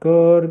 Where's the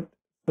card?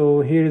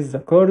 So here is the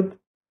card.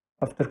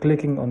 After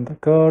clicking on the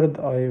card,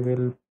 I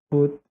will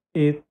put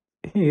it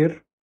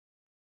here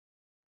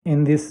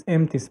in this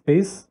empty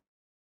space.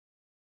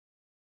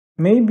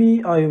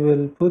 Maybe I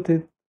will put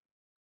it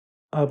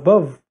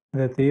above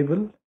the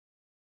table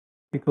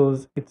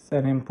because it's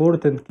an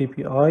important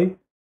KPI,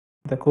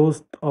 the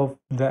cost of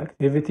the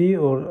activity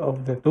or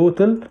of the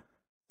total.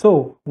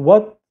 So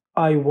what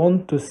I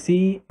want to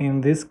see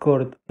in this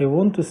card, I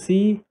want to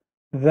see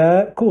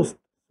the cost.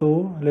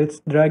 So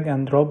let's drag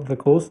and drop the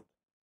cost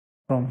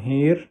from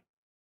here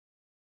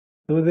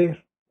to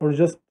there, or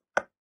just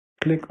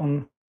click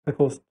on the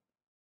cost.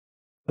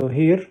 So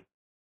here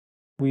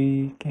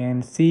we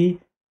can see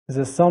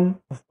the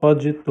sum of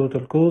budget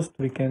total cost.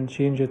 We can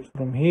change it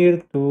from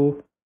here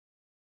to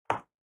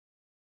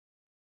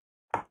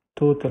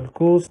total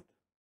cost,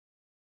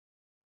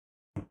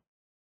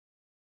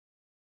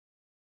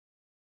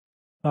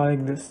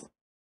 like this.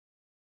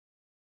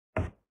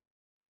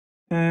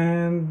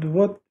 And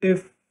what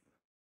if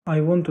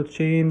I want to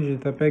change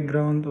the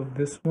background of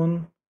this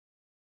one?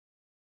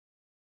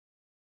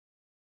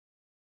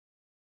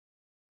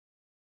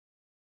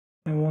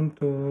 I want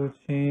to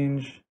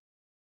change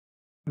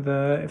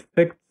the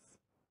effects.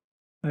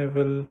 I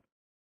will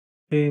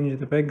change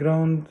the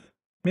background.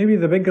 Maybe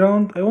the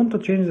background, I want to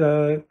change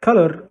the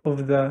color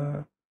of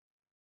the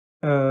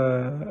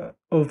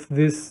of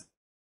this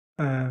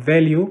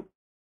value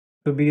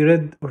to be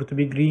red or to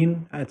be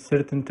green at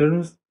certain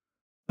terms.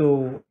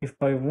 So if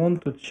I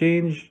want to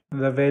change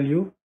the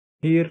value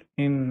here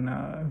in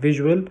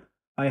visual,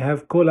 I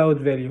have call out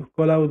value.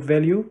 Call out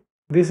value.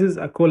 This is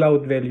a call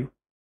out value.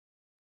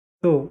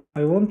 So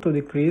I want to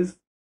decrease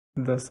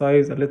the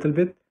size a little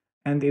bit,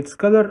 and its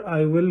color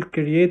I will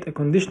create a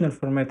conditional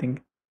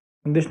formatting.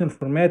 Conditional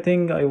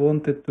formatting, I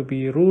want it to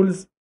be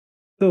rules.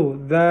 So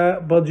the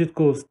budget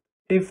cost,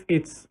 if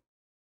it's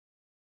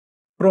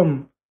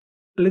from,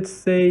 let's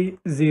say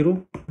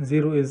 0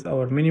 is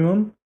our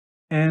minimum,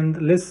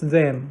 and less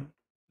than,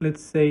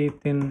 let's say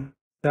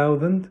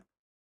 10,000,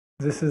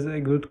 this is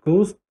a good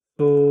cost.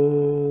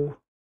 So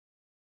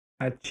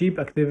a cheap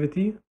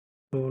activity,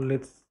 so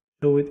let's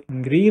show it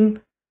in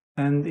green.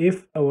 And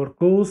if our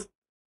cost,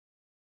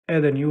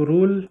 add a new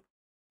rule,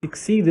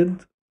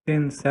 exceeded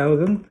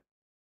 10,000,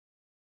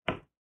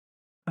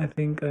 I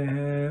think I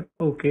have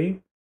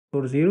okay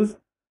for zeros,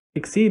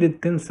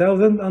 exceeded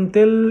 10,000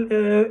 until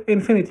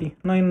infinity,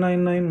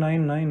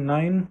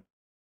 9999999.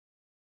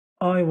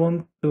 I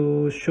want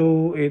to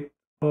show it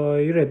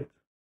by red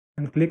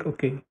and click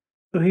OK.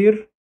 So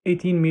here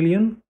 18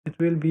 million, it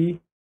will be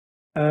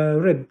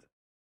red.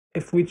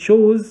 If we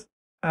choose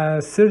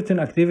a certain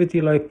activity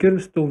like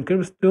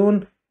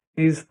curbstone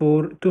is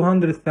for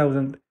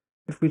 200,000.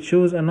 If we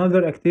choose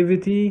another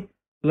activity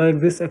like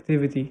this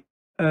activity,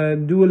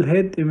 dual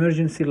head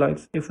emergency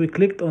lights, if we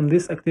clicked on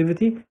this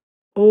activity,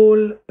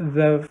 all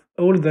the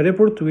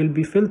report will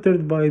be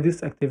filtered by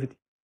this activity.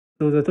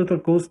 So the total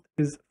cost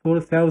is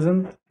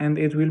 4,000 and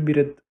it will be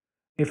red.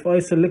 If I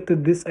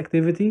selected this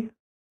activity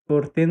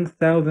for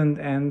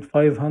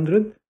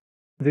 10,500,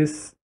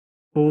 this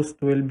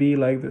cost will be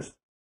like this.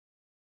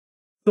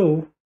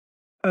 So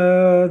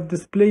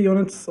display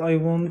units, I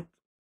want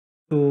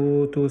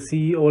to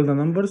see all the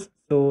numbers.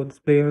 So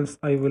display notes,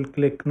 I will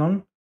click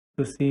none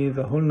to see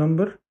the whole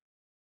number.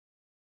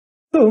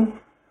 So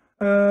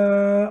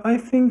I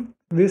think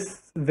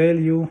this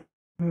value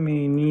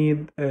may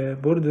need a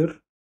border.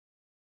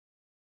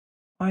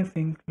 I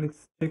think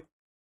let's check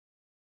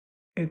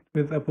it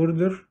with a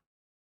border.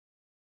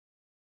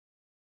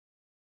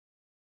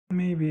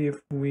 Maybe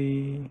if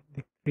we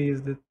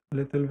decrease it a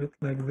little bit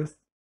like this.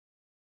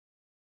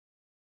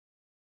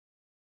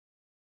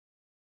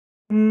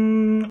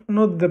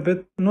 Not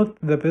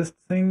the best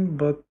thing,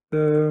 but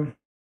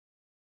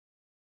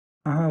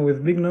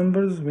with big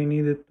numbers we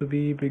need it to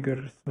be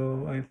bigger.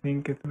 So I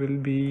think it will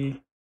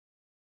be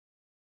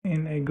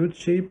in a good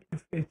shape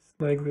if it's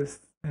like this,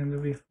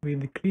 and if we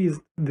decrease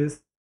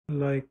this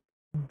like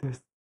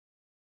this.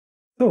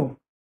 So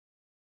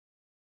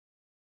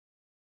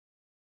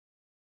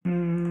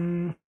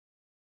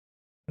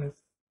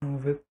let's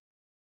move it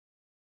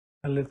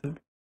a little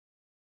bit.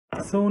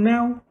 So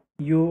now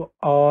you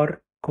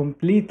are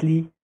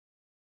completely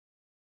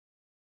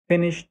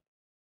finished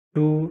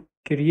to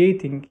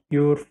creating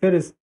your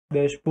first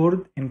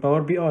dashboard in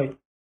Power BI.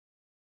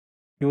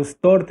 You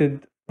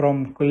started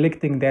from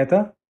collecting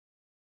data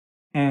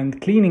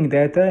and cleaning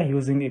data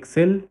using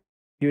Excel.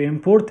 You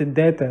imported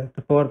data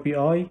to Power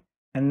BI,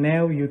 and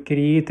now you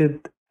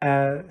created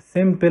a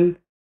simple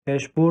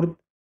dashboard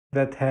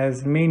that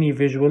has many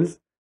visuals,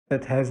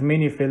 that has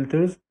many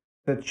filters,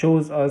 that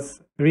shows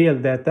us real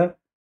data,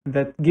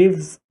 that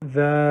gives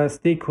the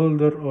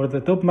stakeholder or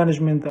the top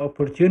management the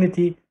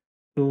opportunity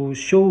to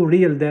show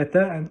real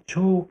data and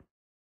show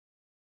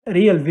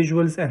real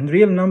visuals and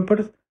real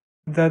numbers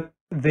that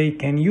they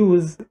can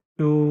use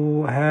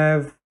to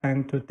have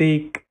and to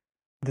take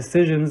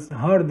decisions,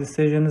 hard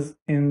decisions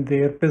in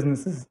their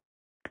businesses.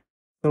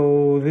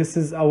 So this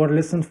is our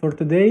lesson for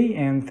today,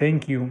 and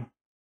thank you.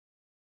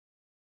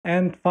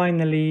 And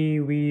finally,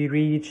 we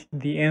reached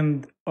the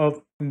end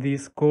of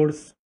this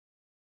course.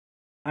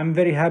 I'm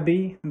very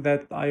happy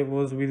that I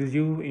was with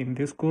you in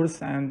this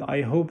course, and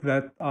I hope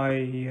that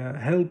I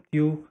helped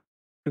you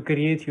to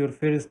create your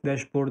first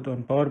dashboard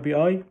on Power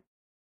BI.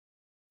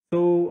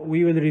 So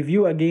we will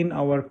review again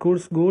our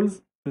course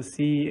goals to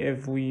see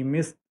if we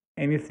missed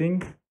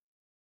anything.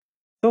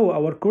 So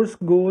our course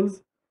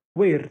goals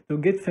were to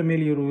get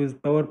familiar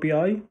with Power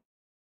BI,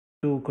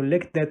 to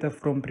collect data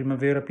from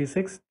Primavera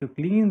P6, to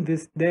clean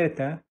this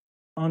data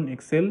on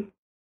Excel,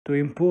 to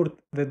import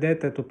the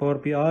data to Power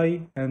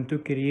BI, and to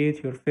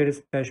create your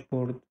first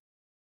dashboard.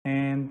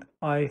 And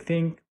I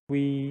think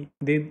we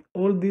did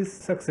all this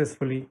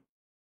successfully,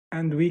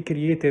 and we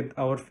created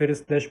our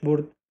first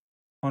dashboard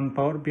on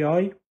Power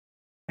BI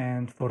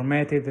and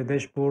formatted the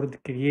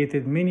dashboard,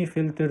 created many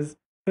filters,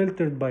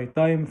 filtered by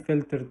time,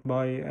 filtered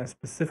by a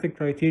specific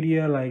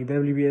criteria like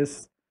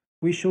WBS.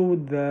 We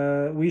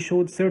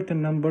showed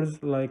certain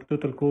numbers like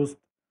total cost.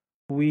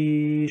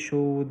 We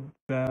showed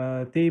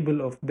the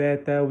table of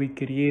data. We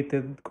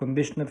created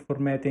conditional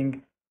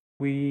formatting.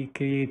 We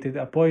created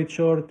a pie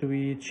chart.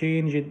 We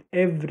changed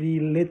every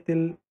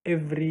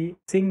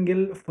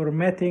single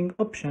formatting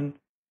option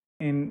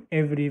in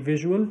every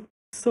visual.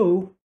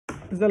 So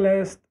the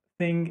last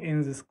thing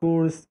in this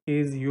course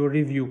is your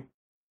review.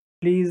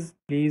 Please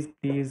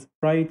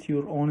write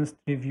your honest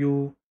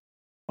review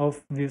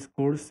of this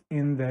course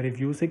in the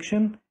review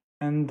section,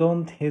 and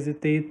don't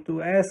hesitate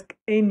to ask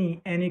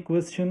any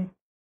question.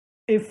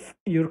 If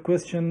your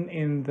question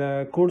in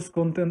the course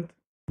content,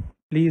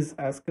 please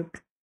ask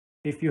it.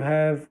 If you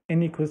have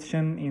any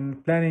question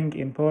in planning,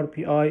 in Power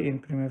BI, in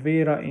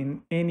Primavera,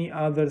 in any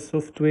other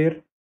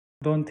software,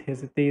 don't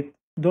hesitate.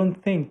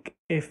 Don't think.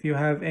 If you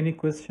have any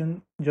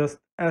question, just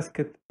ask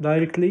it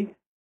directly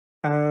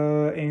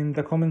in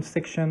the comment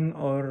section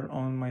or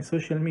on my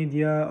social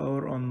media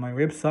or on my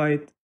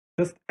website.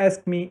 Just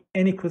ask me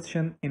any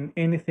question in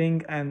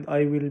anything, and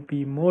I will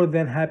be more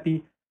than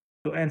happy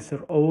to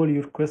answer all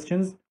your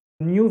questions.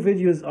 New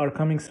videos are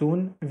coming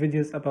soon,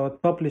 videos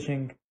about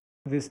publishing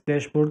these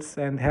dashboards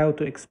and how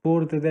to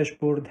export the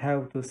dashboard,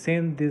 how to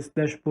send this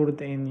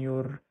dashboard in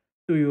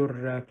to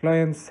your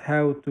clients,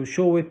 how to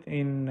show it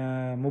in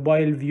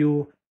mobile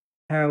view,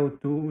 how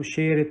to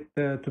share it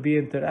to be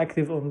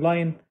interactive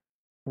online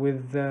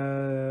with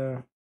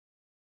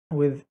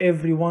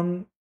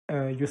everyone.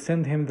 You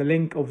send him the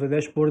link of the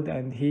dashboard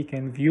and he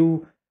can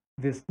view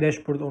this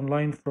dashboard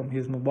online from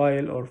his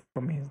mobile or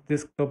from his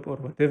desktop or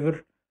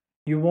whatever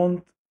you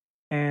want.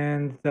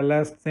 And the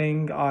last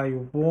thing, I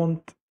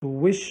want to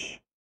wish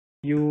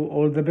you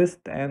all the best,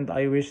 and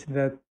I wish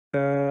that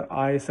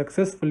I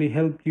successfully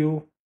helped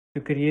you to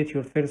create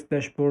your first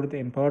dashboard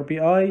in Power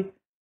BI.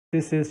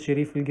 This is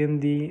Sharif El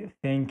Gindi.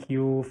 Thank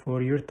you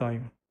for your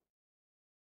time.